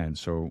chapter 10.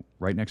 So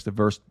right next to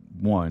verse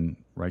 1,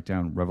 write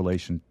down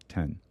Revelation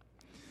 10.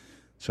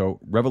 So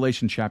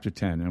Revelation chapter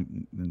 10,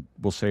 and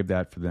we'll save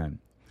that for then.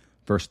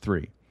 Verse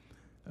 3.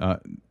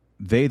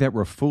 They that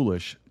were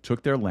foolish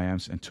took their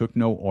lamps and took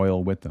no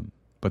oil with them.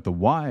 But the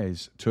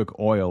wise took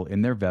oil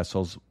in their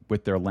vessels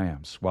with their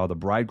lamps. While the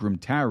bridegroom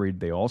tarried,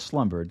 they all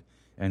slumbered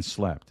and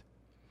slept.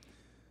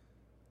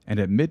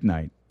 And at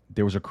midnight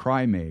there was a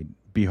cry made,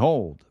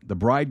 Behold, the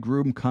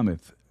bridegroom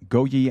cometh,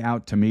 go ye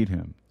out to meet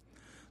him.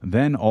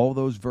 Then all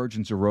those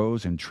virgins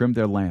arose and trimmed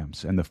their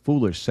lamps. And the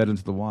foolish said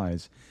unto the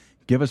wise,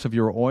 Give us of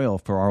your oil,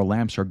 for our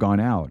lamps are gone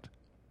out.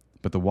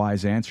 But the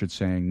wise answered,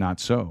 saying, Not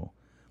so,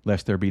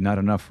 lest there be not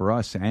enough for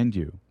us and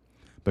you.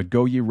 But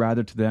go ye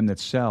rather to them that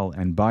sell,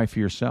 and buy for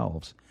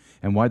yourselves.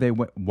 And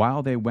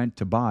while they went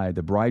to buy,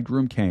 the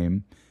bridegroom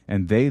came,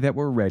 and they that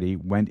were ready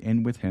went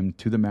in with him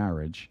to the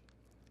marriage,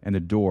 and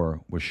the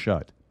door was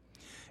shut.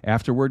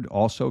 Afterward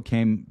also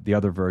came the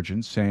other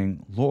virgins,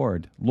 saying,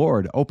 Lord,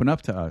 Lord, open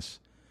up to us.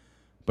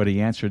 But he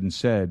answered and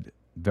said,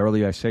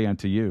 Verily I say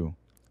unto you,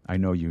 I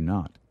know you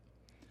not.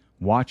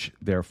 Watch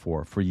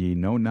therefore, for ye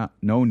know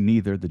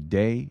neither the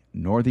day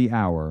nor the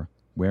hour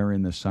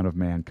wherein the Son of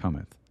Man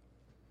cometh.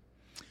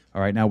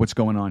 All right, now what's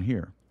going on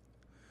here?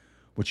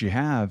 What you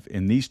have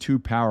in these 2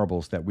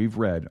 parables that we've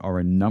read are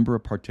a number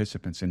of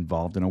participants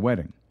involved in a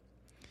wedding.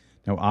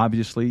 Now,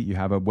 obviously, you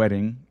have a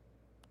wedding,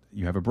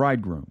 you have a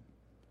bridegroom,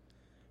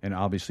 and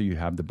obviously you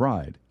have the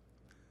bride.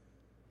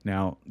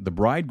 Now, the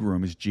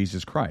bridegroom is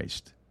Jesus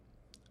Christ.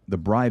 The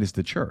bride is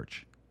the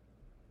church.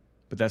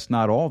 But that's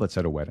not all that's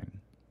at a wedding.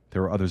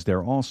 There are others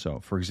there also.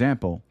 For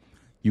example,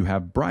 you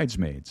have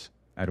bridesmaids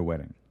at a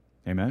wedding.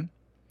 Amen?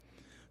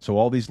 So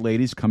all these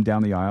ladies come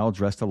down the aisle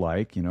dressed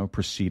alike,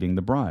 preceding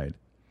the bride.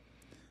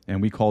 And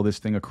we call this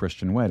thing a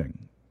Christian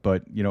wedding.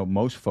 But,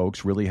 most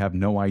folks really have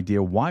no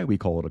idea why we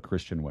call it a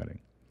Christian wedding.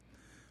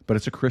 But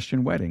it's a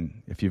Christian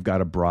wedding. If you've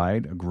got a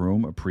bride, a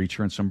groom, a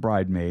preacher, and some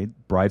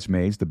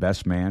bridesmaids, the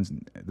best man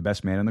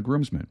and the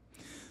groomsmen,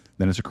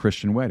 then it's a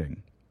Christian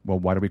wedding. Well,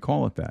 why do we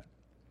call it that?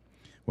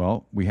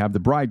 Well, we have the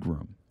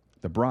bridegroom,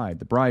 the bride,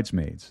 the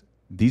bridesmaids.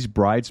 These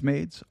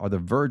bridesmaids are the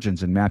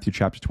virgins in Matthew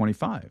chapter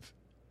 25.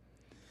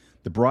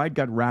 The bride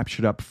got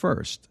raptured up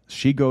first.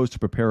 She goes to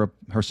prepare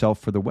herself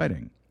for the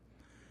wedding.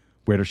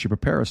 Where does she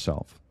prepare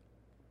herself?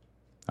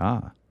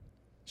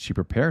 She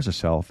prepares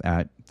herself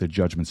at the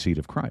judgment seat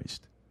of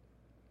Christ.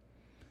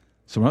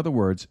 So in other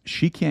words,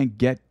 she can't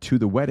get to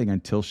the wedding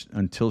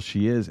until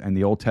she is, and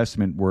the Old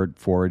Testament word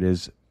for it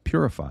is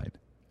purified.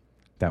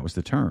 That was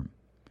the term.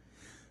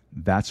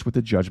 That's what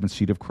the judgment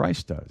seat of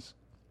Christ does.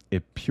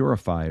 It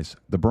purifies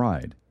the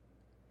bride.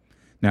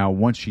 Now,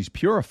 once she's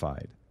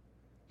purified,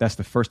 that's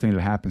the first thing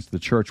that happens to the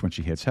church when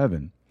she hits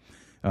heaven.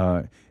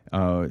 In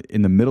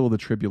the middle of the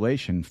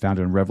tribulation, found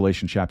in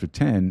Revelation chapter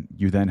 10,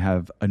 you then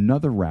have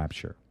another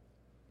rapture.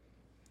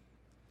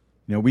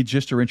 You know, we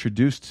just are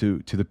introduced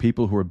to the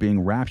people who are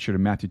being raptured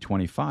in Matthew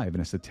 25,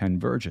 and it's the 10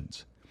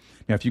 virgins.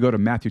 Now, if you go to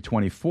Matthew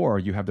 24,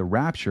 you have the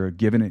rapture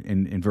given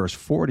in verse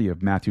 40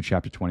 of Matthew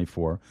chapter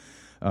 24.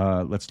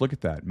 Let's look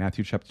at that.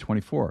 Matthew chapter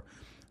 24.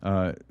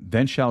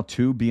 Then shall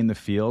two be in the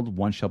field,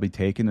 one shall be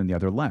taken and the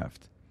other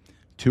left.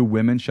 Two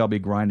women shall be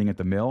grinding at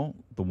the mill,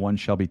 the one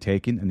shall be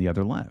taken and the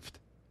other left.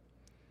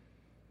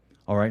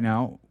 All right,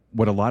 now,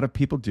 what a lot of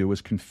people do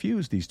is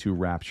confuse these two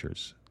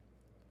raptures.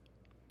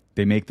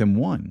 They make them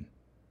one.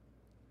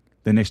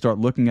 Then they start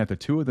looking at the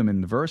two of them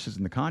in the verses,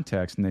 in the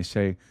context, and they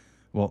say,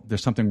 well,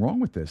 there's something wrong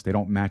with this. They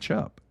don't match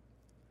up.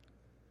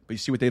 But you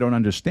see, what they don't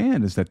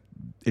understand is that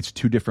it's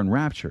two different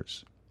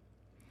raptures.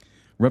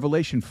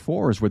 Revelation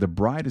 4 is where the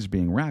bride is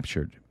being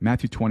raptured.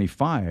 Matthew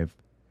 25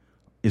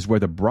 is where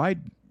the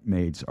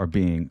bridesmaids are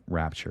being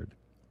raptured.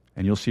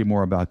 And you'll see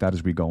more about that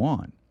as we go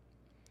on.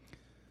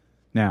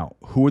 Now,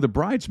 who are the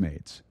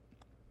bridesmaids?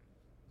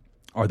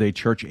 Are they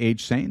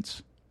church-age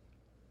saints?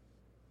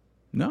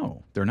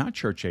 No, they're not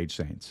church-age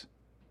saints.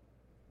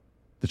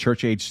 The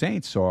church-age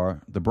saints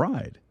are the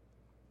bride.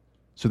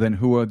 So then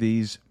who are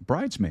these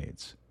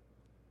bridesmaids?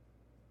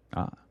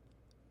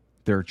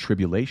 They're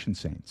tribulation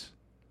saints.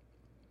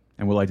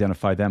 And we'll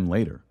identify them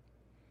later.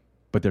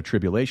 But they're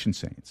tribulation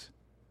saints.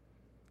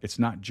 It's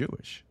not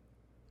Jewish.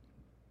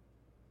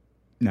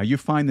 Now, you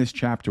find this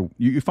chapter,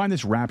 you find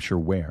this rapture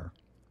where?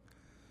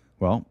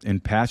 Well, in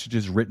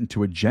passages written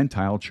to a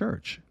Gentile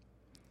church.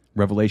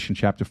 Revelation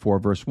chapter 4,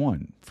 verse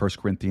 1, 1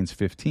 Corinthians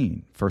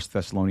 15, 1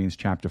 Thessalonians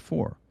chapter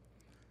 4.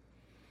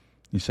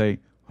 You say,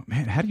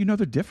 man, how do you know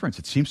the difference?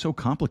 It seems so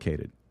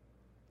complicated.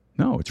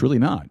 No, it's really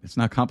not. It's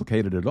not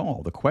complicated at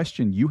all. The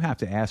question you have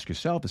to ask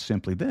yourself is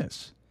simply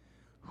this.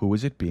 Who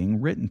is it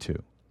being written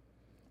to?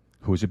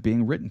 Who is it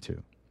being written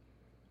to?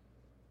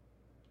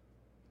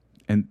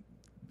 And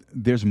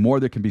there's more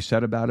that can be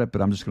said about it,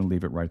 but I'm just going to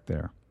leave it right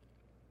there.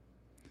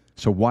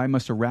 So why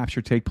must a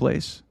rapture take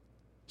place?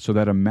 So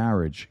that a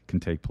marriage can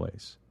take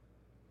place.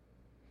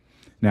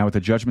 Now, at the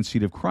judgment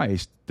seat of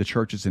Christ, the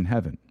church is in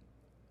heaven.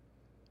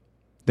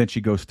 Then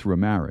she goes through a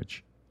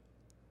marriage.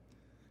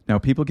 Now,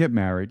 people get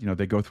married,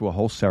 they go through a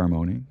whole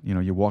ceremony.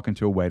 You walk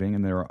into a wedding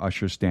and there are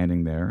ushers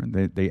standing there. And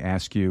they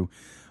ask you,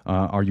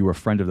 are you a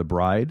friend of the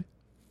bride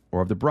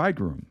or of the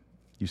bridegroom?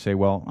 You say,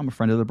 well, I'm a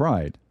friend of the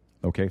bride.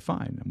 Okay,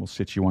 fine. And we'll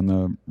sit you on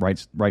the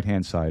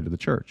right-hand side of the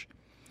church.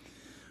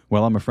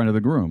 Well, I'm a friend of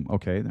the groom.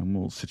 Okay, then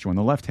we'll sit you on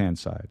the left-hand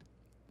side.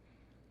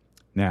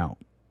 Now,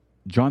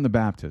 John the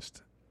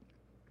Baptist,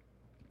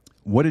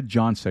 what did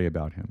John say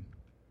about him?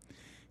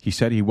 He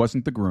said he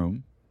wasn't the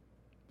groom,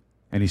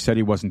 and he said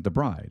he wasn't the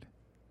bride.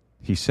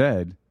 He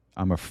said,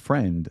 I'm a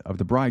friend of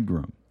the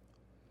bridegroom.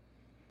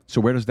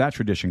 So where does that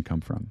tradition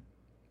come from?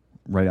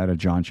 Right out of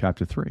John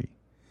chapter 3.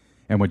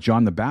 And what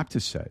John the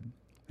Baptist said,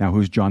 now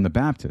who's John the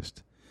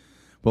Baptist?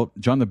 Well,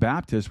 John the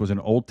Baptist was an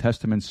Old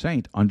Testament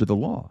saint under the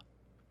law.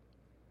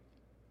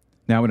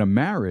 Now, in a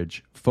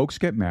marriage, folks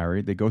get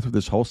married. They go through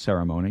this whole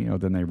ceremony.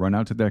 Then they run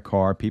out to their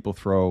car. People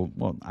throw,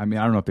 I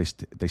don't know if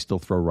they still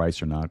throw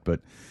rice or not,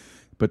 but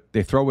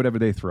they throw whatever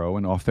they throw,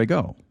 and off they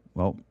go.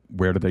 Well,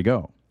 where do they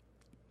go?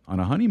 On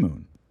a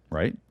honeymoon,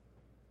 right?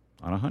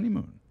 On a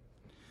honeymoon.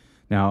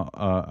 Now,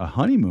 a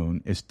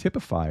honeymoon is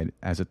typified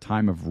as a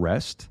time of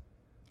rest,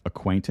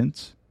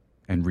 acquaintance,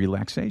 and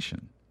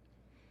relaxation.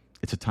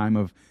 It's a time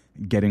of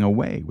getting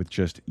away with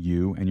just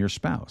you and your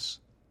spouse.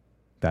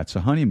 That's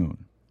a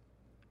honeymoon.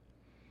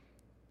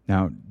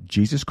 Now,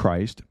 Jesus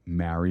Christ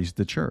marries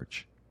the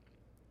church,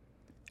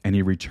 and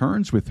he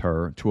returns with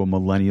her to a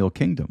millennial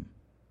kingdom.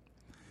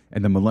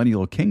 And the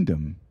millennial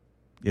kingdom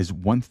is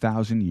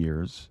 1,000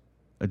 years,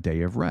 a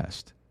day of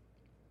rest.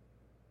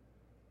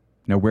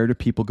 Now, where do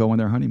people go on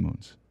their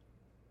honeymoons?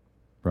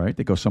 Right?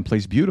 They go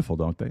someplace beautiful,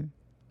 don't they?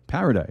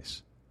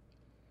 Paradise.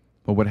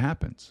 But what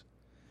happens?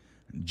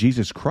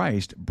 Jesus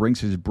Christ brings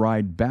his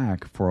bride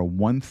back for a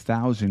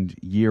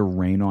 1,000-year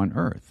reign on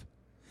earth.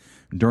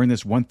 During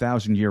this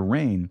 1,000-year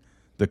reign,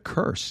 the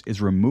curse is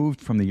removed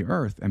from the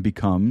earth and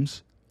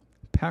becomes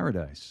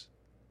paradise.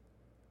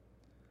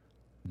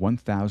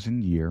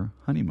 1,000-year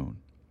honeymoon.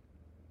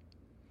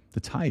 The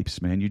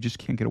types, man, you just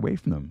can't get away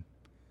from them.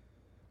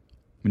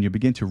 When you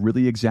begin to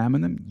really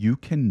examine them, you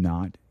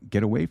cannot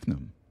get away from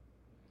them.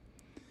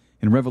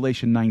 In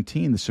Revelation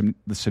 19,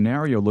 the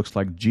scenario looks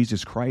like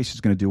Jesus Christ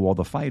is going to do all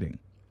the fighting.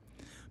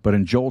 But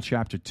in Joel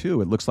chapter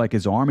 2, it looks like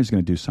his army is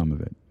going to do some of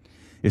it.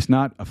 It's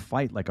not a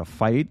fight like a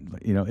fight.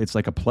 It's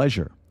like a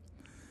pleasure.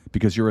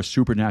 Because you're a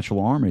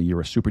supernatural army. You're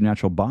a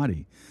supernatural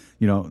body.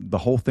 The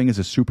whole thing is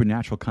a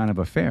supernatural kind of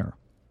affair.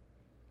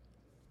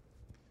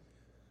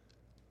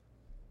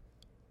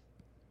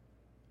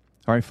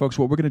 All right, folks,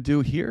 what we're going to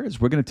do here is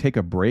we're going to take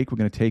a break. We're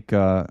going to take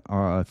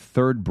our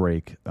third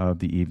break of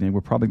the evening.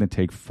 We're probably going to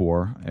take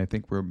 4. I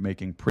think we're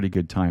making pretty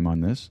good time on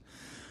this.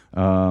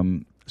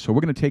 So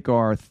we're going to take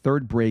our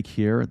third break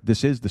here.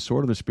 This is the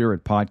Sword of the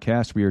Spirit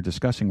podcast. We are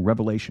discussing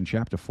Revelation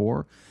chapter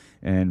 4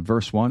 and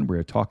verse 1.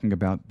 We're talking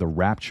about the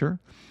rapture.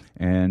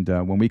 And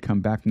when we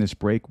come back from this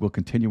break, we'll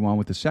continue on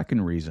with the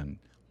second reason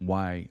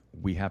why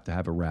we have to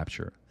have a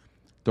rapture.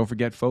 Don't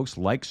forget, folks,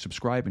 like,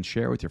 subscribe, and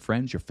share with your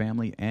friends, your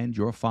family, and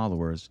your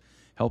followers.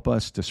 Help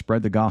us to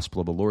spread the gospel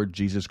of the Lord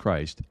Jesus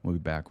Christ. We'll be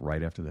back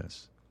right after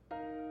this.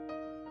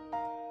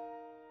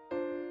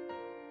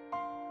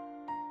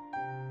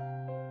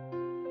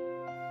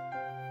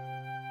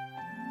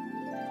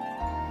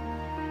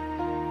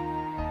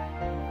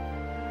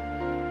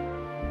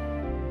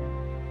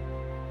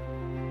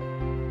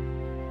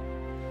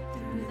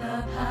 Through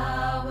the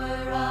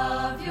power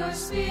of your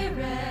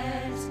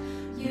Spirit,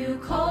 you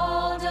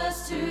called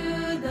us to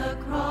the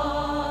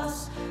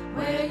cross,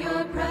 where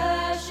your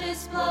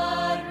precious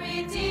blood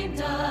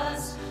redeemed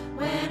us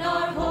when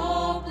our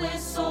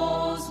hopeless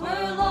souls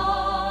were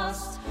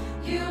lost.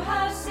 You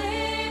have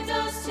saved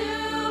us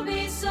to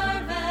be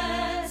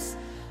servants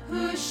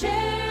who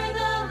share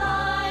the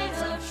light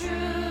of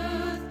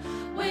truth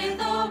with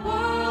a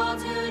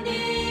world who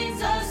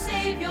needs a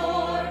Savior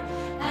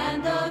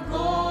and the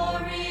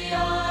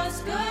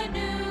glorious good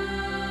news.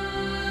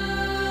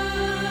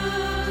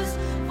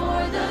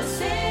 For the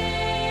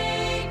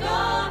sake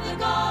of the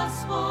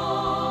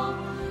gospel,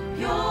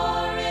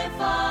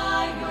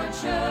 purify your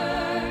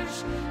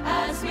church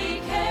as we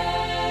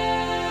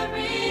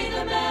carry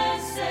the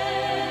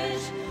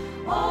message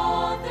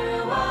all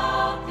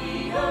throughout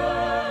the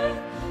earth.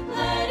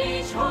 Let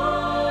each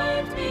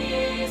heart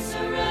be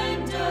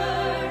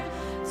surrendered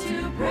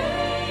to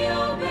pray,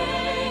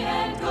 obey,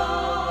 and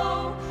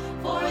go.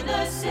 For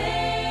the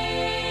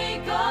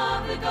sake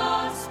of the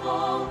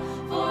gospel,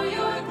 for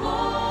your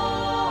glory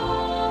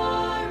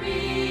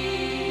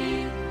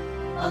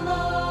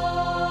alone.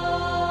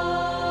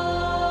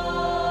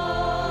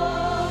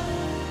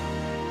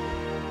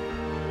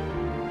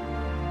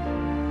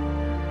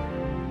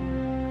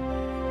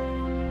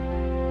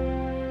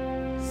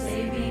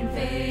 Saving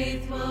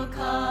faith will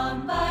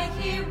come by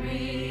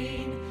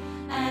hearing,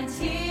 and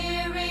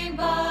hearing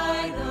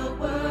by the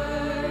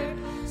word.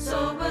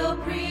 So we'll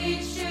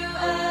preach to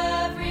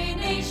every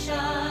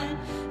nation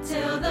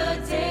till the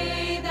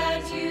day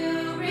that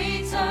you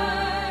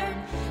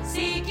return.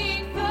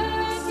 Seeking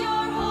first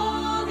your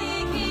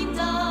holy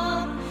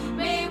kingdom,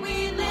 may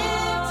we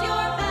lift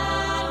your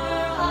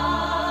banner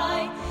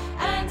high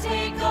and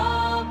take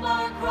up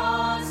our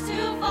cross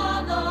to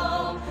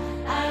follow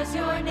as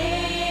your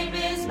name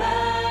is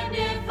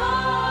magnified.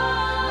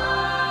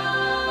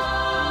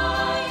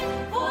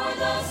 For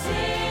the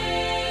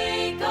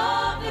sake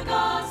of the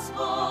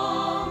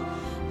gospel,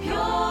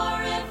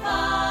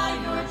 purify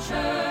your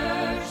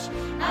church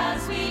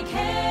as we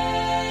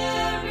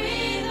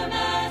carry the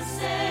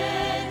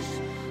message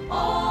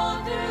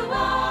all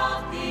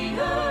throughout the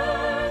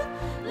earth.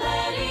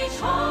 Let each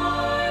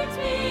heart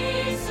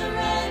be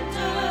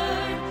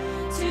surrendered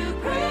to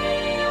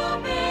pray,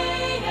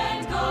 obey,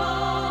 and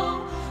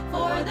go.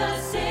 For the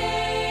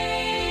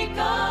sake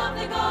of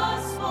the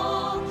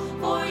gospel,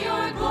 for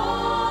your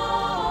glory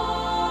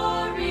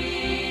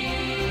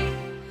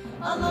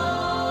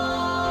alone.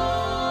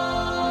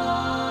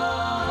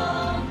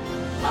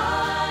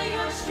 By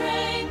your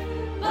strength,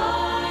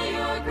 by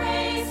your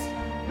grace,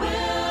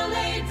 we'll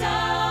lay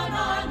down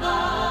our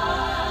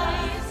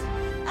lives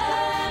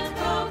and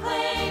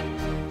proclaim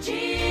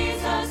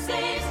Jesus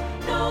saves,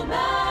 no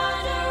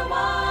matter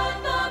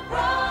what the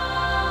price.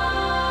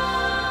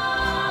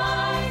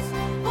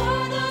 For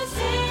the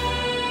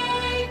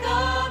sake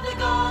of the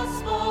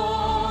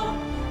gospel,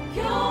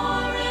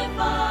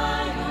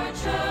 purify your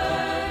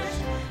church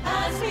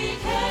as we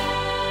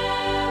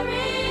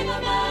carry the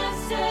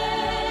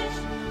message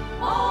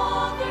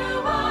all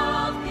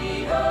throughout the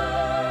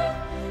earth.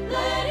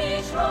 Let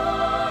each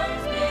heart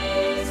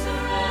be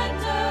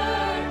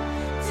surrendered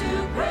to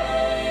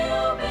pray,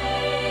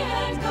 obey,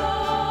 and go.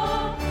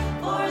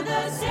 For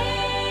the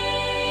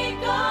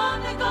sake of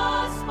the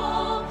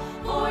gospel,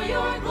 for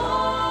your glory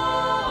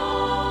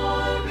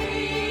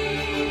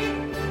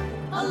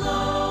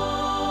alone.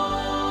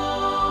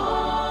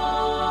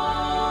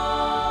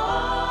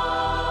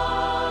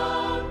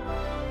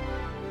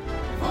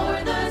 For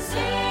the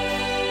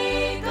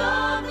sake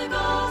of the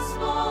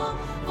gospel,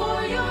 for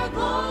your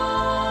glory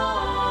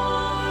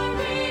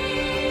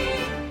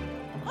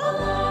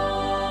alone.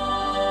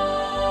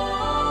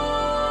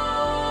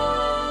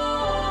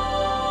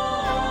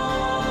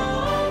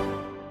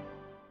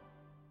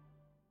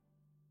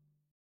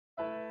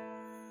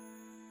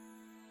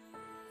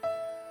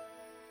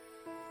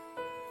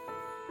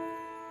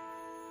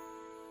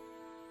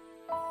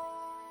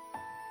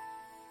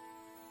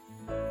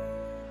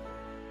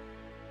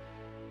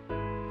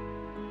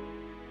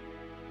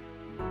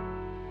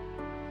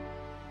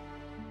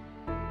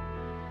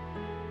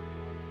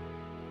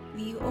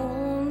 The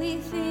only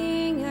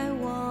thing I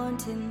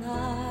want in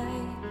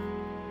life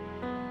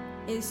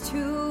is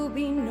to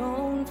be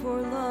known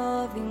for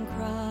loving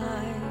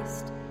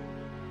Christ,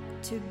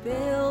 to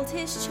build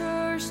his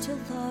church, to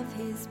love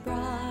his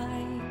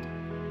bride,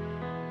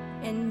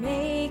 and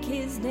make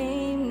his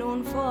name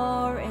known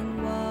far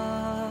and wide.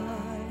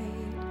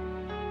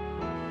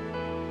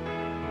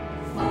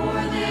 For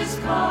this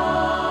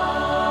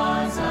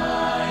cause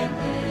I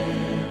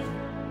live,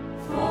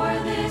 for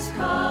this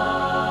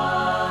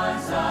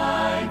cause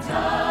I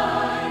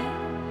die,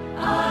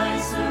 I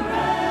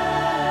surrender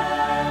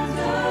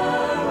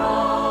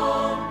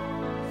all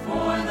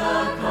for the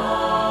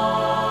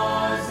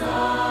cause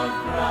of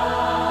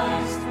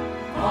Christ.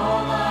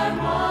 All I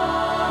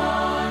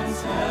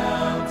once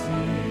held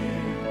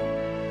dear,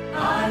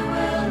 I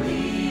will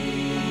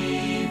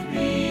leave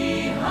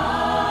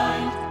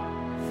behind,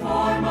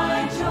 for my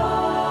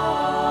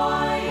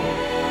joy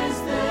is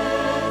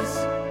this,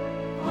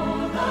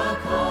 oh, the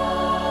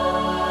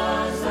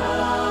cause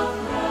of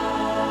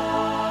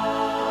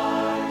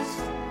Christ.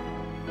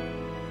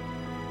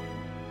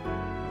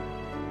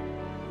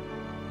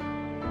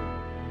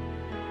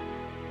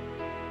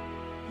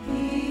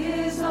 He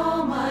is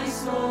all my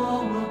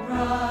soul will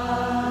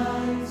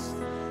prize,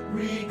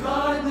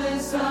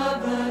 regardless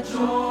of the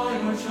joy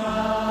or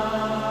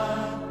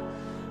trial.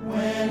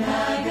 When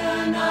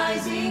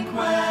agonizing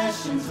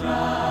questions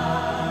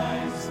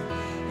rise,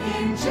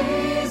 in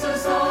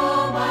Jesus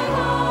all my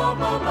hope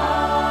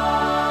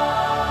abides.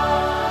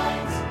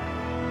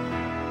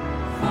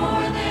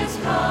 For this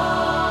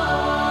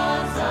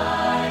cause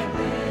I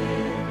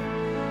live,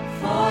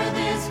 for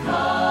this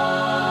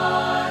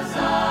cause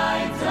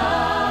I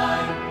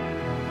die,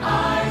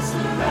 I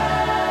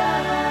surrender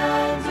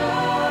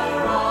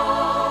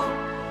all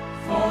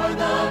for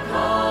the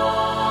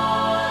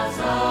cause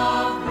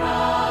of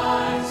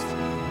Christ.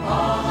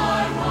 All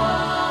I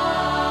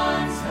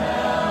once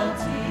held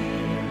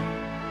dear,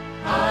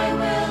 I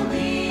will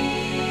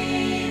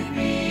leave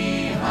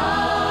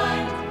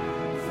behind,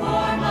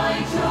 for my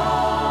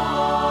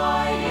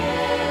joy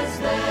is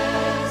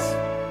this,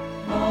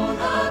 oh,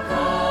 the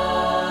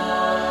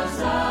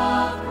cause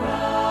of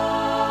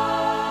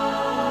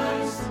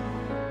Christ.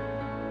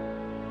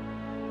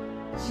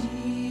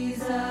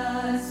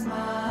 Jesus,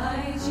 my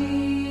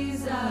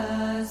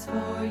Jesus,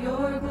 for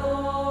your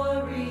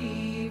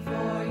glory,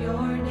 for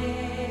your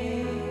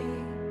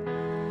name.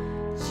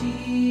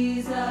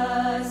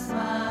 Jesus,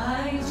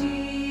 my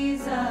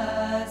Jesus,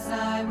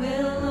 I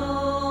will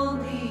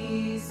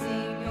only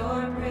sing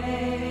your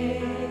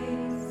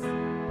praise.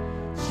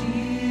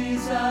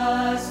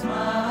 Jesus,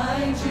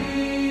 my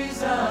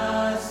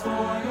Jesus,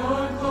 for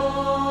your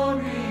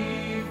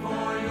glory,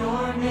 for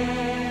your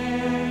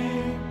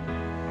name.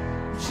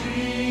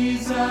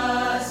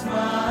 Jesus,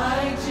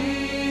 my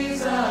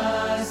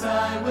Jesus,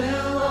 I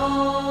will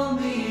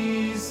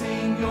only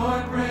sing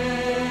your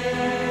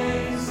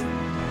praise.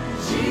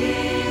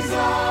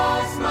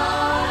 Jesus,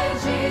 my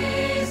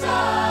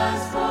Jesus,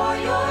 for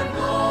your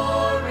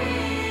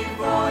glory,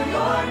 for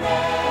your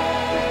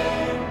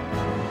name.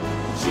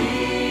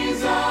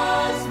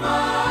 Jesus,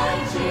 my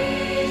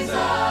Jesus,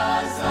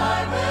 I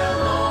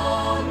will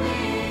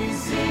only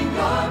sing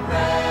your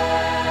praise.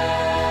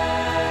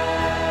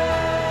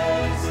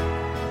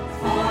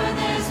 For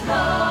this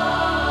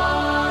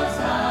cause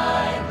I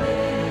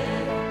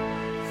live,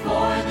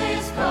 for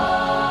this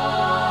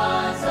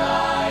cause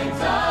I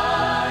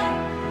die,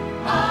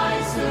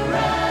 I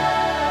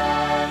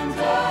surrender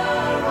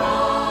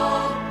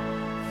all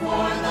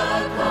for the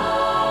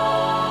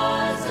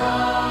cause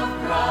of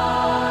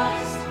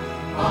Christ.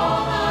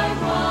 All I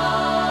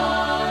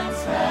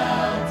once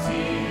held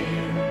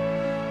dear,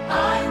 I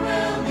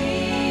will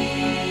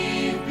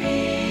leave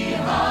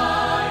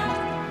behind,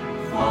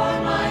 for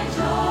my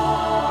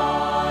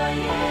joy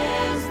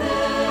is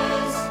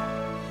this,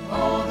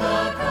 oh,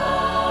 the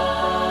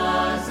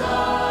cause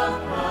of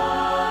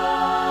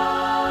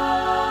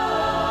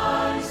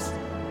Christ.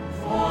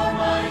 For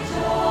my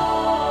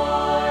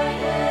joy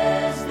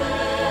is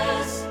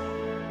this,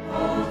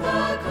 oh,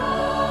 the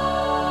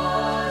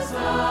cause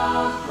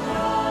of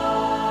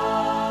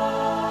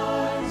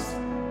Christ.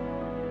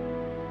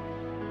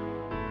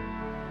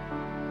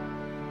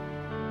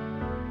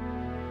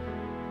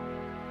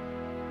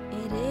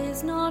 It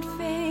is not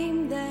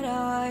fame that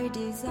I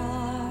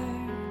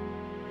desire,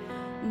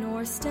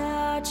 nor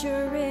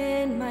stature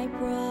in my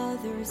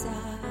brother's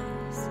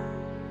eyes.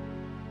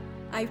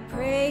 I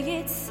pray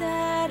it's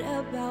said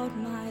about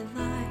my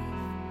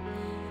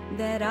life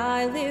that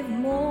I live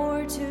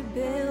more to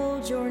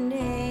build your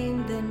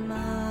name than mine.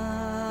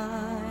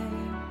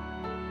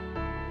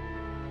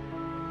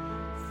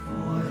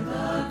 For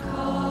the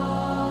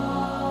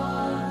cause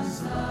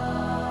of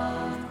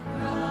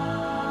Christ.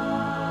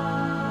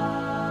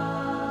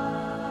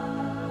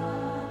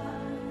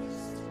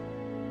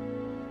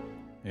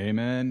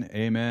 Amen,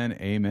 amen,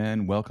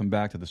 amen. Welcome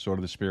back to the Sword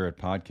of the Spirit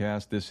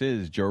podcast. This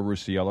is Joe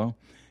Rusiello,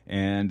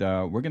 and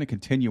we're going to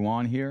continue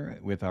on here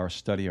with our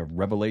study of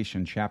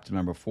Revelation chapter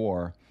number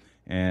 4.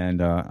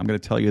 And I'm going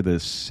to tell you the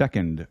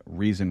second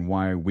reason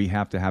why we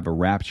have to have a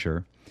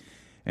rapture,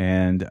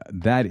 and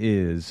that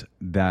is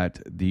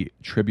that the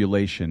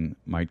tribulation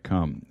might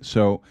come.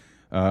 So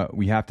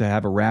we have to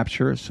have a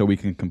rapture so we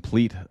can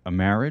complete a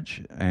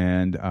marriage,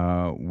 and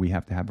we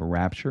have to have a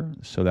rapture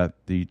so that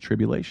the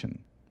tribulation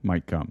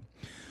might come.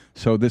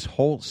 So this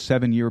whole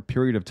 7-year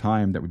period of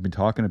time that we've been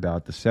talking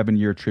about, the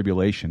 7-year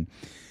tribulation,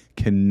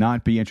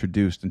 cannot be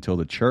introduced until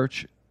the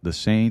church, the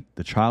saint,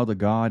 the child of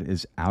God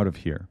is out of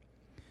here.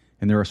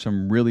 And there are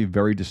some really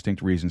very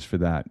distinct reasons for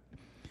that.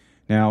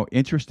 Now,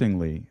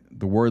 interestingly,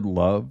 the word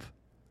love,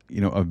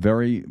 a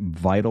very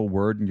vital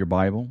word in your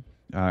Bible.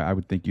 I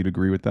would think you'd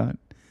agree with that.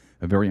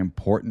 A very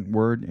important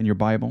word in your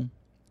Bible,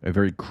 a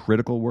very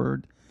critical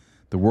word.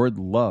 The word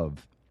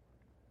love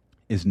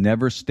is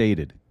never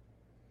stated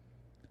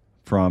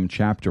from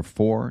chapter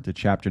 4 to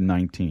chapter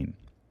 19.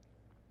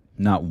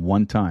 Not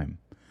one time.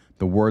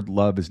 The word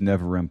love is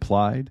never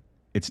implied.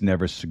 It's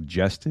never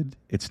suggested.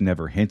 It's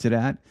never hinted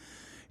at.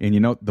 And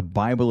the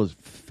Bible is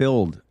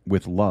filled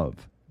with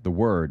love. The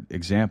word,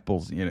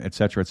 examples, et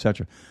cetera, et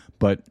cetera.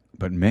 But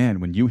man,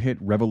 when you hit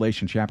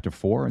Revelation chapter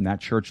 4 and that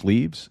church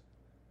leaves,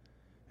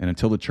 and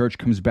until the church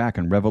comes back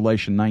in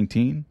Revelation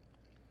 19,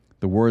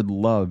 the word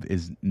love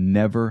is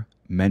never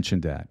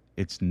mentioned at.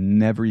 It's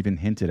never even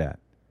hinted at.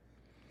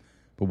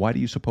 But why do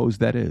you suppose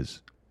that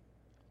is?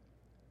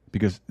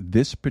 Because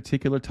this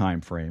particular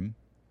time frame,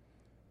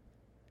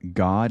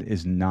 God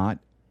is not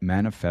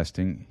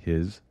manifesting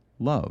his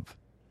love.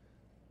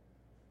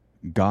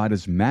 God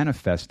is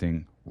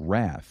manifesting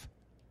wrath.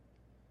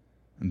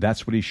 And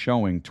that's what he's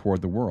showing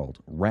toward the world,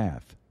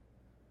 wrath.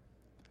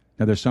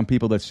 Now, there's some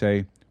people that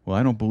say, well,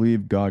 I don't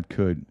believe God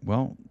could.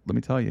 Well, let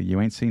me tell you,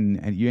 you ain't seen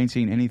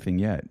anything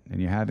yet,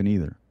 and you haven't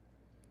either.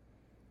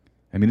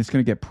 I mean, it's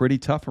going to get pretty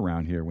tough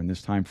around here when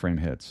this time frame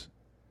hits.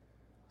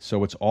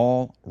 So it's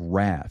all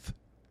wrath,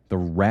 the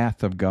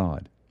wrath of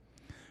God.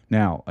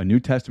 Now, a New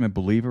Testament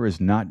believer is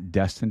not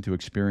destined to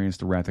experience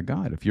the wrath of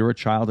God. If you're a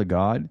child of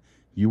God,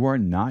 you are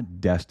not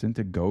destined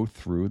to go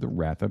through the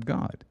wrath of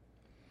God.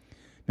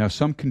 Now,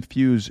 some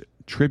confuse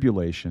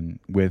tribulation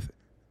with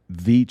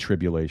the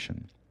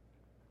tribulation.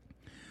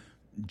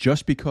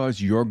 Just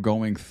because you're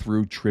going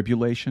through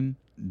tribulation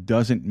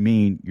doesn't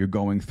mean you're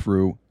going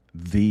through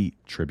the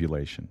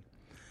tribulation.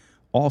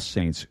 All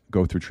saints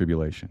go through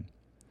tribulation.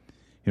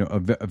 A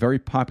very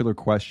popular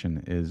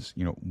question is,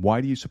 why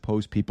do you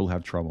suppose people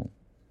have trouble?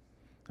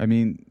 I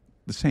mean,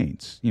 the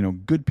saints,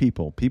 good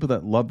people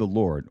that love the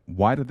Lord,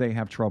 why do they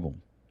have trouble?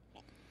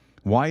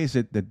 Why is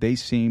it that they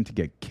seem to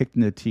get kicked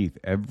in the teeth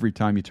every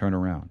time you turn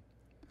around?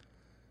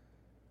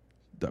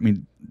 I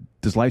mean,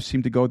 does life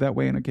seem to go that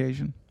way on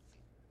occasion?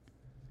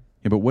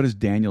 Yeah, but what does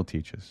Daniel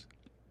teach us?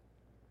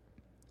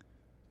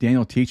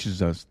 Daniel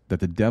teaches us that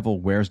the devil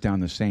wears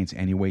down the saints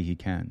any way he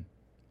can.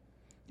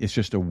 It's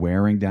just a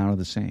wearing down of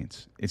the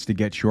saints. It's to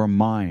get your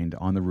mind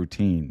on the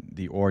routine,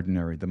 the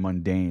ordinary, the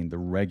mundane, the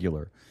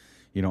regular,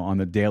 on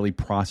the daily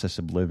process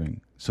of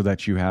living, so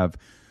that you have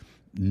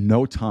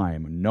no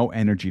time, no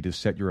energy to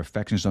set your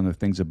affections on the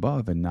things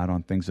above and not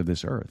on things of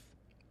this earth.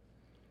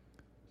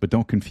 But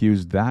don't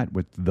confuse that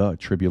with the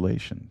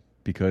tribulation,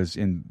 because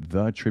in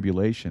the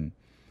tribulation,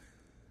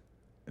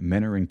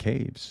 men are in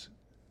caves.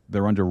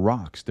 They're under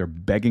rocks. They're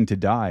begging to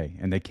die,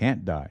 and they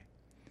can't die.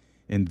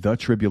 In the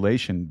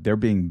tribulation, they're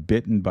being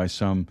bitten by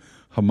some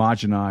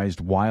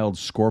homogenized, wild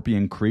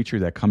scorpion creature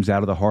that comes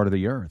out of the heart of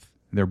the earth.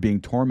 They're being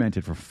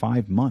tormented for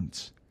 5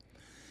 months.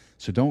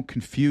 So don't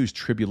confuse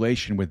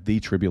tribulation with the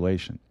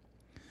tribulation.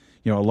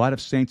 A lot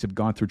of saints have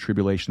gone through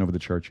tribulation over the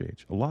church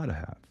age. A lot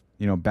have.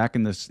 Back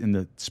in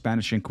the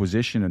Spanish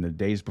Inquisition and the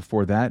days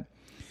before that,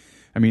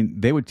 I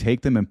mean, they would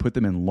take them and put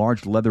them in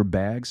large leather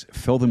bags,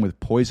 fill them with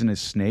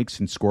poisonous snakes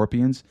and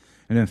scorpions,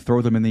 and then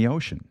throw them in the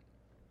ocean.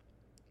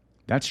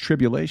 That's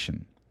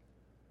tribulation.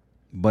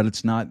 But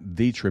it's not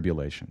the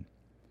tribulation.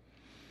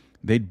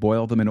 They'd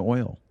boil them in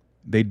oil.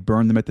 They'd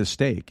burn them at the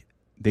stake.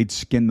 They'd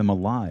skin them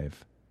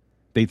alive.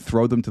 They'd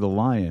throw them to the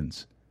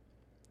lions.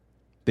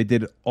 They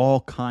did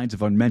all kinds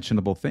of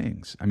unmentionable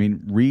things. I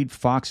mean, read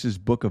Fox's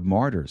Book of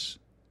Martyrs.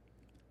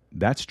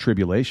 That's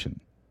tribulation.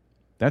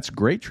 That's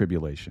great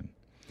tribulation.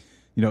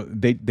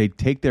 They'd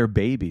take their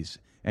babies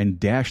and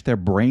dash their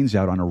brains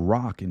out on a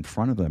rock in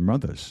front of their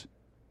mothers.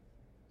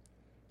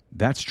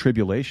 That's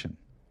tribulation.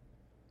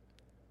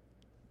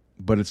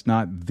 But it's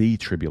not the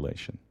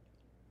tribulation.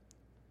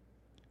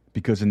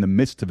 Because in the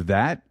midst of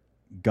that,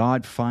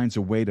 God finds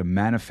a way to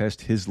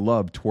manifest his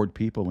love toward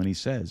people, and he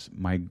says,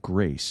 my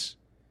grace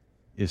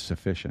is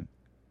sufficient.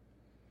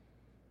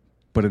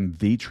 But in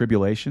the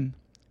tribulation,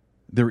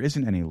 there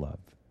isn't any love.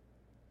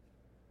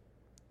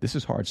 This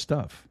is hard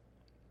stuff.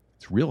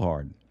 It's real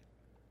hard.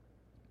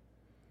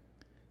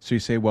 So you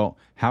say, well,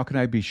 how can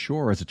I be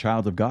sure as a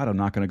child of God I'm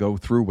not going to go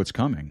through what's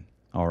coming?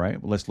 All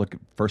right, well, let's look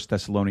at 1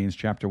 Thessalonians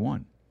chapter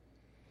 1.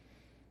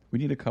 We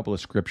need a couple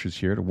of scriptures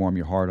here to warm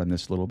your heart on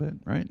this a little bit,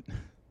 right?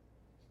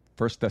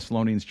 1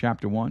 Thessalonians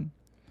chapter 1.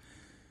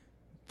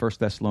 1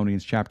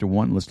 Thessalonians chapter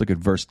 1, let's look at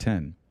verse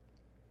 10.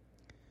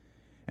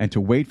 And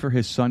to wait for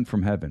his Son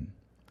from heaven,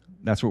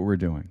 that's what we're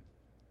doing,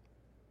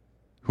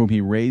 whom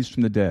he raised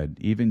from the dead,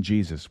 even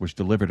Jesus, which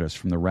delivered us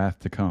from the wrath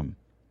to come.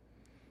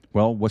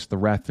 Well, what's the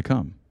wrath to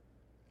come?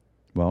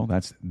 Well,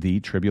 that's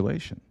the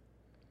tribulation.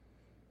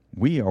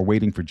 We are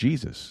waiting for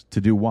Jesus to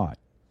do what?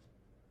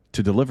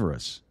 To deliver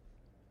us.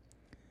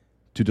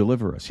 to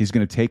deliver us. He's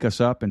going to take us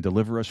up and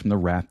deliver us from the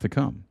wrath to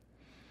come.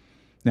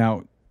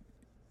 Now,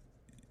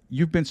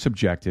 you've been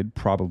subjected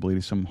probably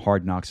to some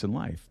hard knocks in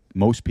life.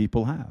 Most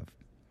people have.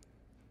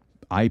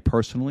 I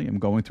personally am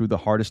going through the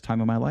hardest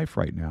time of my life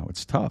right now.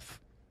 It's tough.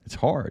 It's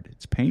hard.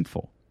 It's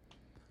painful.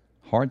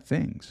 Hard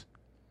things.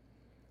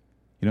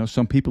 You know,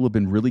 some people have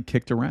been really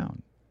kicked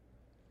around.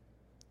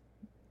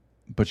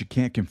 But you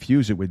can't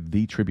confuse it with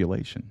the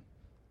tribulation.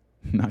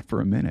 Not for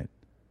a minute.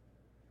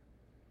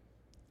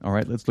 All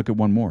right, let's look at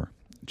one more.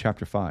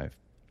 Chapter 5.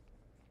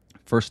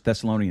 1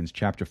 Thessalonians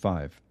chapter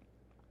 5.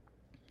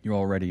 You're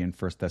already in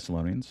 1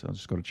 Thessalonians, so I'll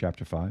just go to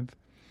chapter 5.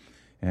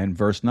 And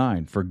verse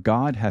 9. For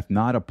God hath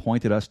not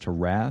appointed us to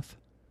wrath,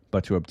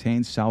 but to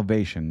obtain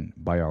salvation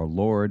by our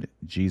Lord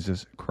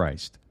Jesus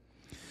Christ.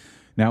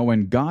 Now,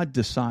 when God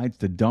decides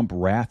to dump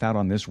wrath out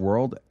on this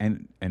world,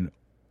 and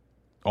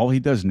all he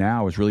does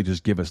now is really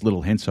just give us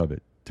little hints of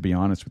it, to be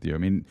honest with you. I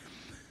mean,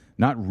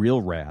 not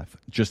real wrath,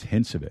 just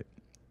hints of it.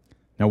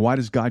 Now, why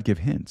does God give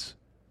hints?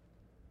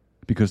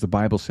 Because the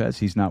Bible says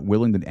he's not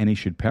willing that any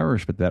should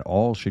perish, but that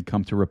all should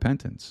come to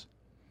repentance.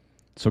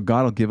 So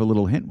God will give a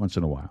little hint once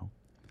in a while.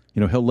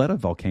 You know, he'll let a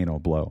volcano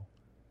blow.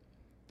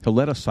 He'll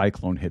let a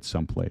cyclone hit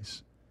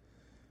someplace.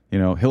 You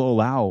know, he'll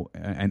allow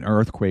an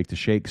earthquake to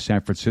shake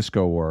San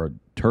Francisco or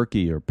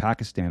Turkey or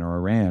Pakistan or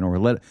Iran, or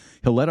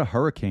he'll let a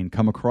hurricane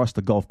come across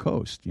the Gulf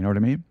Coast. You know what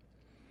I mean?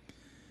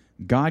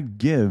 God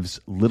gives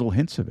little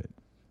hints of it,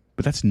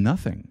 but that's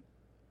nothing.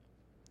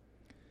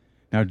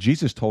 Now,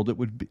 Jesus told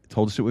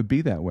us it would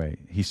be that way.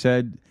 He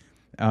said,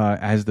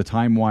 as the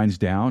time winds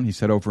down, he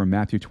said over in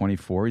Matthew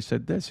 24, he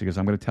said this. He goes,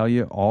 I'm going to tell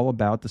you all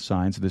about the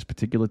signs of this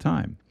particular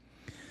time.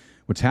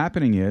 What's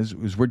happening is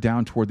we're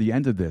down toward the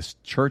end of this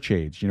church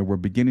age. You know, we're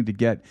beginning to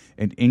get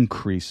an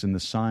increase in the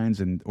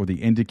signs or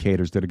the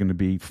indicators that are going to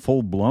be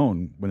full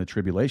blown when the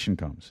tribulation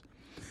comes.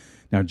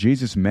 Now,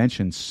 Jesus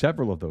mentioned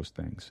several of those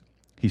things.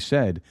 He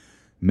said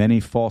many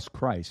false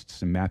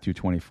Christs in Matthew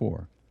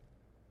 24.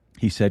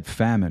 He said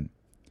famine,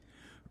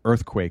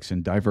 earthquakes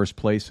in diverse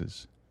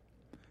places.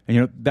 And,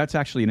 you know, that's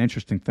actually an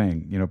interesting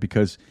thing, you know,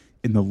 because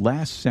in the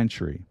last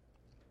century,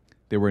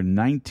 there were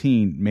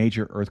 19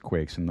 major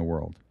earthquakes in the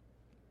world.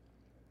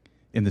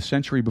 In the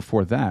century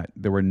before that,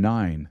 there were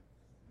 9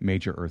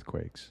 major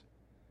earthquakes.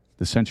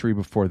 The century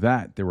before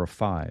that, there were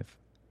 5.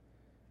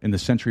 In the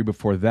century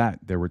before that,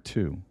 there were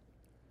 2.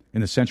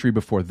 In the century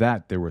before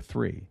that, there were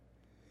 3.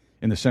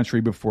 In the century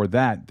before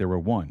that, there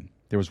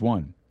was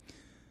 1.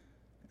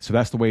 So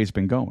that's the way it's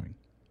been going.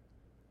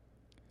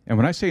 And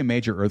when I say a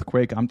major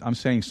earthquake, I'm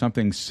saying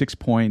something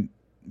 6.0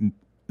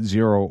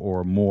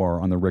 or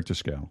more on the Richter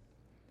scale.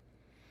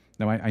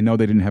 Now, I know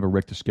they didn't have a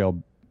Richter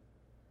scale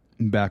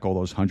back all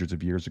those hundreds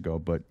of years ago,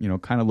 but, you know,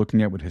 kind of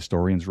looking at what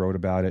historians wrote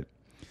about it,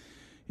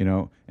 you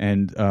know,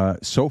 and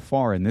so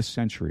far in this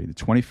century, the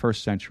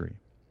 21st century,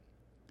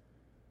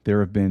 there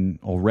have been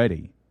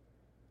already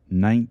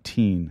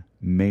 19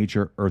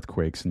 major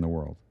earthquakes in the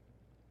world.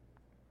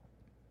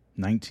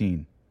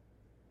 19.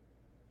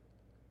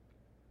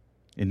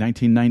 In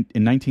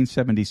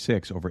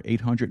 1976, over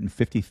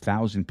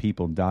 850,000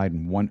 people died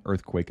in one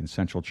earthquake in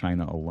central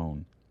China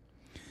alone.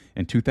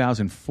 In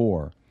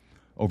 2004,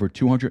 over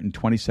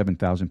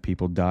 227,000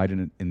 people died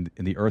in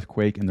the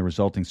earthquake and the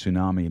resulting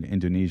tsunami in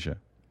Indonesia.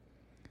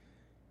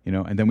 You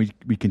know, and then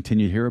we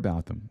continue to hear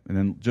about them. And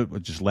then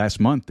just last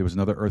month, there was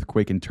another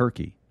earthquake in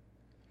Turkey.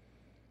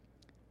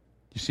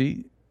 Do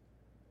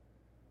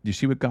you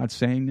see what God's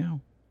saying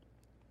now?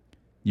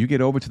 You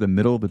get over to the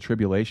middle of the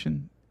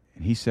tribulation,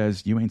 and he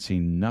says, you ain't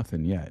seen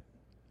nothing yet.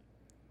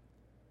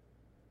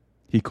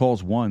 He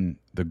calls one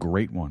the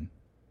great one.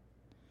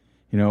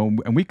 You know,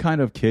 and we kind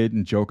of kid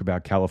and joke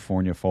about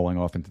California falling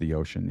off into the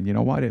ocean. And you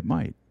know what? It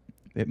might.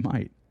 It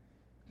might.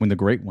 When the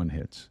great one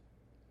hits.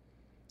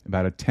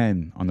 About a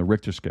 10 on the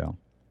Richter scale.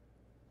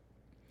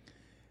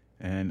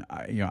 And,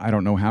 I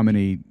don't know how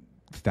many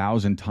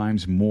 1,000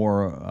 times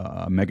more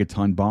a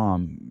megaton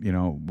bomb, you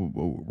know,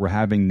 we're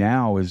having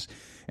now is...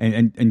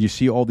 And you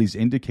see all these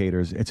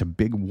indicators. It's a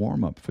big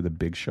warm-up for the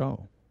big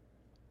show.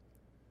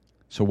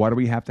 So why do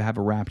we have to have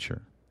a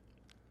rapture?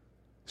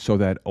 So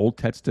that Old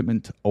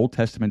Testament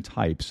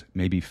types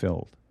may be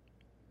filled.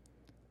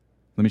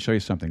 Let me show you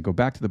something. Go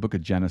back to the book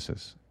of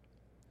Genesis.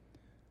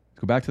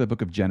 Go back to the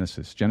book of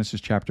Genesis. Genesis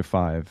chapter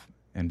 5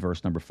 and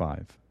verse number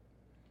 5.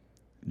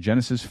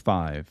 Genesis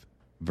 5,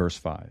 verse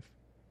 5.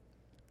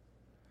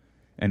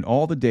 And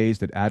all the days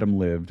that Adam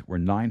lived were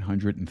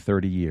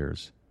 930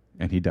 years,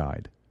 and he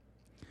died.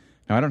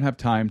 Now, I don't have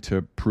time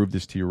to prove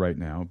this to you right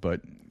now,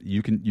 but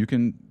you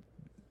can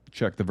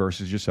check the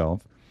verses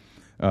yourself.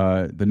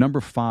 The number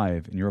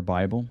 5 in your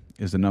Bible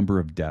is the number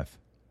of death.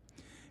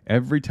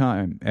 Every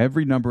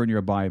number in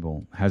your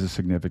Bible has a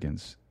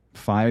significance.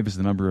 5 is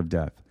the number of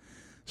death.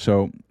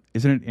 So,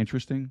 isn't it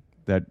interesting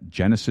that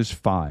Genesis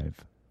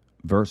 5,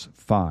 verse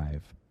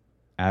 5,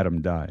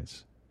 Adam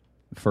dies.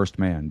 The first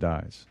man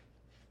dies.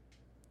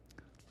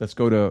 Let's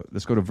go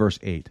to verse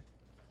 8.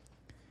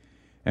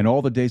 And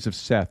all the days of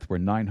Seth were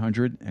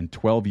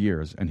 912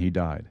 years, and he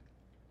died.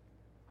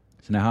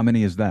 So now how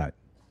many is that?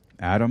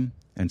 Adam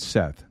and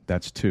Seth,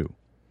 that's 2.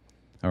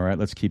 All right,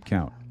 let's keep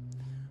count.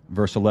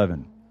 Verse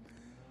 11.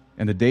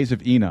 And the days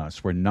of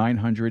Enos were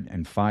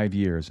 905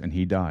 years, and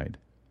he died.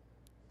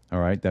 All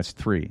right, that's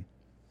 3.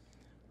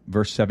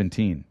 Verse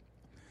 17.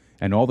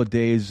 And all the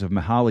days of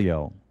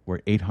Mahalalel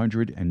were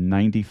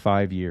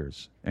 895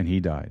 years, and he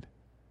died.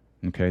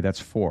 Okay, that's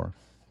 4.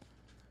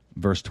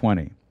 Verse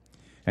 20.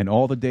 And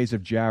all the days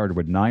of Jared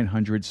were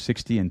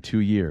 962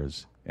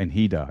 years, and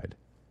he died.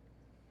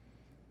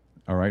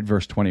 All right,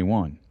 verse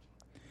 21.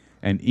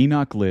 And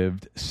Enoch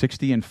lived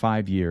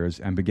 65 years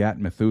and begat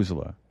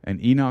Methuselah.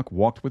 And Enoch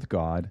walked with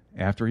God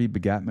after he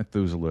begat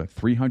Methuselah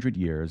 300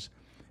 years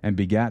and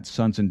begat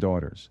sons and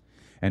daughters.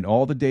 And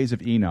all the days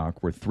of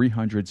Enoch were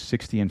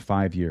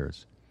 365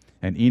 years.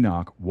 And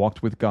Enoch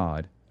walked with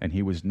God, and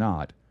he was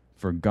not,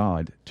 for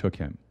God took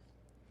him.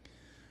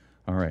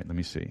 All right, let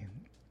me see.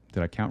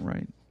 Did I count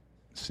right?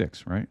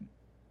 6, right?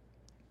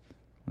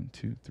 1,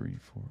 2, 3,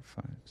 4,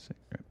 5, 6.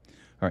 Right.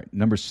 All right,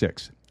 number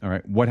 6. All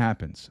right, what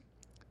happens?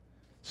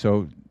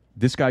 So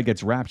this guy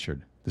gets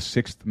raptured, the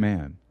 6th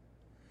man.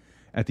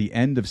 At the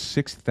end of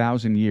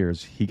 6,000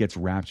 years, he gets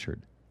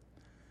raptured.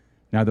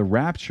 Now, the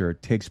rapture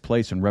takes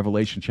place in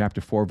Revelation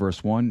chapter 4,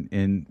 verse 1,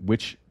 in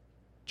which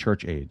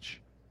church age?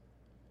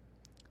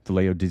 The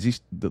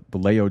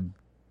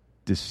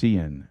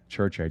Laodicean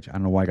church age. I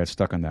don't know why I got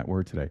stuck on that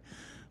word today.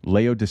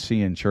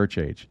 Laodicean church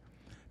age.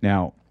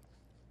 Now,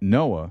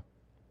 Noah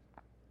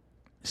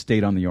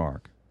stayed on the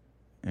ark.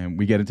 And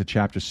we get into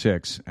chapter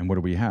 6, and what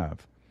do we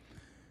have?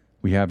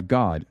 We have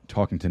God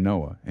talking to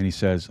Noah, and he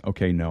says,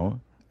 okay, Noah,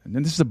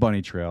 and this is a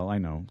bunny trail, I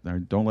know.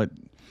 Don't let,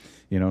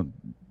 I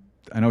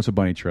know it's a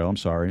bunny trail, I'm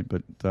sorry,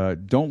 but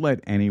don't let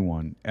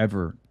anyone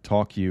ever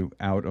talk you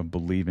out of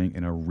believing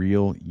in a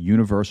real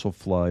universal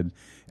flood,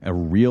 a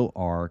real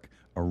ark,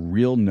 a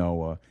real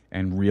Noah,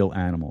 and real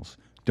animals.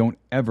 Don't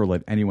ever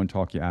let anyone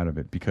talk you out of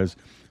it, because,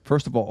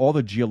 first of all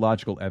the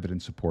geological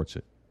evidence supports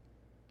it.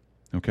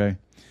 Okay?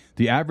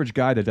 The average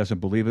guy that doesn't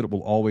believe it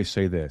will always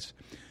say this: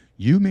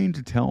 you mean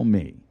to tell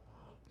me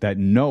that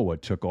Noah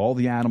took all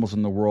the animals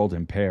in the world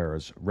in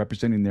pairs,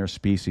 representing their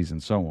species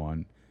and so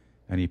on,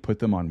 and he put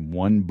them on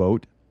one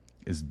boat?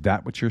 Is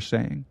that what you're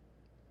saying?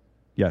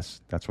 Yes,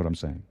 that's what I'm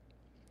saying.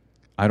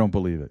 I don't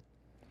believe it.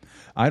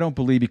 I don't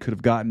believe he could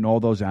have gotten all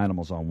those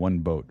animals on one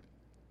boat.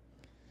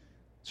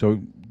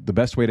 So the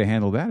best way to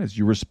handle that is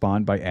you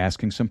respond by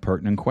asking some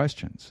pertinent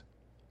questions.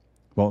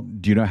 Well,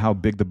 do you know how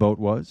big the boat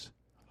was?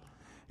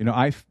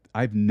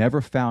 I've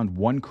never found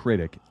one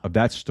critic of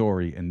that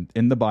story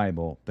in the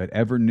Bible that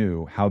ever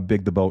knew how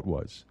big the boat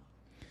was.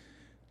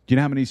 Do you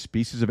know how many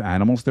species of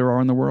animals there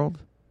are in the world?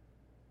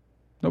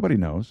 Nobody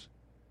knows.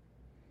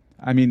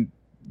 I mean,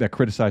 that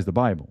criticize the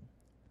Bible.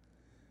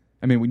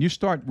 I mean, when you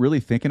start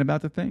really thinking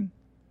about the thing,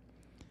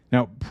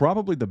 now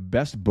probably the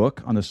best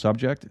book on the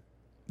subject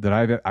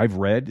that I've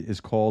read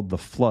is called The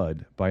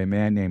Flood by a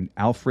man named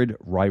Alfred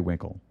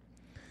Reinwinkel.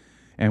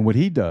 And what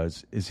he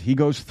does is he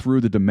goes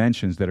through the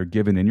dimensions that are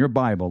given in your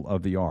Bible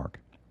of the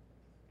ark.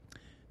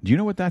 Do you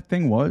know what that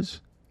thing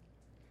was?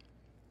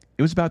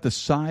 It was about the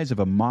size of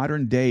a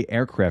modern-day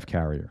aircraft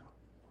carrier.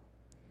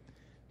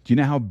 Do you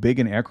know how big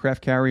an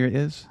aircraft carrier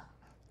is?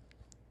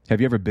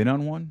 Have you ever been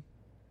on one?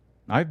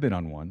 I've been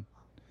on one.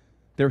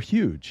 They're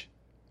huge.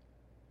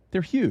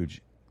 They're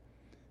huge.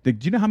 Do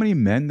you know how many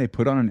men they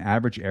put on an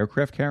average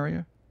aircraft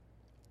carrier?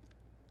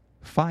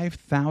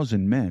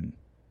 5,000 men.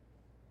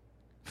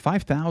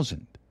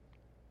 5,000.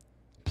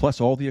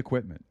 Plus all the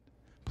equipment.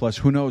 Plus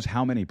who knows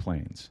how many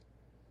planes.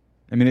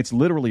 I mean, it's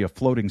literally a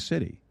floating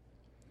city.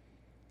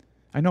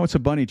 I know it's a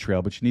bunny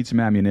trail, but you need some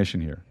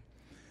ammunition here.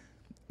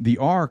 The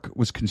ark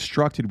was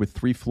constructed with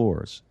 3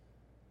 floors.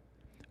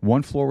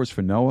 1 floor was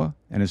for Noah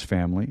and his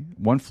family.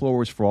 1 floor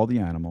was for all the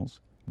animals.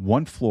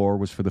 1 floor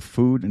was for the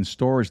food and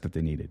storage that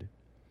they needed.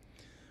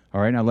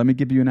 All right, now let me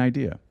give you an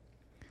idea.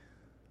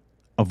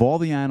 Of all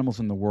the animals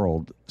in the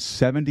world,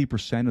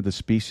 70% of the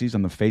species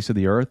on the face of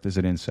the earth is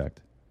an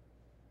insect.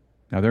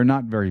 Now, they're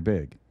not very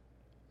big.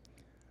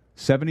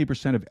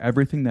 70% of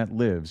everything that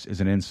lives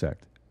is an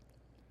insect.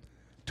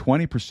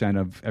 20%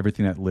 of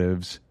everything that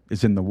lives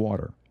is in the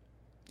water.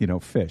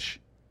 Fish.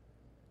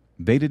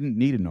 They didn't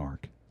need an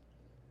ark.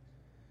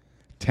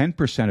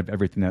 10% of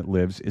everything that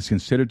lives is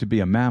considered to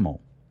be a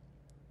mammal.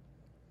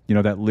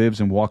 That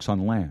lives and walks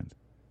on land.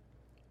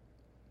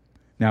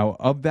 Now,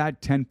 of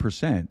that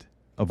 10%,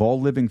 of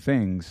all living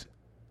things,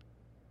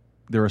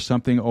 there are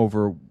something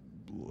over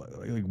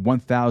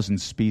 1,000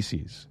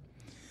 species.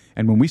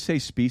 And when we say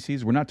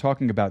species, we're not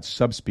talking about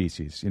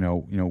subspecies.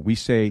 We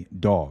say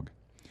dog.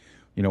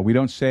 We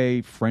don't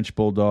say French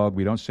bulldog.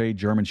 We don't say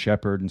German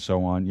shepherd and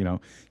so on. You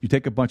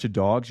take a bunch of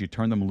dogs, you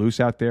turn them loose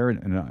out there,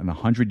 and in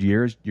 100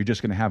 years, you're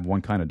just going to have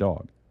one kind of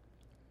dog.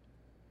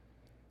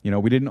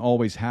 We didn't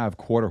always have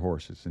quarter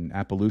horses and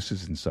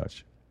Appaloosas and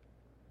such.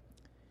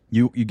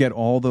 You get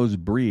all those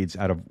breeds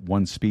out of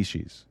one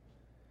species.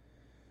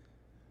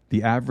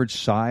 The average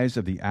size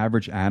of the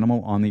average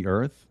animal on the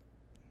earth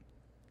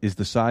is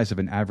the size of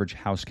an average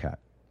house cat.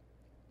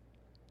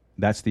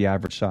 That's the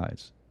average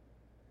size.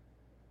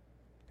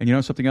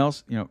 And something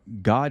else?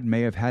 God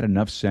may have had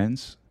enough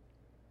sense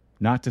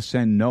not to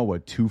send Noah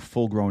 2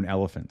 full-grown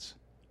elephants.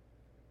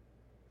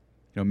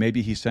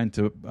 Maybe he sent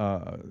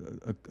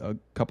a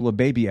couple of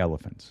baby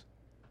elephants.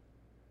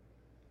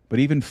 But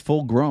even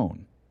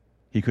full-grown,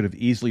 he could have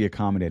easily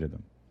accommodated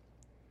them.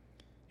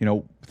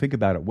 Think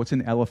about it. What's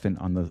an elephant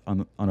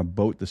on a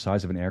boat the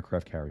size of an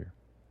aircraft carrier?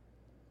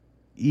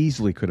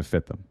 Easily could have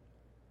fit them.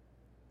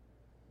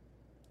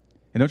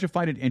 And don't you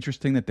find it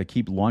interesting that they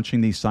keep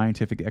launching these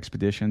scientific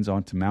expeditions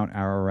onto Mount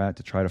Ararat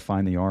to try to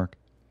find the ark?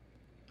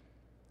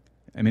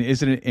 I mean,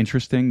 isn't it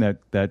interesting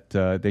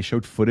that they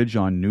showed footage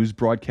on news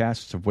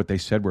broadcasts of what they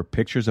said were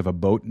pictures of a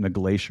boat in the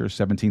glacier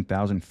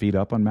 17,000 feet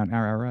up on Mount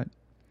Ararat?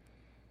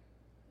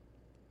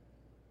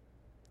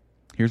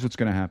 Here's what's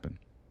going to happen.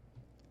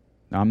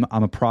 Now,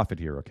 I'm a prophet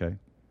here, okay?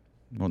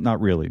 Well,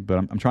 not really, but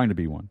I'm trying to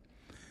be one.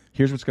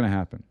 Here's what's going to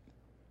happen.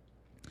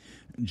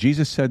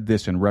 Jesus said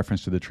this in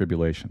reference to the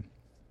tribulation.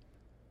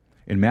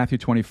 In Matthew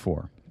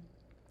 24.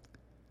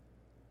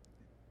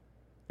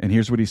 And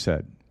here's what he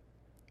said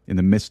in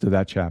the midst of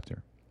that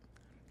chapter.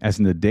 As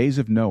in the days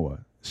of Noah,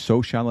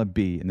 so shall it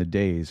be in the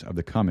days of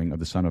the coming of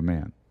the Son of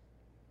Man.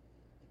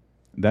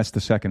 That's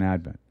the second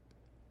advent.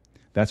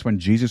 That's when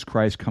Jesus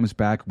Christ comes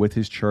back with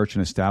his church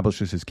and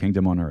establishes his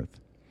kingdom on earth.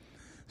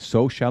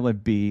 So shall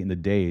it be in the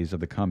days of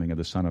the coming of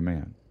the Son of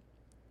Man.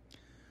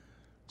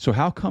 So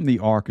how come the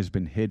ark has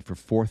been hid for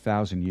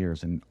 4,000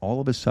 years and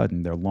all of a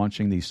sudden they're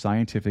launching these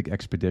scientific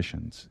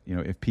expeditions,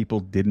 if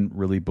people didn't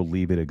really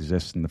believe it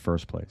exists in the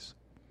first place?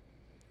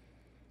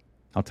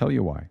 I'll tell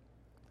you why.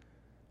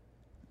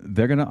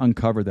 They're going to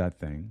uncover that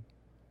thing,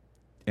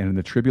 and in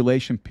the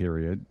tribulation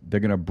period, they're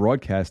going to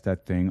broadcast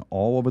that thing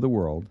all over the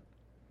world,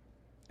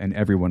 and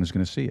everyone is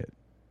going to see it.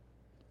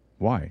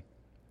 Why?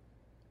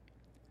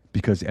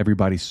 Because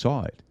everybody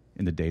saw it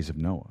in the days of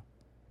Noah.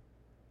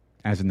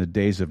 As in the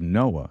days of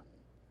Noah,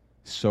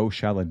 so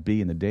shall it be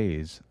in the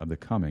days of the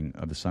coming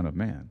of the Son of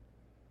Man.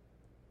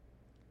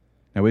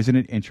 Now, isn't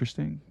it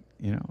interesting?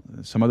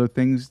 Some other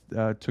things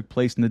took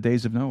place in the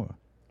days of Noah.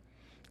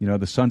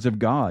 The sons of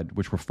God,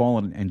 which were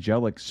fallen,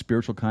 angelic,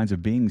 spiritual kinds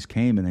of beings,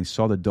 came and they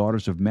saw the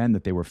daughters of men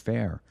that they were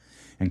fair,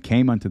 and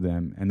came unto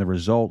them, and the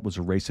result was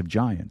a race of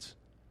giants.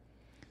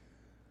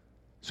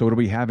 So what do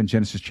we have in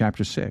Genesis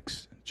chapter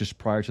 6, just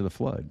prior to the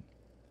flood?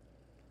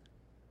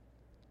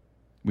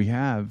 We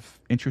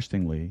have,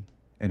 interestingly,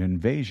 an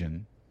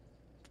invasion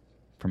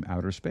from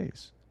outer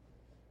space.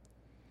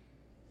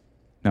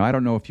 Now, I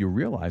don't know if you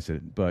realize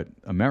it, but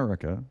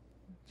America,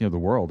 the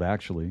world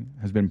actually,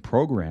 has been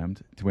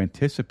programmed to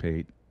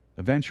anticipate,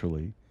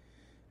 eventually,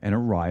 an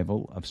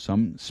arrival of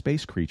some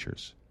space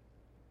creatures.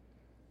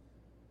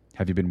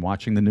 Have you been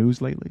watching the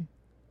news lately?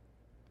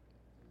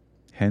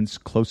 Hence,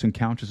 Close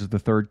Encounters of the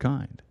Third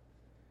Kind.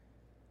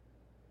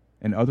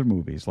 And other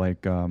movies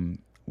like,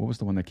 what was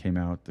the one that came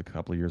out a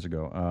couple of years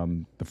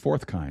ago? The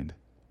Fourth Kind,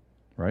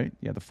 right?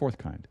 Yeah, The Fourth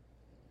Kind.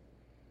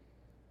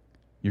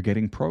 You're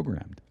getting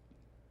programmed.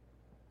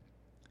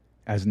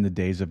 As in the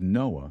days of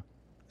Noah,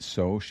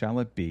 so shall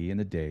it be in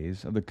the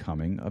days of the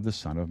coming of the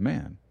Son of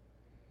Man.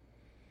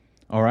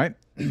 All right?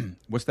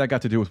 What's that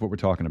got to do with what we're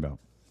talking about?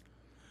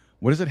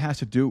 What it has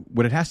to do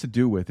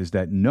with is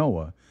that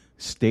Noah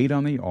stayed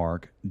on the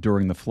ark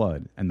during the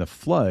flood, and the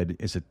flood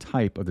is a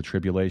type of the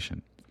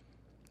tribulation.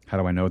 How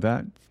do I know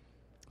that?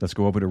 Let's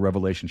go over to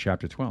Revelation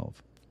chapter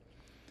 12.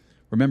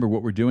 Remember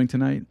what we're doing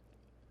tonight?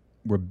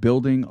 We're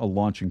building a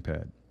launching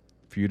pad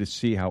for you to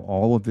see how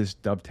all of this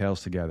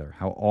dovetails together,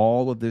 how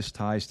all of this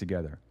ties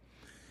together.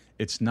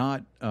 It's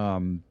not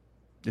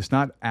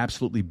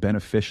absolutely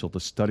beneficial to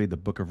study the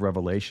book of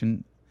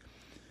Revelation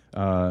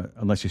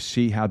unless you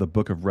see how the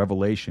book of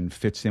Revelation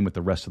fits in with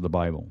the rest of the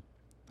Bible.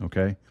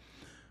 Okay?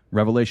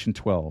 Revelation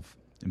 12,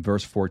 in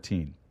verse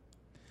 14.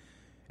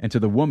 And to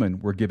the woman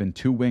were given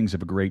 2 wings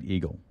of a great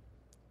eagle.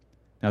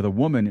 Now the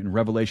woman in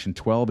Revelation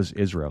 12 is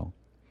Israel.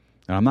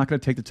 Now I'm not going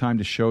to take the time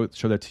to show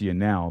that to you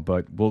now,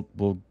 but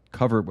we'll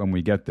cover it when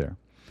we get there.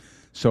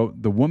 So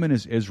the woman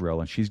is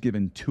Israel, and she's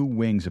given 2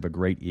 wings of a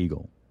great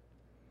eagle.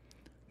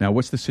 Now,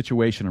 what's the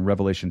situation in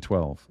Revelation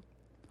 12?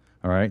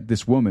 All right,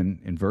 this woman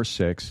in verse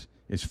 6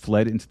 is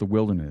fled into the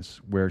wilderness,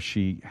 where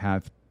she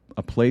hath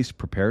a place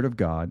prepared of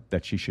God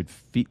that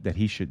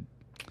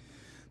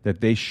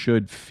they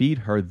should feed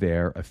her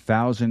there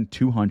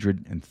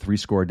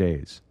 1,260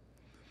 days.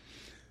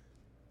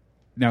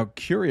 Now,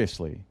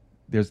 curiously,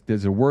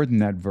 there's a word in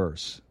that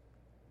verse,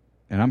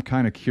 and I'm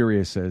kind of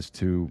curious as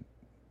to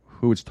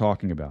who it's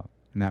talking about.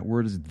 And that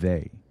word is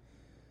they.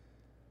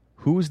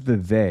 Who's the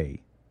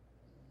they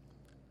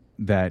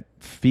that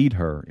feed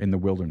her in the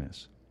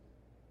wilderness?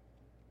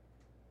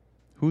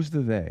 Who's the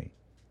they?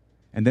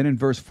 And then in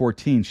verse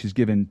 14, she's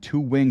given 2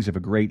 wings of a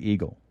great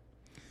eagle.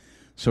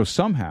 So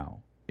somehow,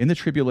 in the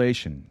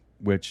tribulation,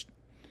 which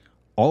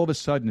all of a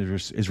sudden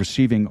is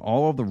receiving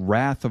all of the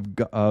wrath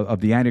of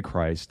the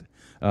Antichrist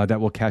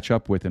that we'll catch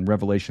up with in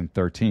Revelation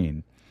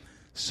 13,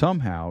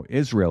 somehow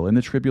Israel in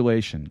the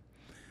tribulation,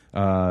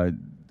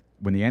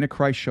 when the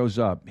Antichrist shows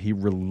up, he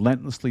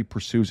relentlessly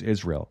pursues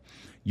Israel.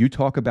 You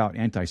talk about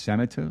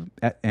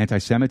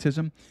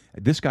anti-Semitism.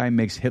 This guy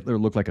makes Hitler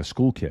look like a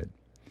school kid.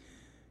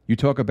 You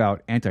talk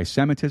about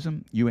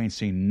anti-Semitism, you ain't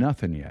seen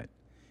nothing yet.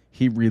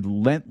 He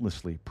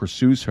relentlessly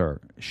pursues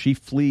her. She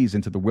flees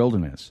into the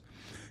wilderness.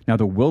 Now,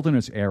 the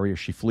wilderness area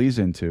she flees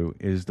into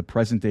is the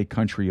present-day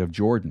country of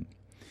Jordan.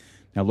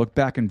 Now, look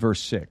back in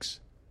verse 6.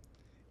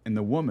 And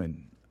the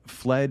woman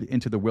fled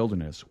into the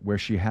wilderness where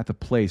she hath a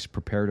place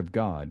prepared of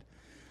God.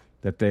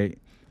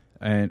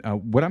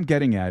 What I'm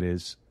getting at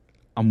is,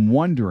 I'm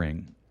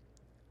wondering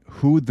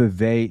who the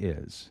they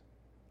is.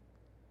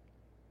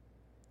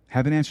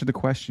 Haven't answered the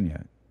question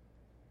yet.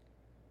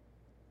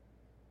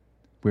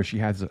 Where she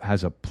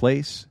has a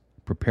place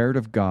prepared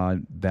of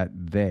God that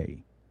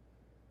they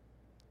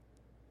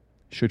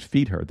should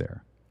feed her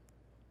there.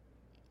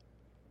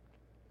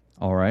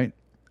 All right?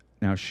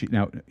 Now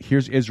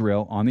here's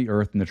Israel on the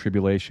earth in the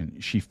tribulation.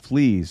 She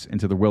flees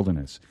into the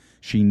wilderness.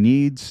 She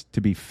needs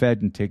to be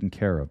fed and taken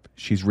care of.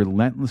 She's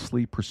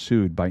relentlessly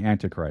pursued by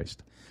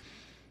Antichrist.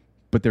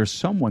 But there's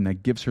someone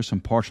that gives her some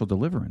partial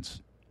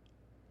deliverance.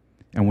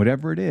 And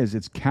whatever it is,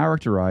 it's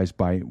characterized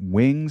by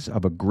wings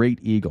of a great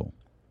eagle.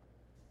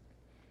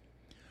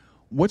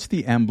 What's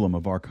the emblem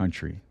of our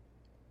country?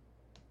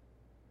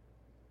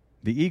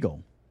 The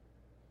eagle.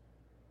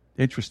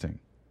 Interesting.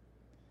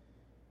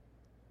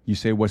 You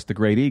say, what's the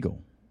great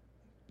eagle?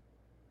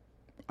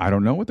 I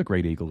don't know what the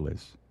great eagle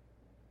is.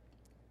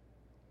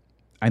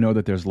 I know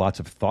that there's lots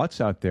of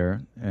thoughts out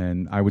there,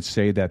 and I would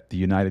say that the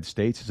United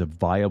States is a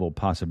viable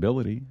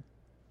possibility,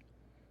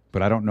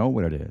 but I don't know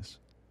what it is.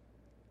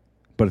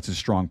 But it's a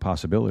strong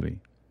possibility.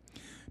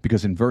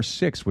 Because in verse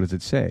 6, what does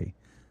it say?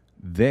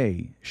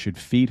 They should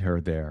feed her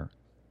there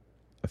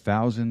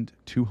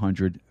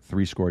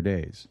 1,260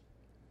 days.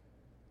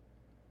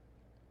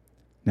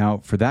 Now,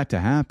 for that to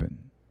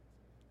happen,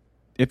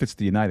 if it's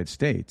the United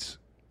States,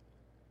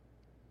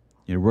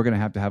 we're going to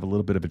have a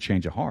little bit of a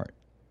change of heart.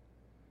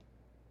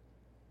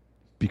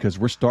 Because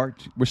we're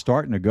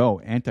starting to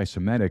go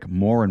anti-Semitic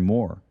more and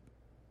more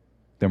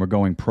than we're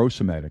going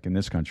pro-Semitic in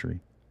this country.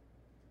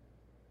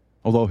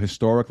 Although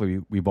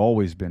historically we've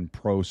always been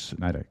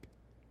pro-Semitic.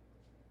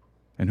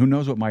 And who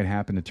knows what might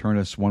happen to turn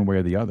us one way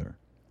or the other.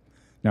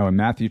 Now in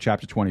Matthew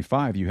chapter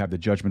 25, you have the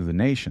judgment of the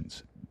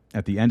nations.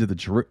 At the end of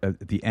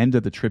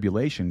the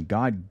tribulation,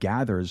 God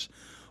gathers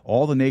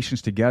all the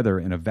nations together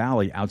in a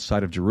valley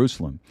outside of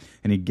Jerusalem.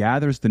 And he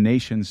gathers the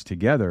nations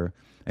together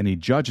and he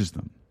judges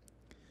them.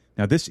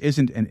 Now, this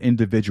isn't an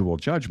individual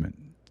judgment.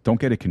 Don't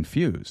get it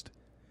confused.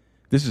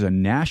 This is a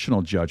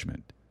national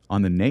judgment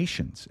on the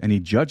nations, and he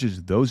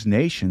judges those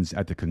nations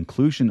at the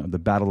conclusion of the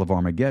Battle of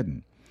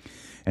Armageddon.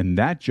 And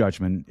that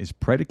judgment is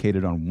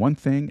predicated on one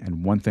thing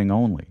and one thing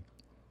only.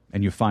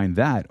 And you find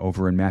that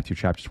over in Matthew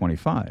chapter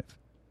 25.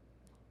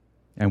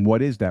 And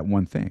what is that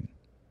one thing?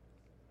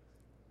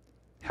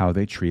 How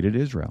they treated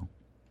Israel.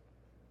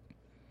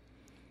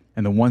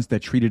 And the ones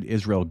that treated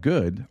Israel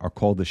good are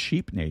called the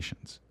sheep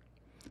nations.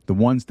 The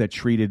ones that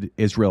treated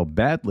Israel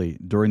badly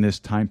during this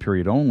time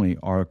period only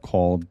are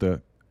called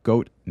the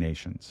goat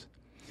nations.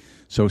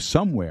 So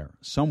somewhere,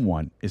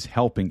 someone is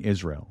helping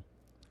Israel.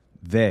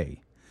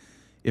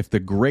 If the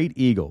great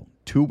eagle,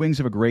 2 wings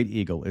of a great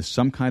eagle, is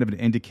some kind of an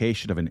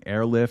indication of an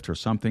airlift or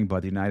something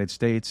by the United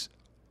States,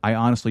 I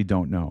honestly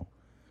don't know.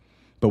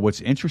 But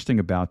what's interesting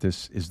about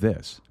this is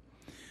this.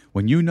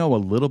 When you know a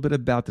little bit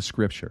about the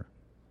Scripture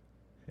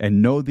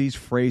and know these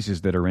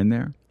phrases that are in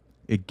there,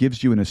 it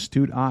gives you an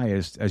astute eye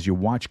as you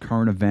watch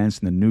current events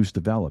and the news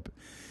develop.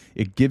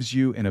 It gives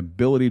you an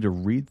ability to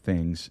read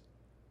things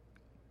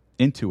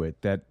into it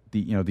that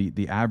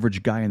the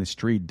average guy in the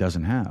street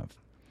doesn't have.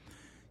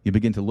 You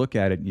begin to look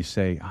at it and you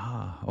say,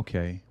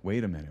 okay,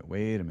 wait a minute.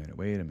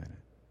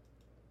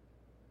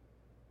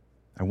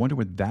 I wonder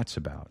what that's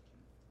about.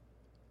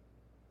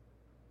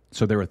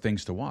 So there are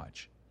things to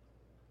watch.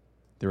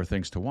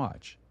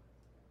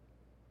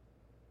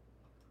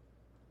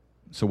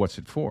 So what's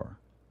it for?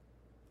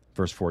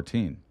 Verse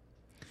 14,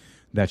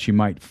 that she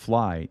might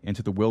fly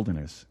into the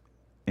wilderness,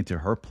 into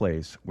her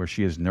place where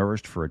she is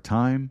nourished for a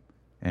time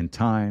and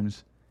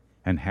times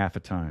and half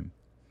a time.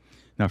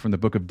 Now, from the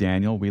book of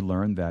Daniel, we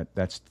learn that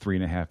that's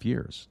 3.5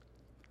 years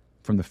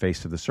from the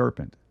face of the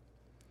serpent.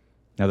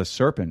 Now, the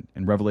serpent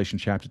in Revelation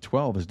chapter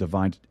 12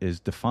 is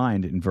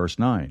defined in verse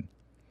 9.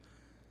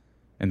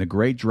 And the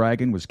great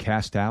dragon was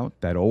cast out,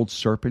 that old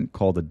serpent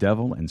called the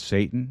devil and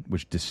Satan,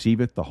 which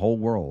deceiveth the whole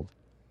world.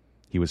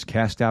 He was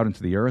cast out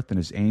into the earth, and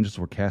his angels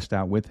were cast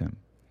out with him.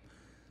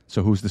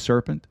 So who's the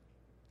serpent?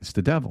 It's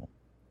the devil.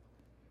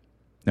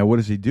 Now, what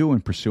does he do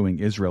in pursuing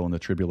Israel in the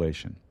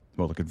tribulation?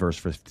 Well, look at verse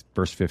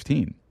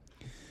 15.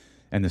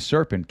 And the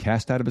serpent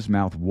cast out of his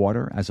mouth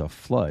water as a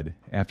flood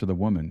after the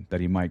woman,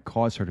 that he might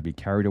cause her to be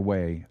carried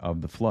away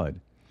of the flood.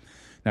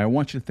 Now, I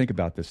want you to think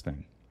about this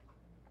thing.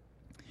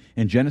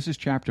 In Genesis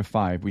chapter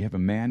 5, we have a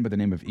man by the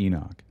name of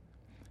Enoch.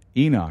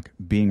 Enoch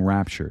being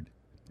raptured.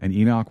 And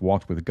Enoch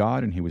walked with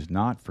God, and he was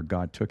not, for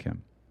God took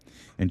him.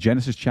 In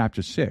Genesis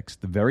chapter 6,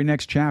 the very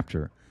next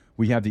chapter,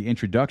 we have the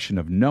introduction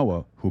of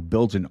Noah, who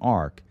builds an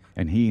ark,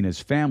 and he and his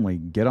family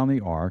get on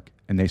the ark,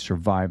 and they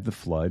survive the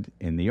flood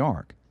in the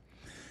ark.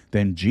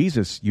 Then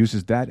Jesus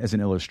uses that as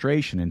an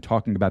illustration in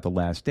talking about the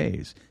last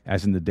days.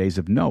 As in the days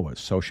of Noah,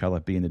 so shall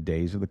it be in the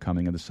days of the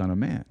coming of the Son of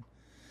Man.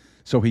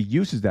 So he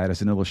uses that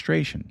as an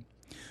illustration.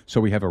 So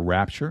we have a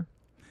rapture,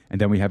 and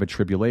then we have a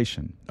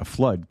tribulation, a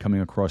flood coming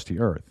across the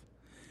earth.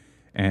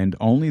 And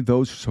only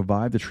those who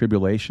survive the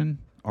tribulation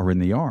are in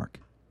the ark.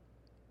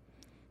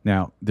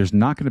 Now, there's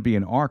not going to be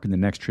an ark in the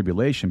next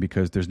tribulation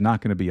because there's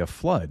not going to be a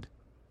flood,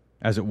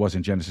 as it was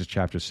in Genesis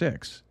chapter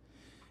 6.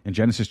 In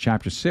Genesis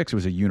chapter 6, it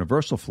was a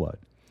universal flood.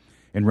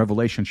 In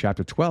Revelation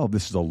chapter 12,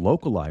 this is a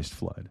localized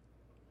flood.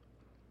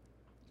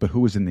 But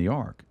who is in the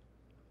ark?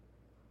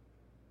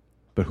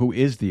 But who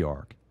is the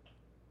ark?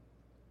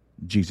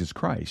 Jesus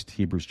Christ,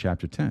 Hebrews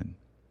chapter 10.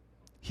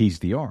 He's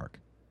the ark.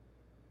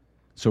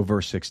 So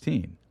verse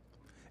 16,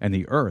 and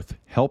the earth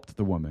helped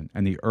the woman,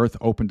 and the earth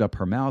opened up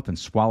her mouth and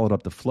swallowed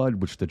up the flood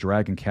which the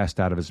dragon cast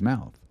out of his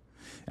mouth.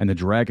 And the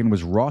dragon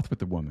was wroth with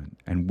the woman,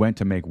 and went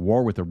to make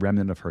war with the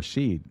remnant of her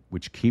seed,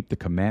 which keep the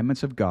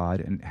commandments of God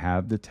and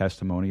have the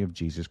testimony of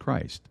Jesus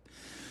Christ.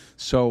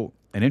 So,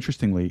 and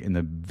interestingly, in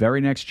the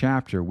very next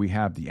chapter, we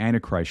have the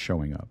Antichrist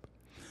showing up.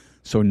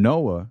 So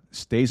Noah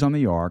stays on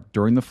the ark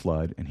during the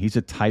flood, and he's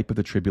a type of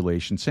the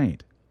tribulation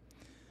saint.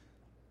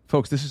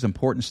 Folks, this is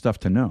important stuff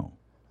to know.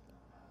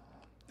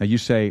 Now you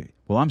say,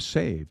 well, I'm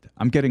saved.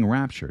 I'm getting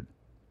raptured.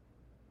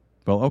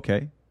 Well,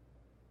 okay.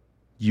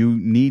 You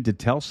need to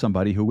tell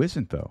somebody who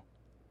isn't, though.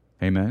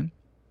 Amen?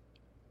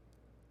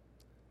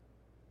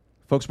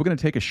 Folks, we're going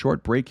to take a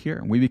short break here,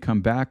 and when we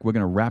come back, we're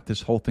going to wrap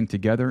this whole thing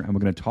together, and we're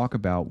going to talk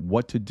about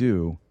what to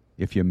do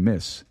if you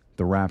miss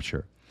the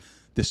rapture.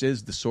 This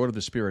is the Sword of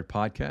the Spirit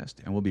podcast,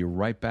 and we'll be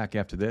right back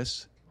after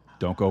this.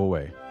 Don't go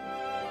away.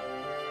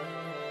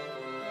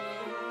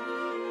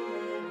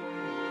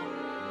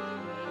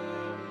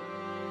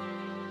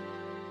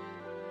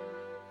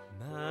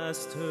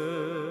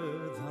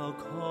 Master, thou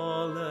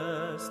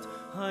callest,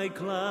 I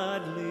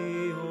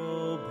gladly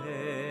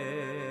obey.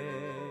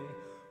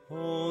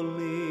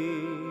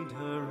 Only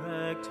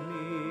direct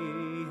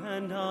me,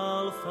 and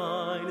I'll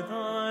find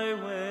thy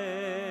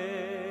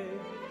way.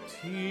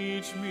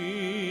 Teach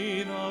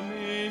me the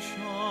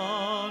mission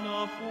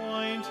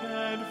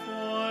appointed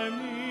for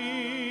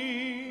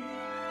me.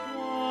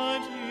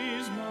 What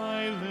is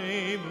my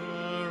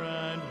labor,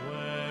 and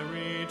where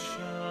it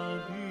shall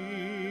be?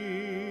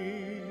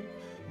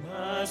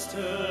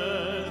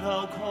 Master,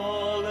 thou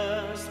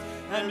callest,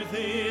 and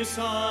this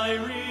I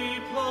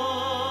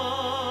reply,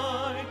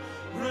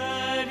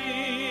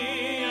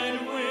 ready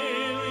and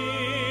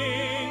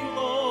willing,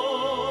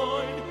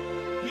 Lord,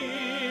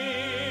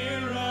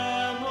 here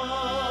am I.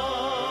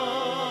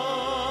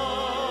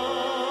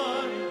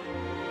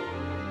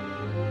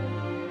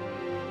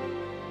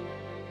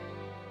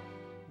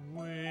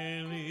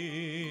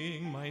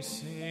 Willing, my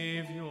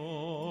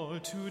Savior,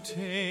 to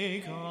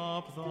take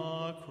up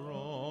the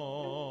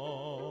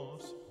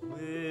cross,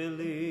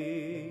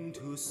 willing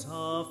to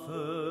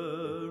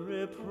suffer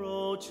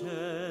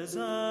reproaches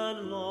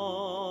and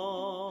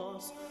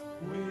loss,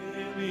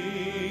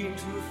 willing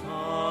to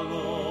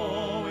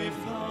follow if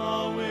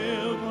thou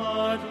wilt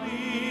but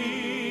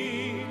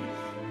lead.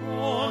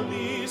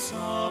 Only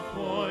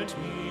support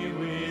me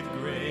with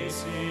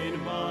grace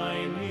in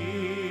my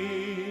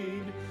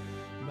need.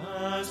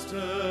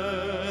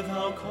 Master,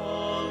 thou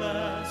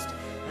callest,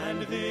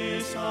 and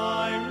this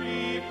I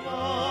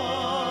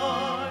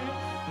reply,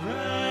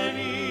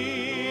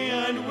 ready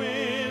and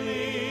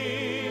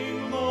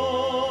willing,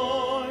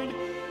 Lord,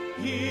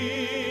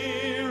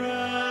 here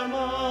am I.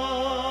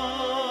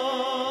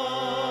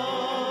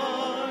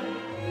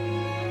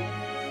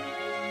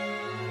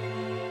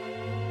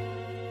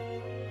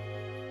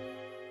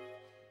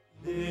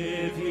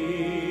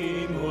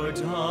 Living or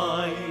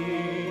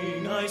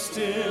dying, I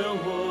still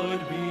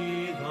would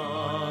be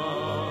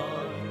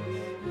thine,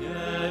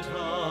 yet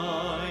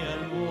I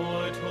am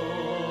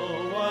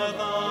mortal, while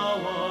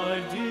thou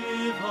art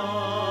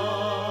divine.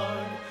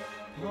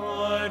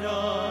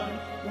 Pardon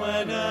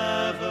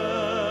whenever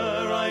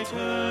I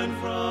turn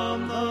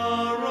from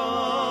the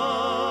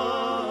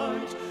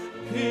right,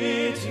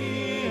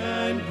 pity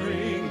and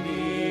bring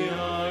me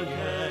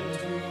again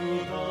to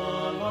the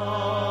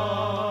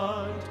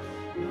light.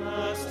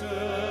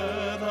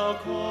 Master, thou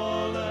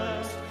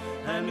callest,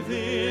 and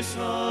this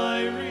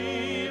I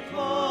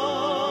reply,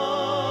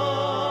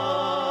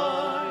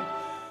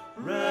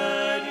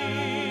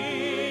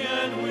 ready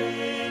and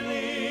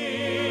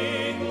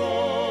willing,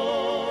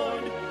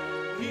 Lord,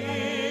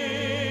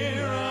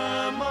 here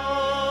am I.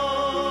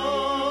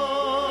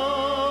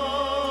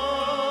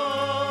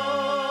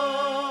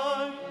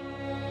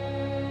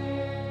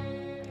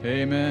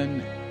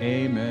 Amen,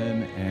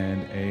 amen,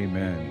 and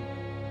amen.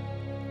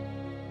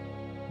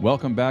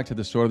 Welcome back to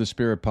the Sword of the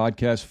Spirit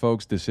podcast,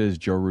 folks. This is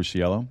Joe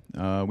Rusciello.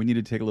 We need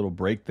to take a little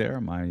break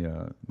there.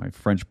 My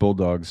French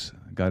bulldogs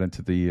got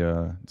into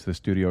the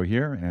studio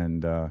here,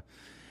 and were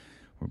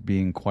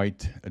being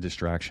quite a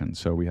distraction.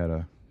 So we had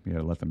to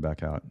let them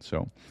back out.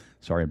 So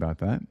sorry about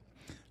that.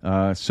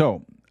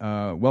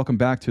 Welcome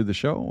back to the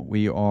show.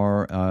 We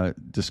are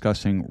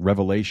discussing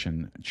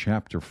Revelation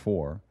chapter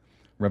 4.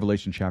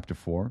 Revelation chapter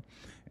 4.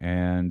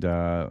 And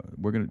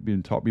we're going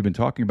to we've been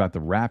talking about the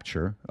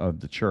rapture of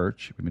the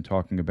church. We've been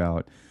talking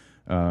about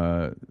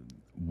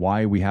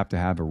why we have to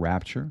have a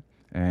rapture.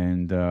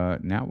 And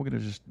now we're going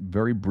to just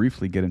very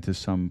briefly get into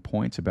some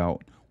points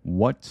about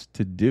what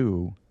to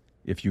do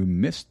if you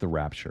miss the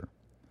rapture.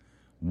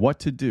 What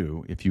to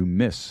do if you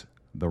miss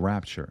the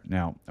rapture.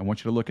 Now, I want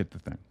you to look at the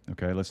thing.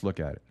 Okay, let's look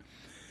at it.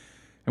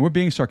 And we're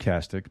being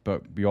sarcastic,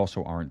 but we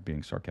also aren't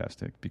being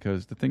sarcastic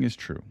because the thing is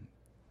true.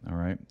 All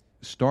right?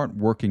 Start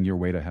working your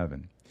way to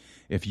heaven.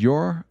 If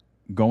you're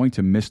going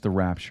to miss the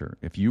rapture,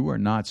 if you are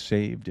not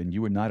saved and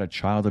you are not a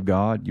child of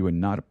God, you are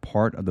not a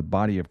part of the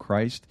body of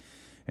Christ,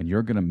 and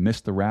you're going to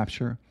miss the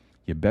rapture,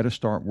 you better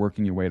start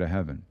working your way to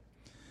heaven.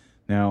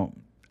 Now,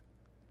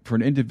 for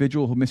an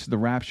individual who misses the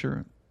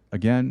rapture,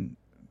 again,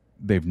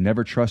 they've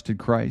never trusted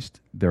Christ.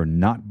 They're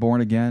not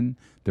born again.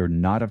 They're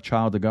not a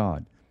child of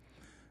God.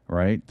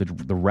 Right?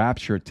 The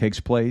rapture takes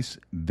place.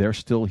 They're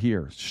still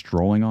here,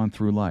 strolling on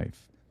through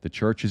life. The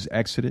church is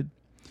exited,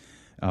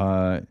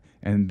 and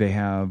they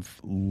have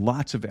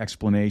lots of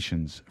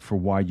explanations for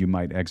why you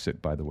might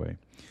exit, by the way.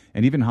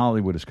 And even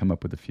Hollywood has come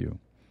up with a few.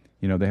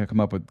 You know, they have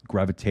come up with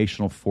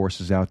gravitational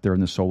forces out there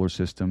in the solar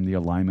system, the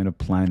alignment of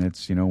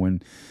planets, you know,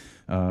 when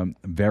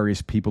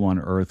various people on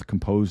Earth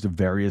composed of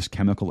various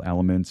chemical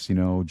elements, you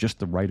know, just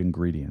the right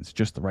ingredients,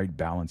 just the right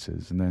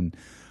balances. And then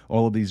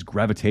all of these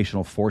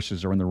gravitational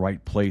forces are in the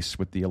right place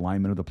with the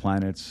alignment of the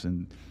planets.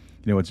 And,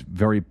 you know, it's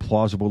very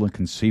plausible and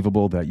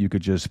conceivable that you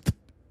could just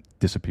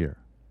disappear.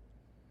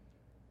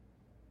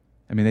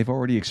 I mean, they've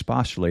already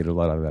expostulated a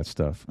lot of that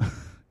stuff.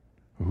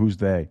 Who's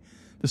they?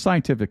 The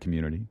scientific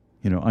community,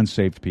 you know,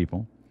 unsaved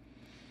people.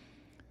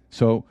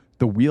 So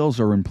the wheels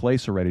are in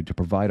place already to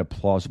provide a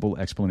plausible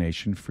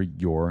explanation for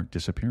your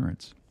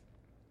disappearance,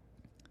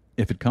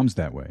 if it comes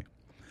that way.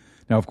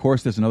 Now, of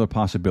course, there's another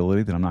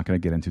possibility that I'm not going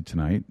to get into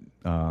tonight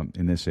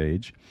in this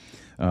age,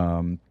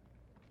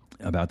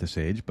 about this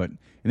age. But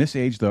in this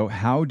age, though,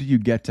 how do you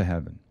get to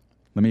heaven?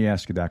 Let me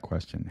ask you that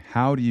question.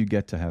 How do you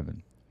get to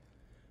heaven?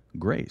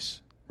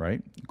 Grace,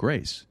 right?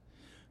 Grace.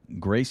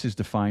 Grace is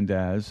defined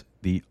as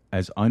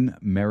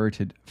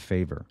unmerited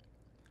favor.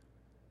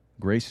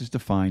 Grace is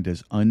defined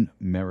as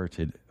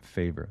unmerited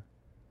favor.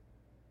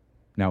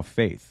 Now,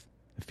 faith.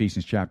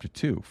 Ephesians chapter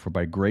 2, for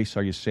by grace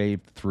are you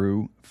saved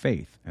through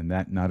faith, and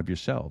that not of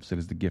yourselves. It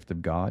is the gift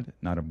of God,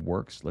 not of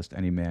works, lest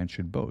any man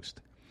should boast.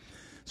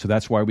 So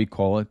that's why we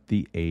call it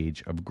the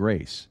age of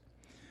grace.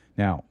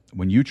 Now,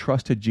 when you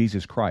trusted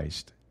Jesus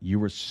Christ, you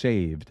were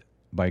saved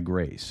by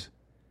grace.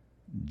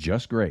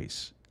 Just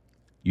grace.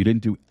 You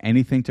didn't do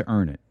anything to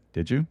earn it,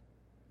 did you?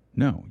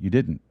 No, you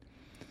didn't.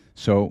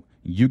 So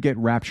you get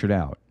raptured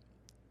out.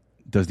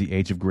 Does the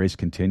age of grace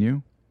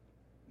continue?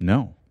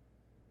 No.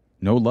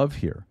 No love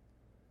here.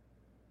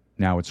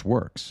 Now it's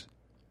works.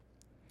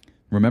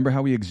 Remember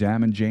how we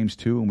examined James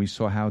 2 and we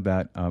saw how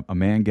that a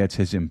man gets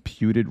his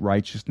imputed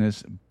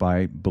righteousness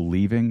by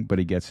believing, but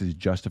he gets his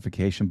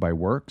justification by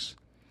works?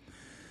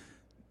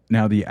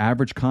 Now the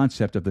average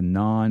concept of the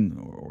non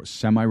or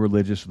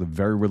semi-religious or the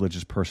very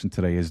religious person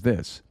today is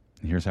this.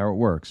 And here's how it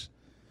works.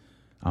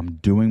 I'm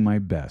doing my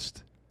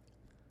best.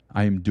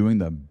 I am doing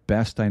the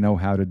best I know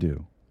how to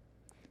do.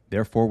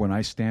 Therefore, when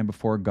I stand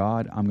before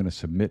God, I'm going to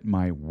submit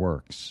my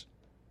works.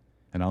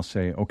 And I'll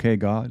say, okay,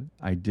 God,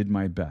 I did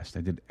my best.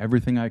 I did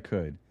everything I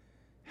could.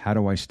 How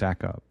do I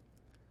stack up?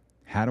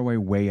 How do I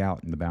weigh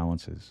out in the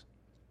balances?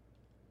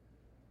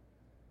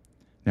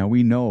 Now,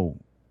 we know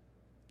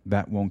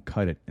that won't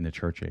cut it in the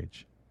church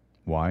age.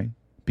 Why?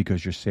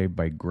 Because you're saved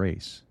by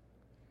grace.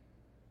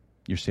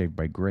 You're saved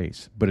by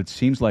grace. But it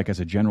seems like, as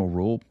a general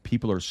rule,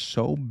 people are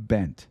so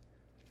bent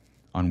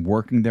on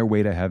working their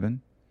way to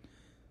heaven,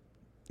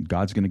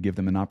 God's going to give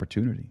them an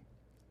opportunity.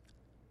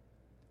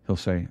 He'll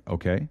say,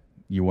 okay,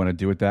 you want to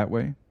do it that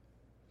way?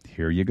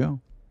 Here you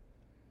go.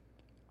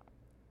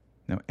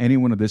 Now,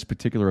 anyone of this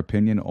particular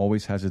opinion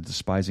always has a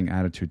despising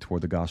attitude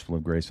toward the gospel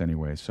of grace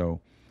anyway, so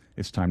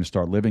it's time to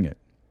start living it.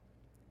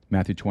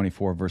 Matthew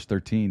 24, verse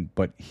 13,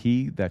 but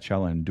he that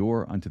shall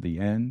endure unto the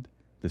end,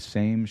 the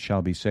same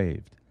shall be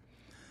saved.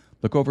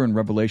 Look over in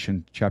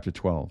Revelation chapter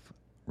 12.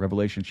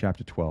 Revelation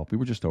chapter 12. We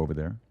were just over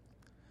there.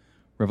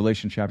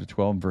 Revelation chapter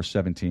 12, verse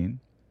 17.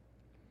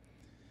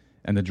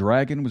 And the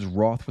dragon was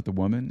wroth with the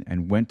woman,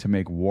 and went to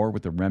make war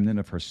with the remnant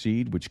of her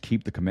seed, which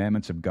keep the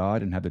commandments of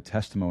God and have the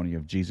testimony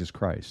of Jesus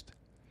Christ.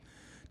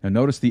 Now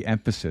notice the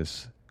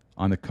emphasis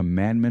on the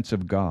commandments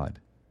of God.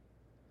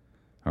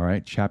 All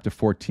right, chapter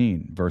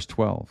 14, verse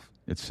 12.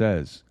 It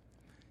says,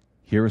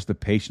 here is the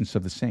patience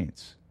of the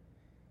saints.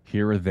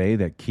 Here are they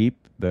that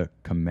keep the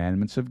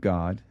commandments of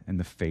God and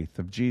the faith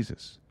of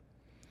Jesus.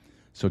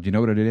 So do you know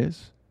what it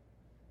is?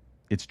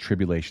 It's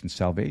tribulation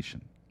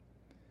salvation.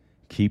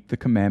 Keep the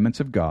commandments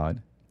of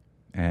God,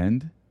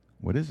 and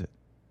what is it?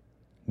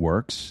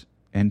 Works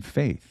and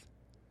faith.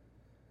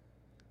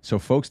 So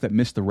folks that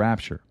miss the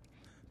rapture,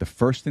 the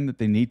first thing that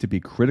they need to be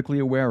critically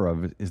aware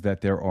of is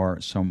that there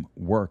are some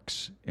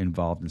works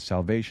involved in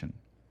salvation.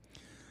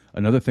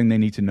 Another thing they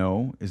need to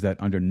know is that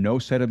under no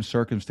set of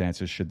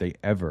circumstances should they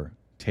ever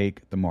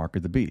take the mark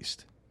of the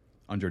beast.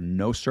 under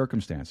no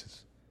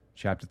circumstances.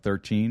 Chapter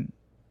 13,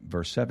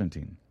 verse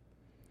 17.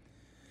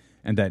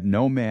 And that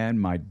no man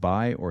might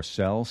buy or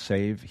sell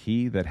save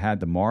he that had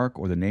the mark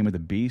or the name of the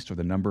beast or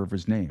the number of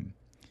his name.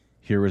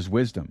 Here is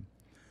wisdom.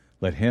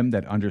 Let him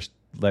that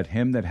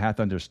hath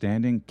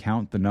understanding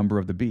count the number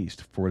of the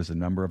beast, for it is the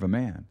number of a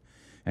man,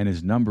 and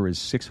his number is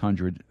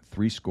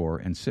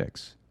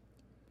 666.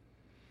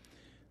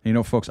 You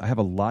know, folks, I have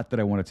a lot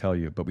that I want to tell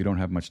you, but we don't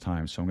have much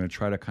time, so I'm going to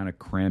try to kind of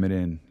cram it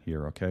in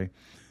here, okay?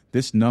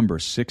 This number,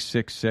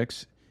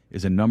 666,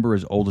 is a number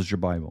as old as your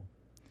Bible.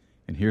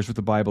 And here's what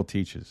the Bible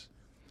teaches.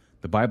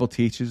 The Bible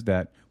teaches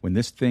that when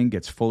this thing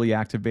gets fully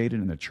activated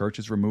and the church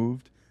is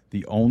removed,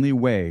 the only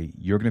way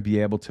you're going to be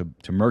able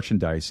to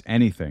merchandise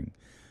anything,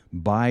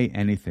 buy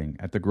anything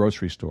at the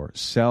grocery store,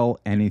 sell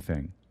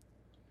anything.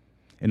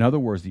 In other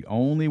words, the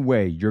only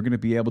way you're going to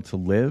be able to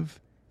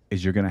live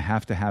is you're going to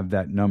have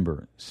that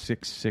number,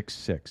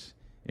 666,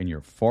 in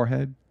your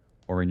forehead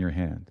or in your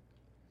hand.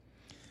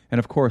 And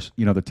of course,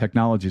 you know, the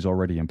technology is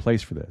already in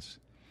place for this.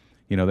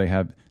 You know, they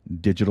have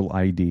digital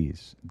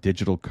IDs,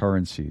 digital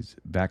currencies,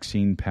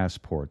 vaccine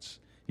passports,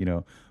 you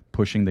know,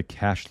 pushing the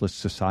cashless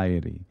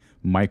society,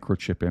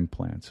 microchip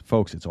implants.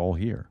 Folks, it's all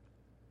here.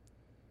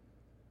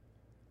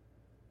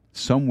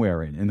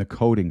 Somewhere in the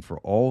coding for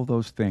all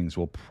those things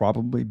will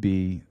probably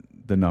be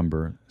the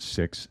number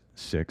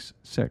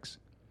 666.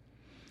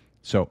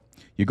 So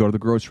you go to the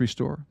grocery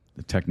store,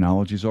 the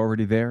technology's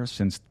already there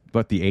since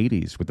the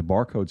 80s with the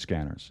barcode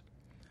scanners.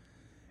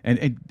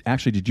 And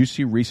actually, did you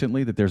see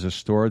recently that there's a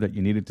store that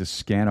you needed to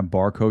scan a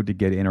barcode to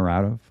get in or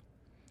out of?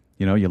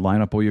 You know, you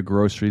line up all your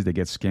groceries, they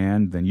get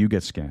scanned, then you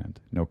get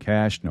scanned. No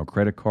cash, no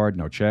credit card,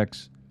 no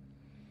checks.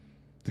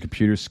 The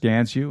computer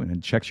scans you and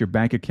then checks your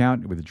bank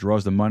account, it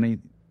withdraws the money,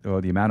 or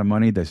the amount of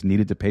money that's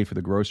needed to pay for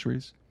the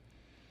groceries.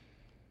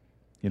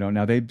 You know,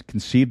 now they've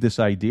conceived this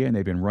idea and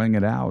they've been running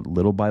it out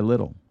little by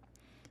little.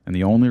 And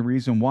the only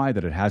reason why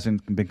that it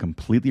hasn't been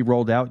completely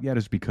rolled out yet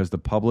is because the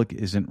public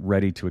isn't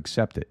ready to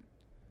accept it.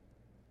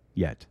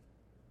 Yet.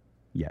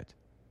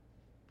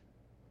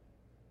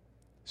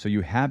 So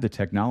you have the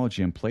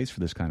technology in place for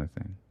this kind of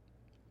thing.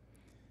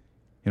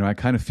 You know, I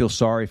kind of feel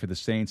sorry for the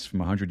saints from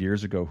 100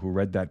 years ago who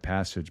read that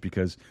passage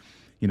because,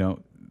 you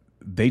know,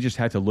 they just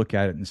had to look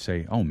at it and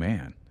say, oh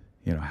man,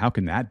 you know, how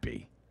can that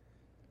be?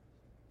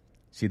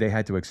 See, they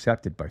had to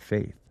accept it by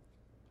faith.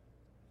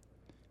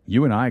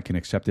 You and I can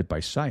accept it by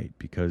sight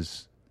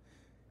because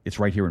it's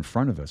right here in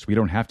front of us. We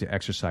don't have to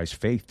exercise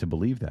faith to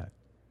believe that.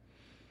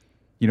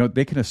 You know,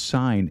 they can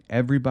assign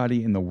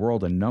everybody in the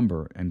world a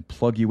number and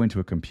plug you into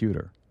a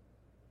computer.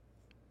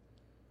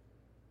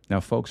 Now,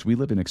 folks, we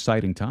live in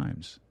exciting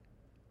times.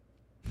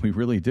 We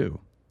really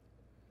do.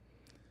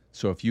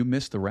 So if you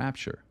miss the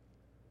rapture,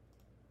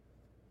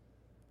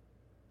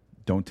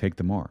 don't take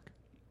the mark.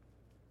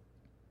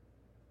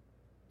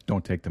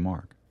 Don't take the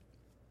mark.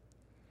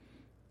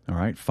 All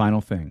right,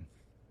 final thing.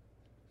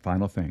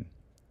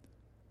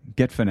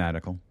 Get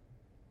fanatical.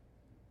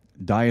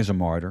 Die as a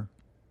martyr.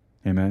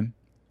 Amen.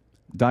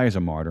 Die as a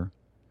martyr.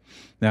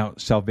 Now,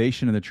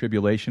 salvation in the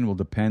tribulation will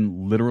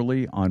depend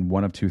literally on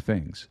one of two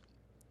things.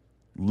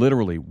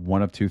 Literally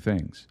one of two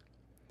things.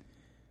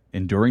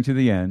 Enduring to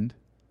the end,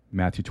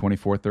 Matthew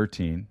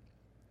 24:13,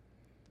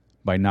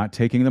 by not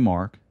taking the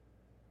mark,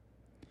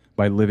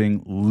 by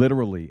living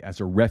literally as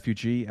a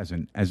refugee, as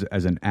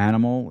an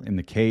animal in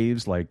the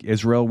caves like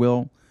Israel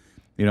will,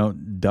 you know,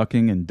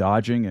 ducking and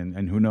dodging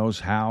and who knows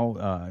how,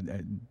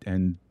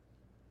 and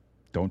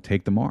don't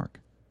take the mark.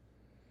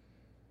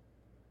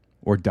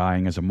 Or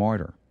dying as a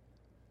martyr.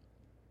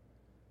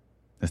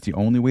 That's the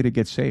only way to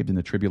get saved in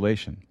the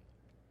tribulation.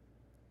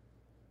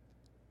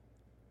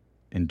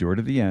 Endure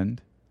to the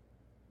end,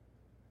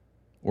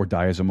 or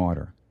die as a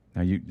martyr.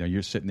 Now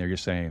you're sitting there, you're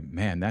saying,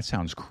 man, that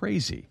sounds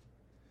crazy.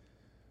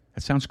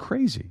 That sounds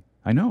crazy.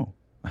 I know.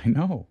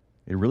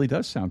 It really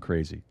does sound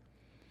crazy.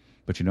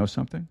 But you know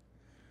something?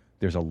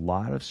 There's a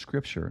lot of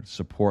scripture to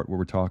support what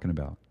we're talking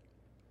about.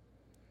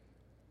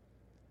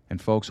 And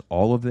folks,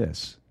 all of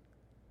this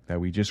that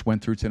we just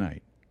went through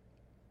tonight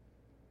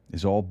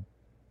is all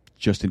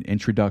just an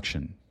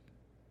introduction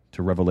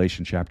to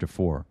Revelation chapter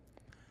 4.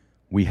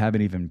 We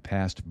haven't even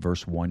passed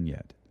verse 1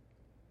 yet.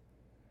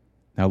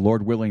 Now,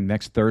 Lord willing,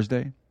 next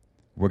Thursday,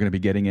 we're going to be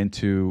getting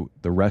into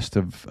the rest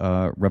of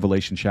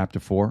Revelation chapter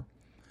 4,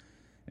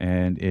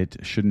 and it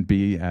shouldn't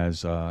be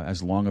as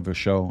long of a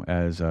show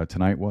as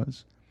tonight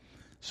was.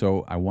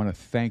 So I want to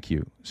thank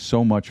you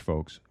so much,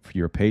 folks, for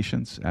your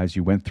patience as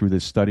you went through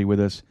this study with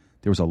us.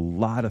 There was a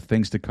lot of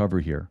things to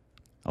cover here,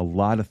 a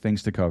lot of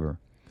things to cover.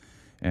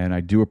 And I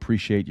do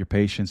appreciate your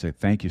patience. I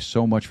thank you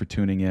so much for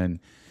tuning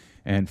in.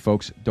 And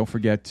folks, don't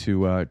forget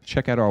to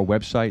check out our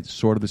website,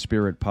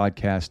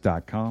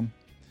 swordofthespiritpodcast.com.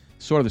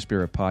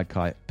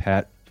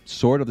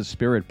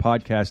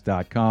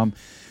 swordofthespiritpodcast.com.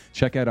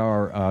 Check out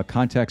our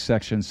contact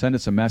section. Send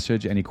us a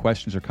message, any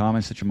questions or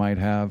comments that you might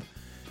have.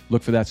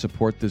 Look for that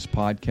support this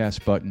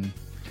podcast button.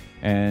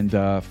 And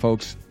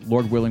folks,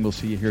 Lord willing, we'll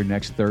see you here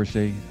next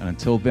Thursday. And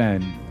until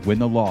then, win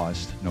the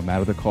lost, no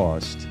matter the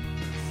cost.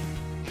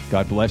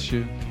 God bless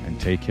you,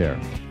 and take care.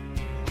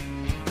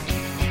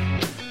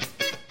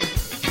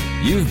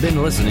 You've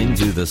been listening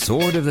to the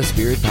Sword of the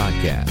Spirit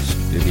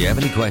podcast. If you have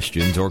any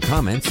questions or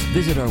comments,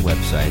 visit our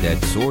website at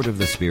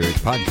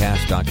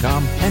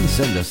swordofthespiritpodcast.com and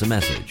send us a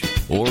message.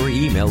 Or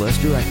email us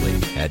directly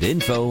at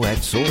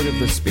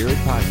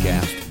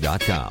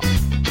info@swordofthespiritpodcast.com.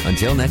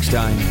 Until next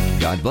time,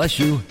 God bless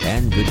you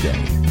and good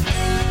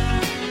day.